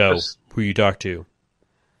where you go, who you talk to.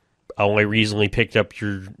 I only recently picked up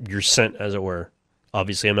your scent, as it were.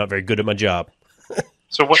 Obviously, I'm not very good at my job.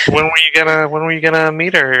 So when were you gonna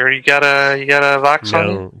meet her? You got a Vox on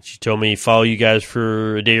you? She told me follow you guys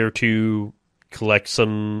for a day or two,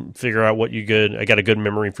 figure out what you good. I got a good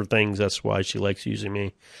memory for things. That's why she likes using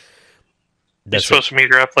me. You're supposed to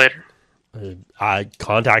meet her up later. I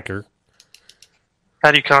contact her.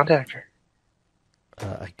 How do you contact her?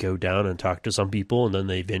 I go down and talk to some people, and then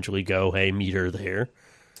they eventually go, hey, meet her there.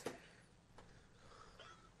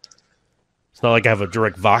 It's not like I have a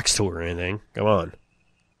direct Vox to her or anything. Come on.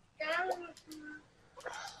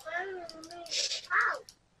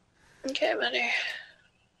 Okay, buddy.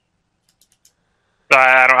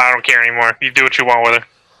 I don't care anymore. You do what you want with her.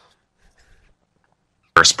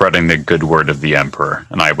 For spreading the good word of the Emperor,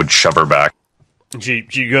 and I would shove her back. She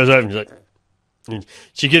goes up and she's like,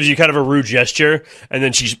 she gives you kind of a rude gesture, and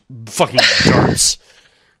then she's fucking darts.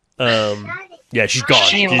 Yeah, she's gone.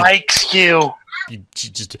 She likes you.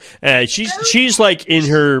 She's like in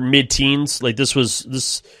her mid-teens. Like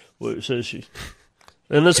what says she?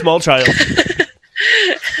 And a small child.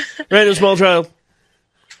 Random small child.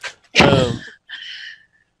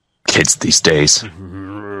 Kids these days.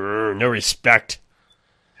 No respect.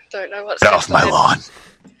 Don't know what's Get off my lawn.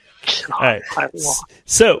 All right.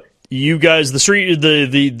 So you guys,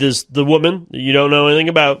 the woman that you don't know anything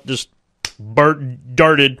about, just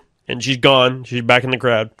darted, and she's gone. She's back in the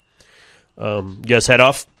crowd. You guys head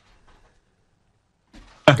off.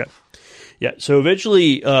 Okay. Yeah. So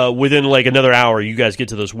eventually, within like another hour, you guys get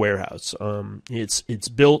to this warehouse. It's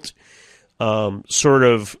built sort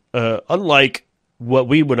of unlike what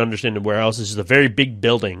we would understand in warehouses. This is a very big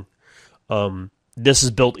building. This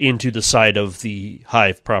is built into the side of the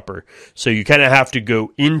hive proper. So you kind of have to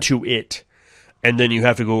go into it, and then you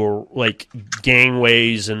have to go like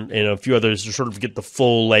gangways and a few others to sort of get the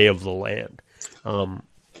full lay of the land.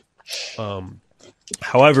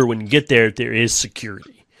 However, when you get there is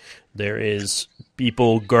security. There is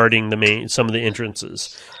people guarding some of the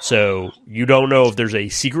entrances. So you don't know if there's a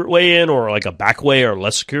secret way in or like a back way or a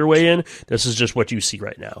less secure way in. This is just what you see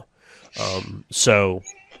right now. So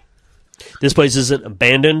this place isn't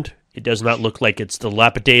abandoned. It does not look like it's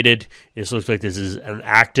dilapidated. It looks like this is an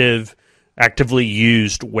actively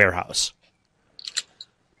used warehouse.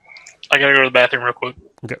 I gotta go to the bathroom real quick.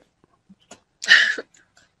 Okay.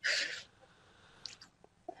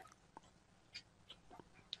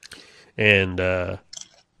 And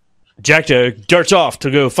Jackta darts off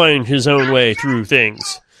to go find his own way through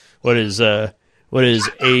things. What is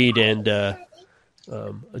Aid and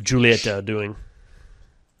Julieta doing?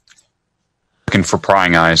 Looking for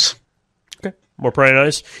prying eyes. Okay, more prying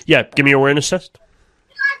eyes. Yeah, give me your awareness test.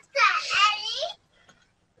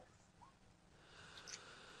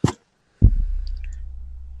 I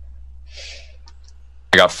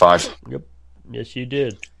got 5. Yep. Yes, you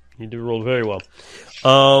did. You did roll very well.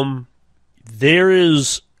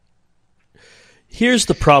 Here's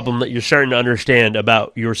the problem that you're starting to understand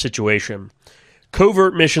about your situation.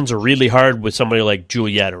 Covert missions are really hard with somebody like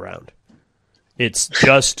Juliet around. It's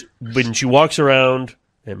just when she walks around,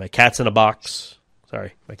 and my cat's in a box.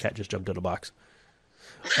 Sorry, my cat just jumped in a box.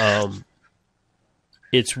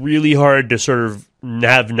 It's really hard to sort of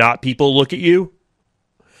have not people look at you.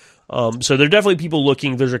 So there are definitely people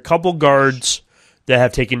looking. There's a couple guards that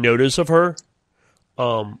have taken notice of her.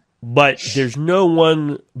 But there's no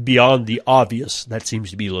one beyond the obvious that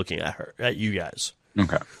seems to be looking at you guys.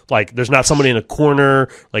 Okay. Like, there's not somebody in a corner,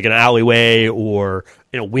 like an alleyway or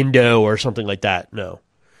in a window or something like that. No.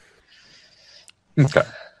 Okay.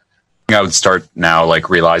 I would start now, like,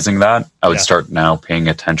 realizing that. I would Yeah. start now paying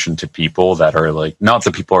attention to people that are, like, not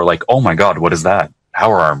the people are like, oh my god, what is that?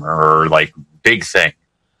 Power armor, or, like, big thing.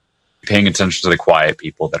 Paying attention to the quiet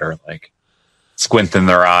people that are, like, squinting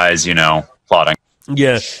their eyes, plotting.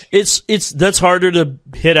 Yeah, it's that's harder to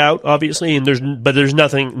hit out, obviously, and there's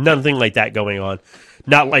nothing like that going on.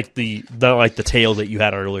 Not like the tail that you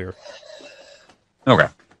had earlier. Okay.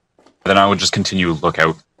 Then I would just continue to look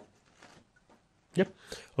out. Yep.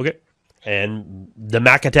 Okay. And the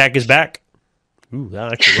Mac attack is back. Ooh,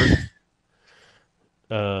 that actually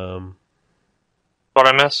worked. What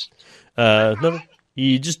I miss? No.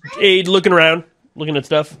 You just looking around, looking at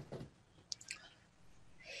stuff.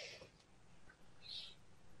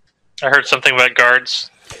 I heard something about guards.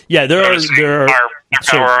 Yeah, there are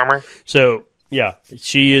power armor. So yeah,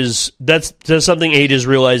 she is. That's something Aid is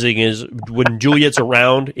realizing is when Juliet's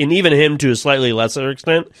around, and even him to a slightly lesser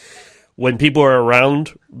extent. When people are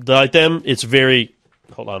around like them, it's very.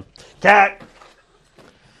 Hold on, cat.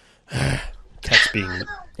 Cat's being.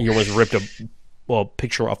 He almost ripped a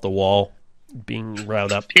picture off the wall, being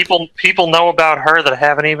riled up. People know about her that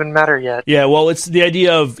haven't even met her yet. Yeah, well, it's the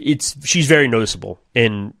idea of she's very noticeable,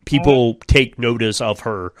 and people take notice of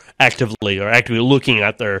her actively looking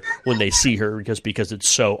at her when they see her because it's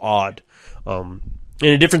so odd. In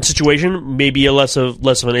a different situation, maybe less of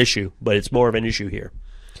an issue, but it's more of an issue here.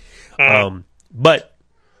 But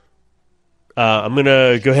I'm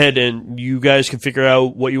gonna go ahead and you guys can figure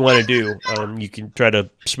out what you want to do. You can try to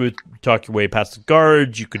smooth talk your way past the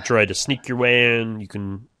guards. You could try to sneak your way in. You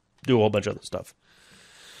can do a whole bunch of other stuff.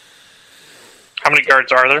 How many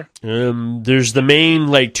guards are there? There's the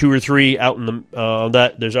main 2 or 3 out in the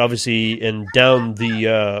that. There's obviously and down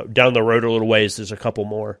the road a little ways. There's a couple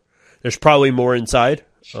more. There's probably more inside.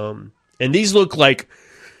 And these look like.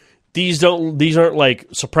 These aren't like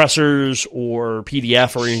suppressors or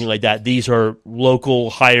PDF or anything like that. These are local,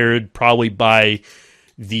 hired, probably by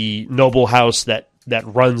the noble house that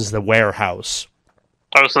runs the warehouse.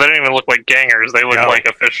 Oh, so they don't even look like gangers. They look like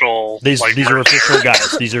official. These are official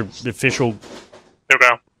guys. These are official.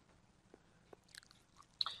 Okay.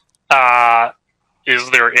 Is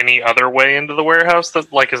there any other way into the warehouse? Is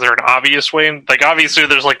there an obvious way? Obviously,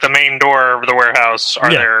 there's the main door of the warehouse. Are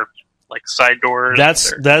there side doors?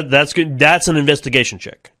 That's good. That's an investigation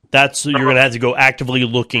check. You're going to have to go actively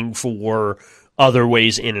looking for other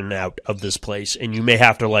ways in and out of this place, and you may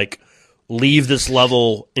have to leave this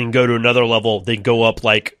level and go to another level, then go up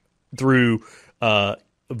through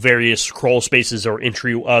various crawl spaces or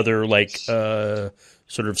entry other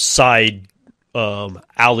sort of side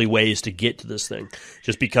alleyways to get to this thing.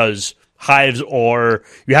 Just because hives you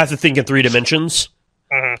have to think in 3 dimensions.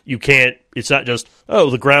 Mm-hmm. You can't. It's not just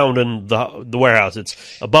the ground and the warehouse.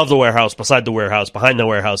 It's above the warehouse, beside the warehouse, behind the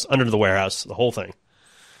warehouse, under the warehouse, the whole thing.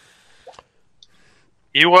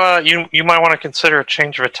 You might want to consider a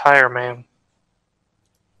change of attire, man.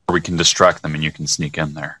 Or we can distract them and you can sneak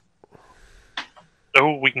in there.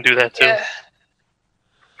 Oh, we can do that too. Yeah.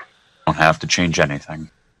 Don't have to change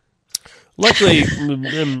anything. Luckily,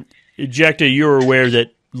 Ejecta, you're aware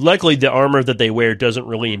that. Luckily, the armor that they wear doesn't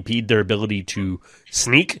really impede their ability to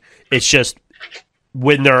sneak. It's just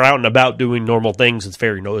when they're out and about doing normal things, it's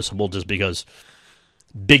very noticeable just because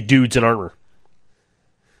big dudes in armor.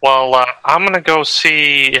 Well, I'm going to go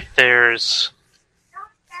see if there's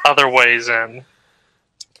other ways in.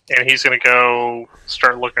 And he's going to go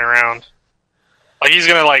start looking around. He's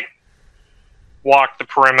going to, walk the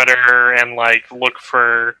perimeter and, look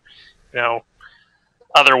for,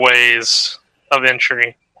 other ways of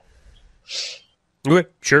entry. Okay,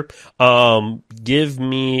 sure. Give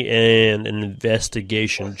me an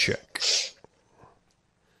investigation check.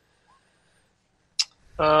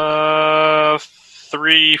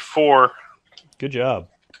 3, 4. Good job.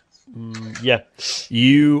 Yeah,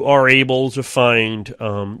 you are able to find.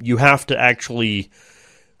 You have to actually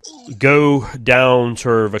go down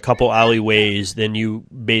sort of a couple alleyways, then you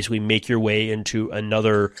basically make your way into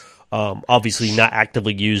another. Obviously not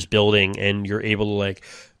actively used building, and you're able to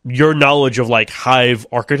your knowledge of hive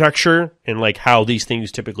architecture and how these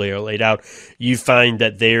things typically are laid out. You find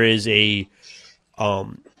that there is an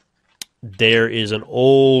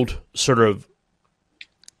old sort of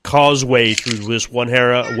causeway through this one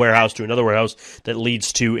warehouse to another warehouse that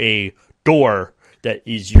leads to a door that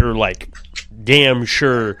is you're damn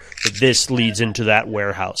sure that this leads into that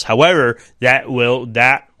warehouse. However,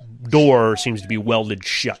 that door seems to be welded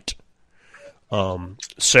shut.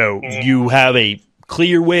 So you have a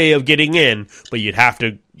clear way of getting in, but you'd have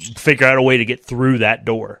to figure out a way to get through that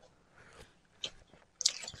door.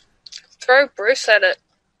 Throw Bruce at it.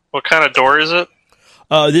 What kind of door is it?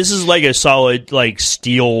 This is like a solid, like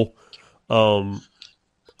steel, sort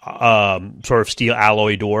of steel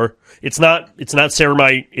alloy door. It's not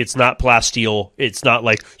ceramite. It's not plasteel. It's not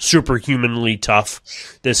like superhumanly tough.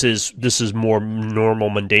 This is more normal,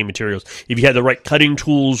 mundane materials. If you had the right cutting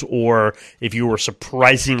tools, or if you were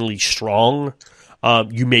surprisingly strong,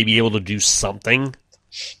 you may be able to do something.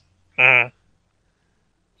 Hold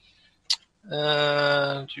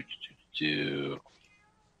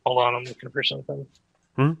on, I'm looking for something.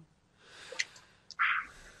 Can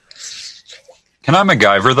I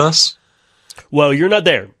MacGyver this? Well, you're not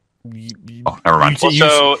there. Oh, never mind.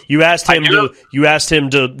 You asked him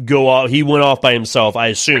to go off. He went off by himself. I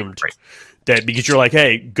assumed that because you're like,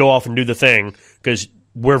 hey, go off and do the thing because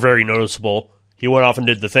we're very noticeable. He went off and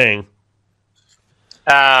did the thing.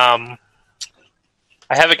 I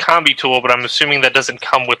have a combi tool, but I'm assuming that doesn't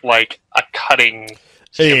come with like a cutting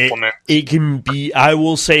implement. It can be. I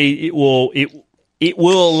will say it will. It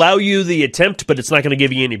will allow you the attempt, but it's not going to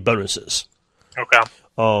give you any bonuses. Okay.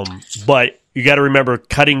 But you got to remember,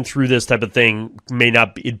 cutting through this type of thing may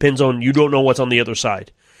not be. It depends on, you don't know what's on the other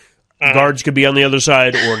side. Guards could be on the other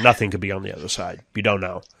side, or nothing could be on the other side. You don't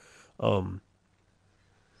know.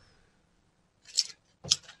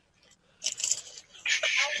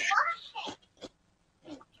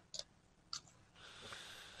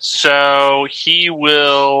 So he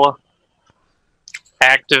will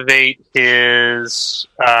activate his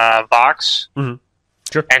Vox,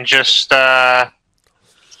 Sure. and just well,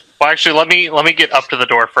 actually, let me get up to the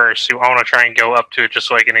door first. So I want to try and go up to it just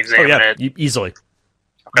so I can examine it. Easily. Okay.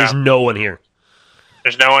 There's no one here.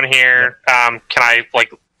 There's no one here. Can I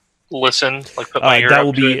like listen? Like put my ear that up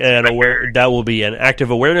will to be it? that will be an active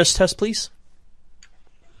awareness test, please.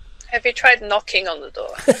 Have you tried knocking on the door?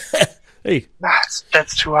 Hey,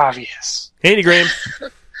 That's too obvious. Handy Graham.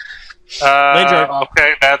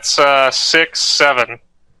 Okay, that's 6, 7.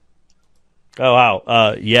 Oh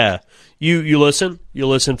wow. Yeah. You listen. You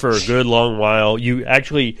listen for a good long while. You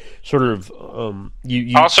actually sort of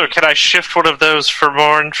you Also, can I shift one of those for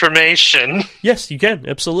more information? Yes, you can.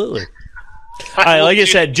 Absolutely. Like I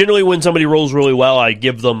said, generally when somebody rolls really well, I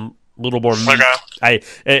give them a little more meat.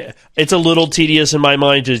 Okay. It's a little tedious in my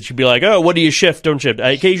mind to be like, oh, what do you shift? Don't shift.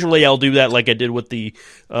 Occasionally, I'll do that, like I did with the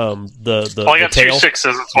Well, I got tail. 2 6s.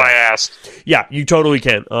 That's why I asked. Yeah, you totally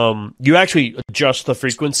can. You actually adjust the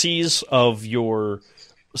frequencies of your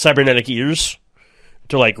cybernetic ears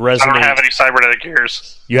to like resonate. I don't have any cybernetic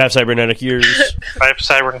ears. You have cybernetic ears. I have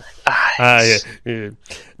cybernetic eyes. Yeah.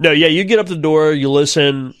 No, yeah, you get up the door, you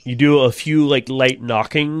listen, you do a few like light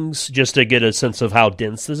knockings just to get a sense of how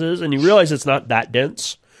dense this is, and you realize it's not that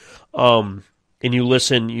dense. And you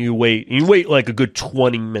listen, you wait like a good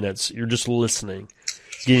 20 minutes. You're just listening,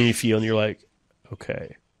 getting a feel, and you're like,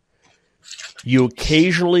 okay. You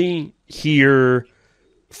occasionally hear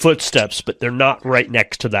footsteps, but they're not right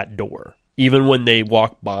next to that door, even when they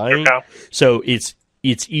walk by. Okay. So it's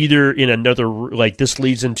either in another, like this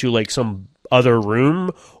leads into like some other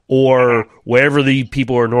room, or wherever the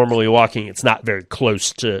people are normally walking. It's not very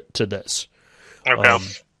close to this. Okay.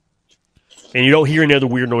 And you don't hear any other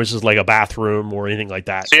weird noises like a bathroom or anything like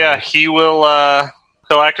that. So yeah, he'll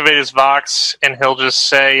activate his Vox and he'll just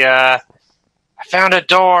say, I found a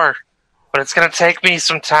door, but it's going to take me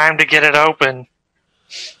some time to get it open.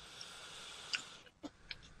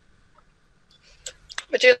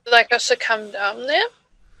 Would you like us to come down there?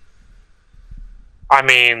 I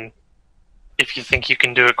mean, if you think you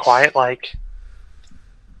can do it quiet, like.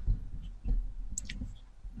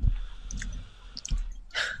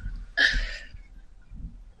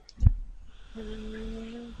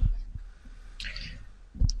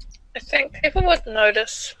 I think people would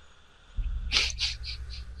notice.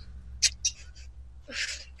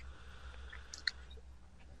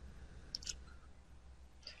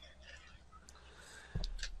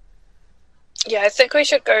 Yeah, I think we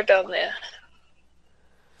should go down there.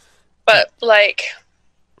 But, like,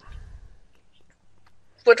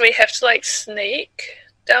 would we have to, like, sneak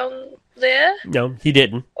down there? No, he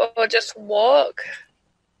didn't. Or just walk?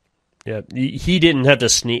 Yeah, he didn't have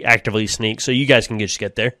to actively sneak, so you guys can just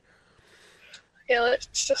get there. Yeah,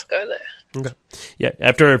 let's just go there. Okay. Yeah,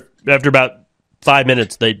 after about 5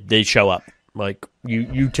 minutes, they show up. Like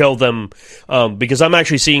you tell them, because I'm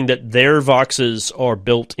actually seeing that their Voxes are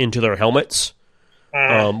built into their helmets,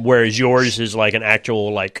 whereas yours is like an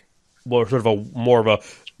actual more of a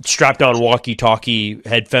strapped on walkie-talkie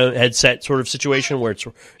headset sort of situation where it's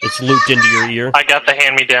looped into your ear. I got the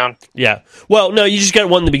hand-me-down. Yeah. Well, no, you just got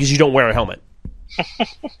one because you don't wear a helmet.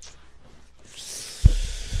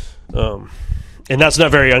 And that's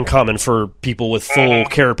not very uncommon for people with full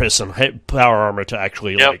carapace and power armor to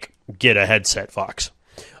actually like get a headset Fox.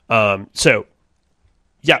 So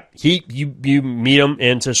yeah, you meet him,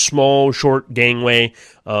 and it's a small, short gangway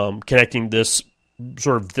connecting this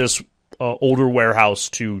older warehouse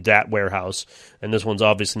to that warehouse, and this one's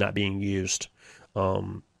obviously not being used.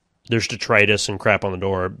 There's detritus and crap on the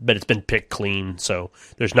door, but it's been picked clean, so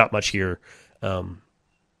there's not much here.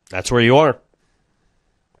 That's where you are.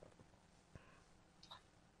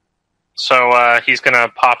 So he's going to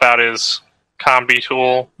pop out his combi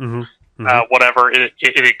tool, whatever it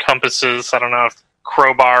encompasses. I don't know, if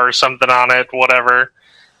crowbar or something on it, whatever.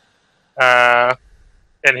 And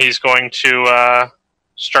he's going to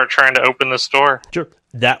start trying to open this door. Sure.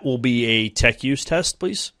 That will be a tech use test,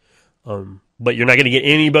 please. But you're not going to get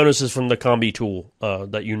any bonuses from the combi tool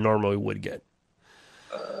that you normally would get.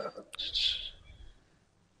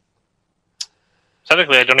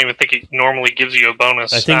 Technically, I don't even think it normally gives you a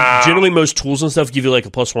bonus. I think generally most tools and stuff give you like a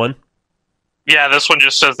 +1. Yeah, this one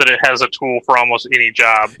just says that it has a tool for almost any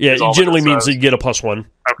job. Yeah, it generally means that you get a +1.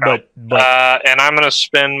 Okay. But and I'm going to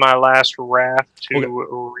spend my last wrath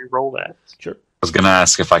to re-roll that. Sure. I was going to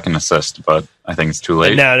ask if I can assist, but I think it's too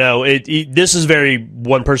late. No. This is very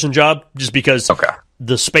one-person job, just because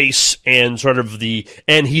the space and sort of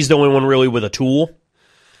and he's the only one really with a tool.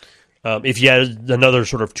 If you had another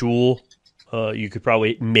sort of tool, you could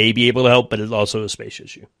probably maybe able to help, but it's also a space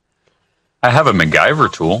issue. I have a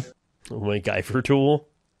MacGyver tool. A MacGyver tool?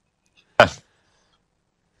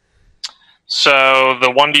 So the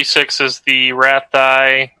 1d6 is the wrath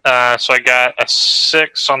die. So I got a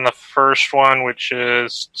 6 on the first one, which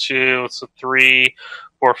is 2. It's a 3,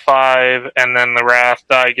 4, 5, and then the wrath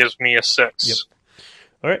die gives me a 6. Yep.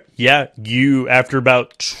 All right. Yeah, you after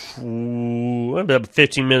about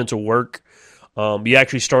 15 minutes of work, you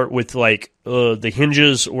actually start with like the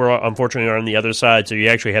hinges were unfortunately are on the other side, so you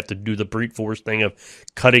actually have to do the brute force thing of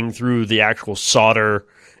cutting through the actual solder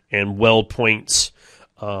and weld points.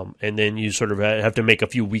 And then you sort of have to make a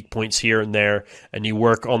few weak points here and there, and you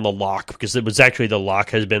work on the lock, because it was actually the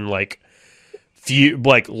lock has been locked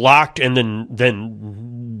and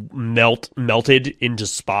then melted into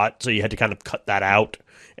spot, so you had to kind of cut that out.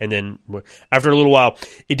 And then after a little while,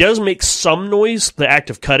 it does make some noise, the act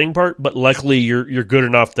of cutting part, but luckily you're good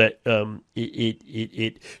enough that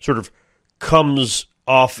it sort of comes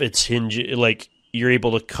off its hinge, like you're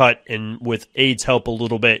able to cut, and with Aid's help a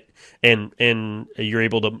little bit, and you're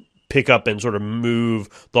able to pick up and sort of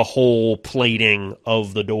move the whole plating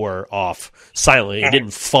of the door off silently. It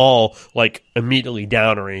didn't fall like immediately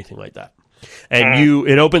down or anything like that. And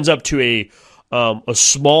it opens up to a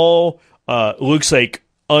small, looks like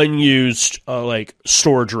unused like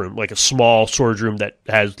storage room, like a small storage room that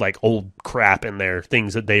has like old crap in there,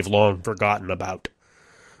 things that they've long forgotten about.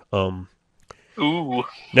 Ooh.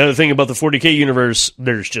 Another thing about the 40K universe,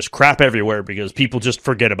 there's just crap everywhere because people just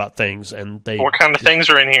forget about things, and they. What kind of things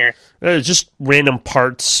are in here? Just random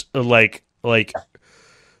parts like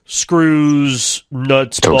screws,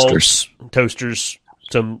 nuts, bolts, toasters,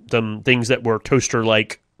 some things that were toaster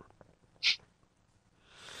like.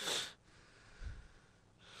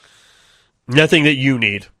 Nothing that you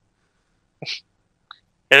need.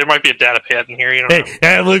 There might be a data pad in here. You don't know.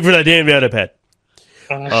 I'm looking for that damn data pad.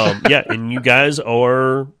 Yeah, and you guys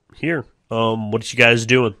are here. What you guys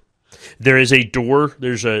doing? There is a door.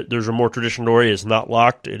 There's a more traditional door. It is not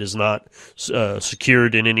locked. It is not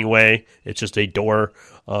secured in any way. It's just a door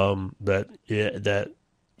that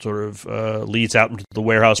sort of leads out into the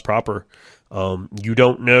warehouse proper. You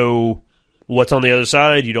don't know what's on the other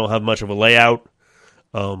side. You don't have much of a layout.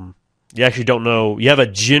 You actually don't know. You have a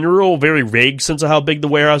general, very vague sense of how big the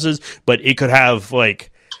warehouse is, but it could have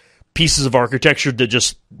like pieces of architecture that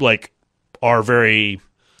just like are very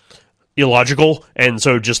illogical, and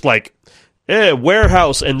so just like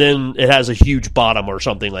warehouse, and then it has a huge bottom or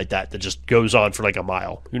something like that just goes on for like a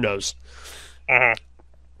mile. Who knows?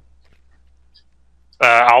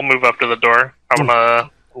 I'll move up to the door. I'm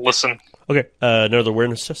gonna listen. Okay, another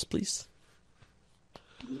awareness test, please.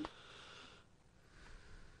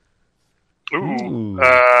 Ooh.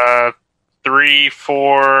 3,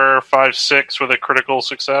 4, 5, 6 with a critical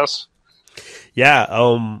success. Yeah,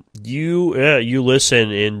 you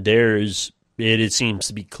listen, and it seems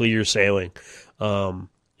to be clear sailing.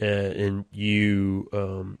 And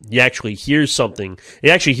you actually hear something.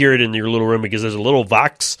 You actually hear it in your little room because there's a little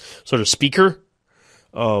Vox sort of speaker.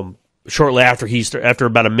 Shortly after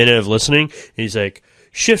about a minute of listening, he's like,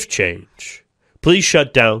 "Shift change. Please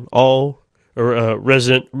shut down all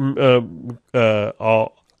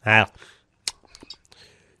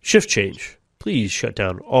shift change. Please shut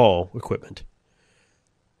down all equipment.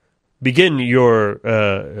 Begin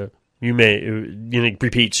your. You may. It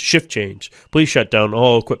repeats. Shift change. Please shut down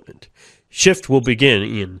all equipment. Shift will begin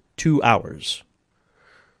in 2 hours.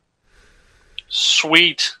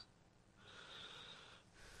 Sweet.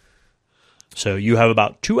 So you have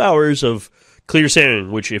about 2 hours of clear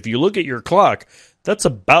sailing, which, if you look at your clock, that's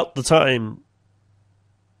about the time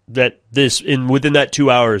that within that 2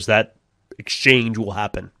 hours, that exchange will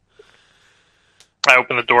happen. I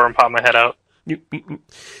open the door and pop my head out. You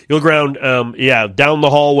look around. Down the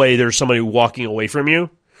hallway, there's somebody walking away from you,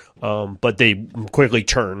 but they quickly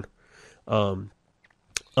turn, and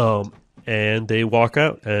they walk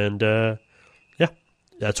out, and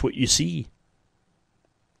that's what you see.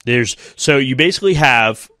 So you basically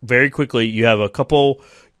have, very quickly, you have a couple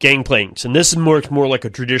gangplanks, and this is more like a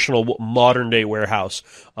traditional modern day warehouse,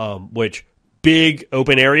 which big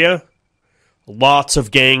open area, lots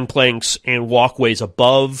of gangplanks and walkways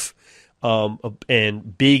above,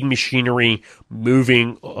 and big machinery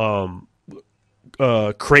moving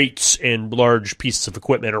crates and large pieces of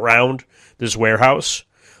equipment around this warehouse.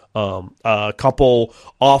 A couple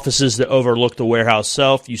offices that overlook the warehouse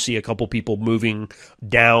itself. You see a couple people moving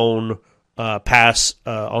down past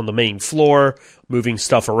on the main floor, moving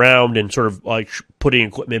stuff around and sort of like putting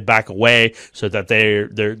equipment back away so that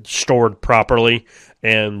they're stored properly.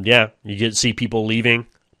 And you get to see people leaving.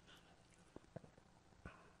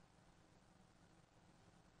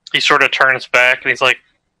 He sort of turns back and he's like,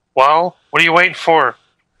 "Well, what are you waiting for?"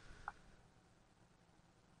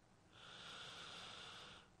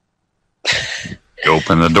 You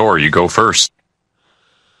open the door. You go first.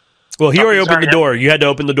 Well, he already opened the Sorry, door. You had to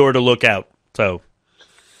open the door to look out. So,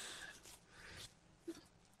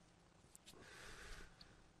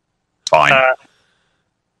 Fine.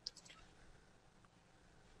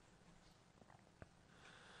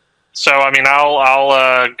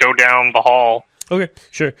 I'll go down the hall. okay,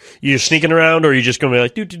 sure. You just sneaking around, or are you just going to be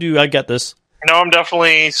like, do, I got this? No, I'm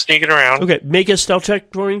definitely sneaking around. Okay, make a stealth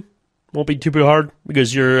check for me. Won't be too hard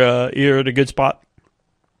because you're at a good spot.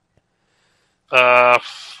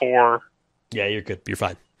 4. Yeah, you're good. You're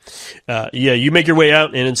fine. You make your way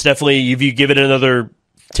out, and it's definitely, if you give it another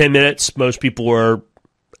 10 minutes, most people are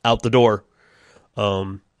out the door.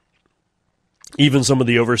 Even some of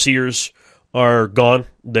the overseers are gone.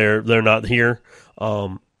 They're not here.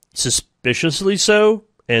 Suspiciously so.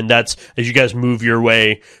 And that's, as you guys move your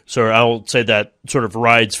way, so I'll say that sort of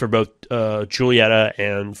rides for both Julietta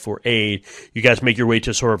and for Aid. You guys make your way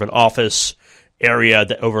to sort of an office area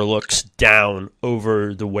that overlooks down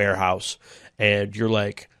over the warehouse. And you're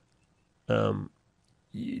like,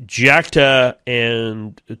 Jacta,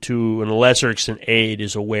 and to a lesser extent Aid,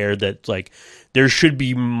 is aware that like there should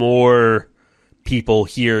be more people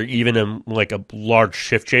here, even in like a large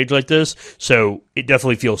shift change like this. So it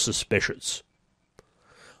definitely feels suspicious.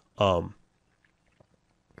 And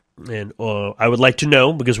I would like to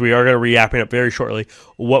know, because we are going to be wrapping up very shortly,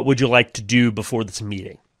 what would you like to do before this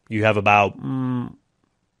meeting? You have about, you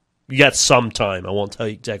got some time. I won't tell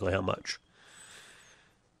you exactly how much.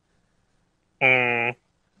 What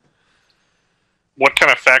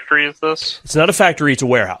kind of factory is this? It's not a factory, it's a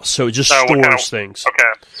warehouse. So it just stores things. Okay,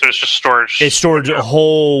 so it's just storage. It stores a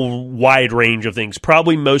whole wide range of things,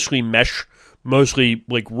 probably mostly mesh. Mostly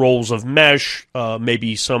like rolls of mesh,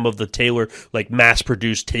 maybe some of the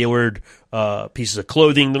mass-produced tailored pieces of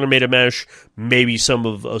clothing that are made of mesh, maybe some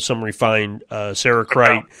refined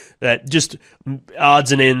cerecrite, that just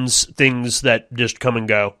odds and ends, things that just come and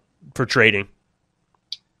go for trading.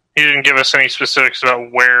 He didn't give us any specifics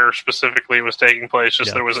about where specifically it was taking place,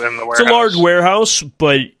 just that it was in the warehouse. It's a large warehouse,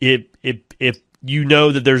 but if you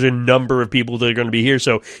know that there's a number of people that are going to be here,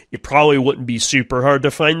 so it probably wouldn't be super hard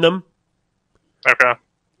to find them. Okay.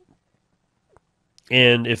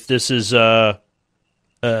 And if this is as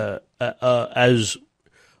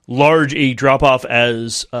large a drop-off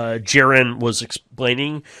as Jaren was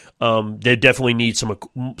explaining, they definitely need some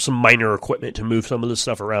minor equipment to move some of this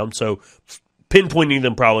stuff around, so pinpointing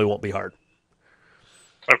them probably won't be hard.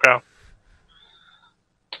 Okay.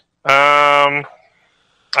 I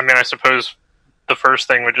suppose the first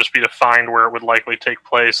thing would just be to find where it would likely take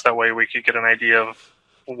place. That way we could get an idea of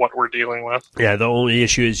what we're dealing with. Yeah, the only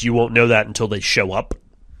issue is you won't know that until they show up.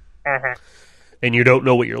 Mm-hmm. And you don't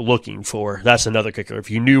know what you're looking for. That's another kicker.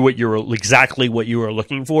 If you knew exactly what you were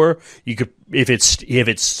looking for, you could, if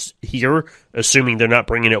it's here, assuming they're not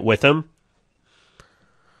bringing it with them.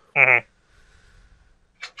 I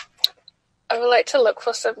would like to look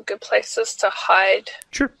for some good places to hide.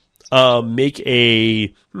 Sure. Make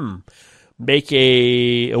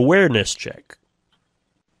a awareness check.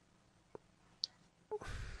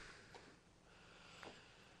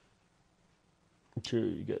 Sure,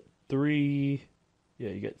 you get 3. Yeah,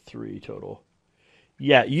 you get 3 total.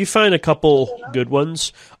 Yeah, you find a couple good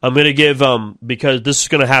ones. I'm going to give, because this is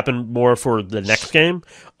going to happen more for the next game,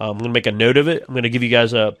 I'm going to make a note of it. I'm going to give you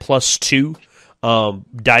guys a +2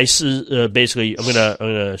 dice. Basically, I'm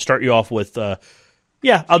gonna start you off with,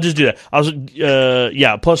 yeah, I'll just do that.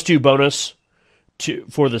 +2 bonus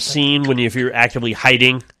for the scene if you're actively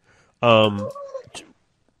hiding,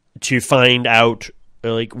 to find out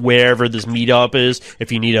like wherever this meetup is.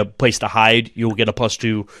 If you need a place to hide, you'll get a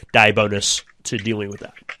 +2 die bonus to dealing with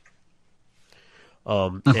that.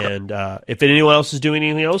 And if anyone else is doing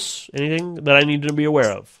anything that I need to be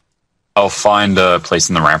aware of, I'll find a place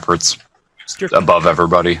in the ramparts above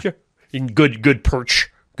everybody. Sure. Good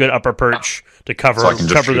perch, good upper perch to cover So I can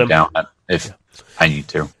just cover shoot them down if I need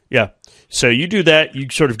to. Yeah. So you do that. You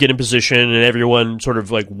sort of get in position, and everyone sort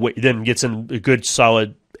of like then gets in a good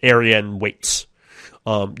solid area and waits.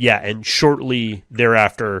 And shortly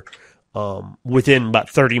thereafter, within about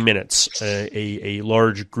 30 minutes, a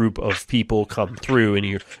large group of people come through, and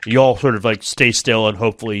you all sort of like stay still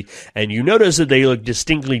and you notice that they look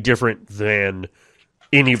distinctly different than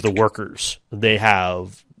any of the workers. They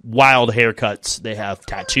have wild haircuts, they have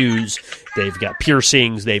tattoos, they've got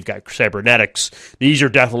piercings, they've got cybernetics. These are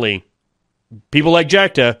definitely people like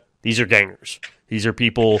Jacta. These are gangers. These are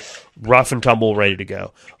people rough and tumble, ready to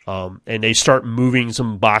go. And they start moving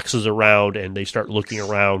some boxes around, and they start looking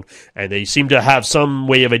around, and they seem to have some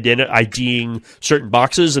way of IDing certain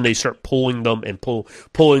boxes, and they start pulling them and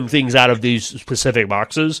pulling things out of these specific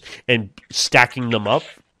boxes and stacking them up.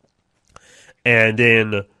 And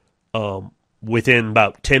then within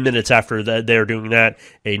about 10 minutes after that, they're doing that,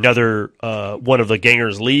 another one of the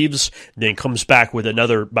gangers leaves, then comes back with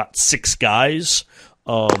another about 6 guys.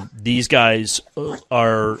 These guys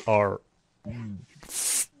are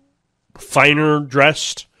finer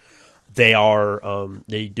dressed. They are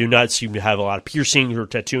they do not seem to have a lot of piercings or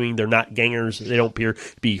tattooing. They're not gangers. They don't appear to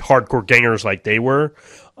be hardcore gangers like they were.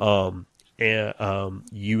 And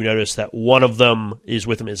you notice that one of them is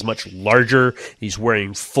with him is much larger. He's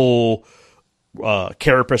wearing full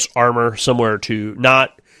carapace armor, somewhere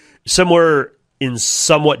in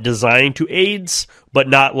somewhat designed to AIDS, but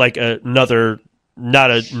not like another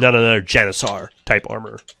Janissar type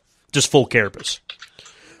armor, just full carapace.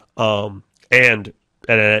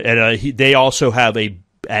 They also have a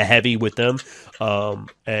heavy with them.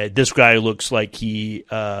 This guy looks like he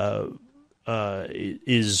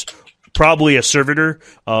is probably a servitor,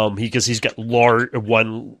 because he's got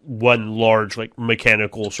one large like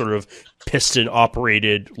mechanical sort of piston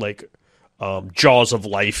operated like jaws of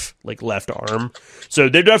life like left arm. So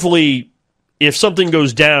they're definitely, if something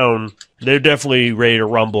goes down, they're definitely ready to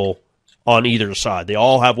rumble on either side. They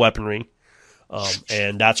all have weaponry,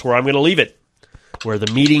 and that's where I'm going to leave it, where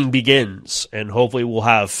the meeting begins. And hopefully we'll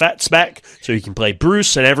have Fats back so he can play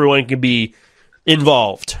Bruce and everyone can be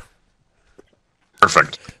involved.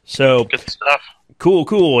 Perfect. So good stuff. Cool.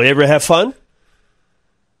 You ever have fun?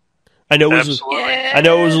 I know it was a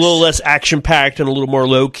little less action packed and a little more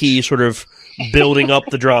low key, sort of building up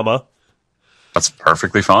the drama. That's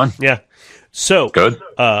perfectly fine. Yeah. So, good.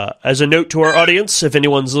 As a note to our audience, if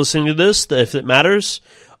anyone's listening to this, if it matters,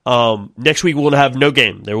 next week we'll have no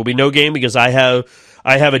game. There will be no game because I have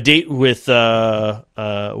a date with the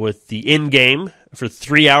in game for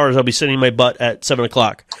 3 hours. I'll be sitting my butt at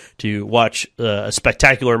 7:00 to watch a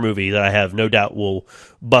spectacular movie that I have no doubt will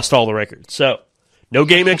bust all the records. So, no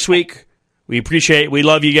game next week. We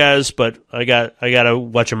love you guys, but I gotta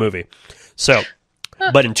watch a movie. So,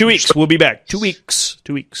 but in 2 weeks we'll be back. 2 weeks.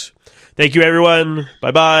 Thank you, everyone.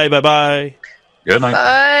 Bye-bye. Good night.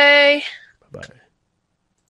 Bye.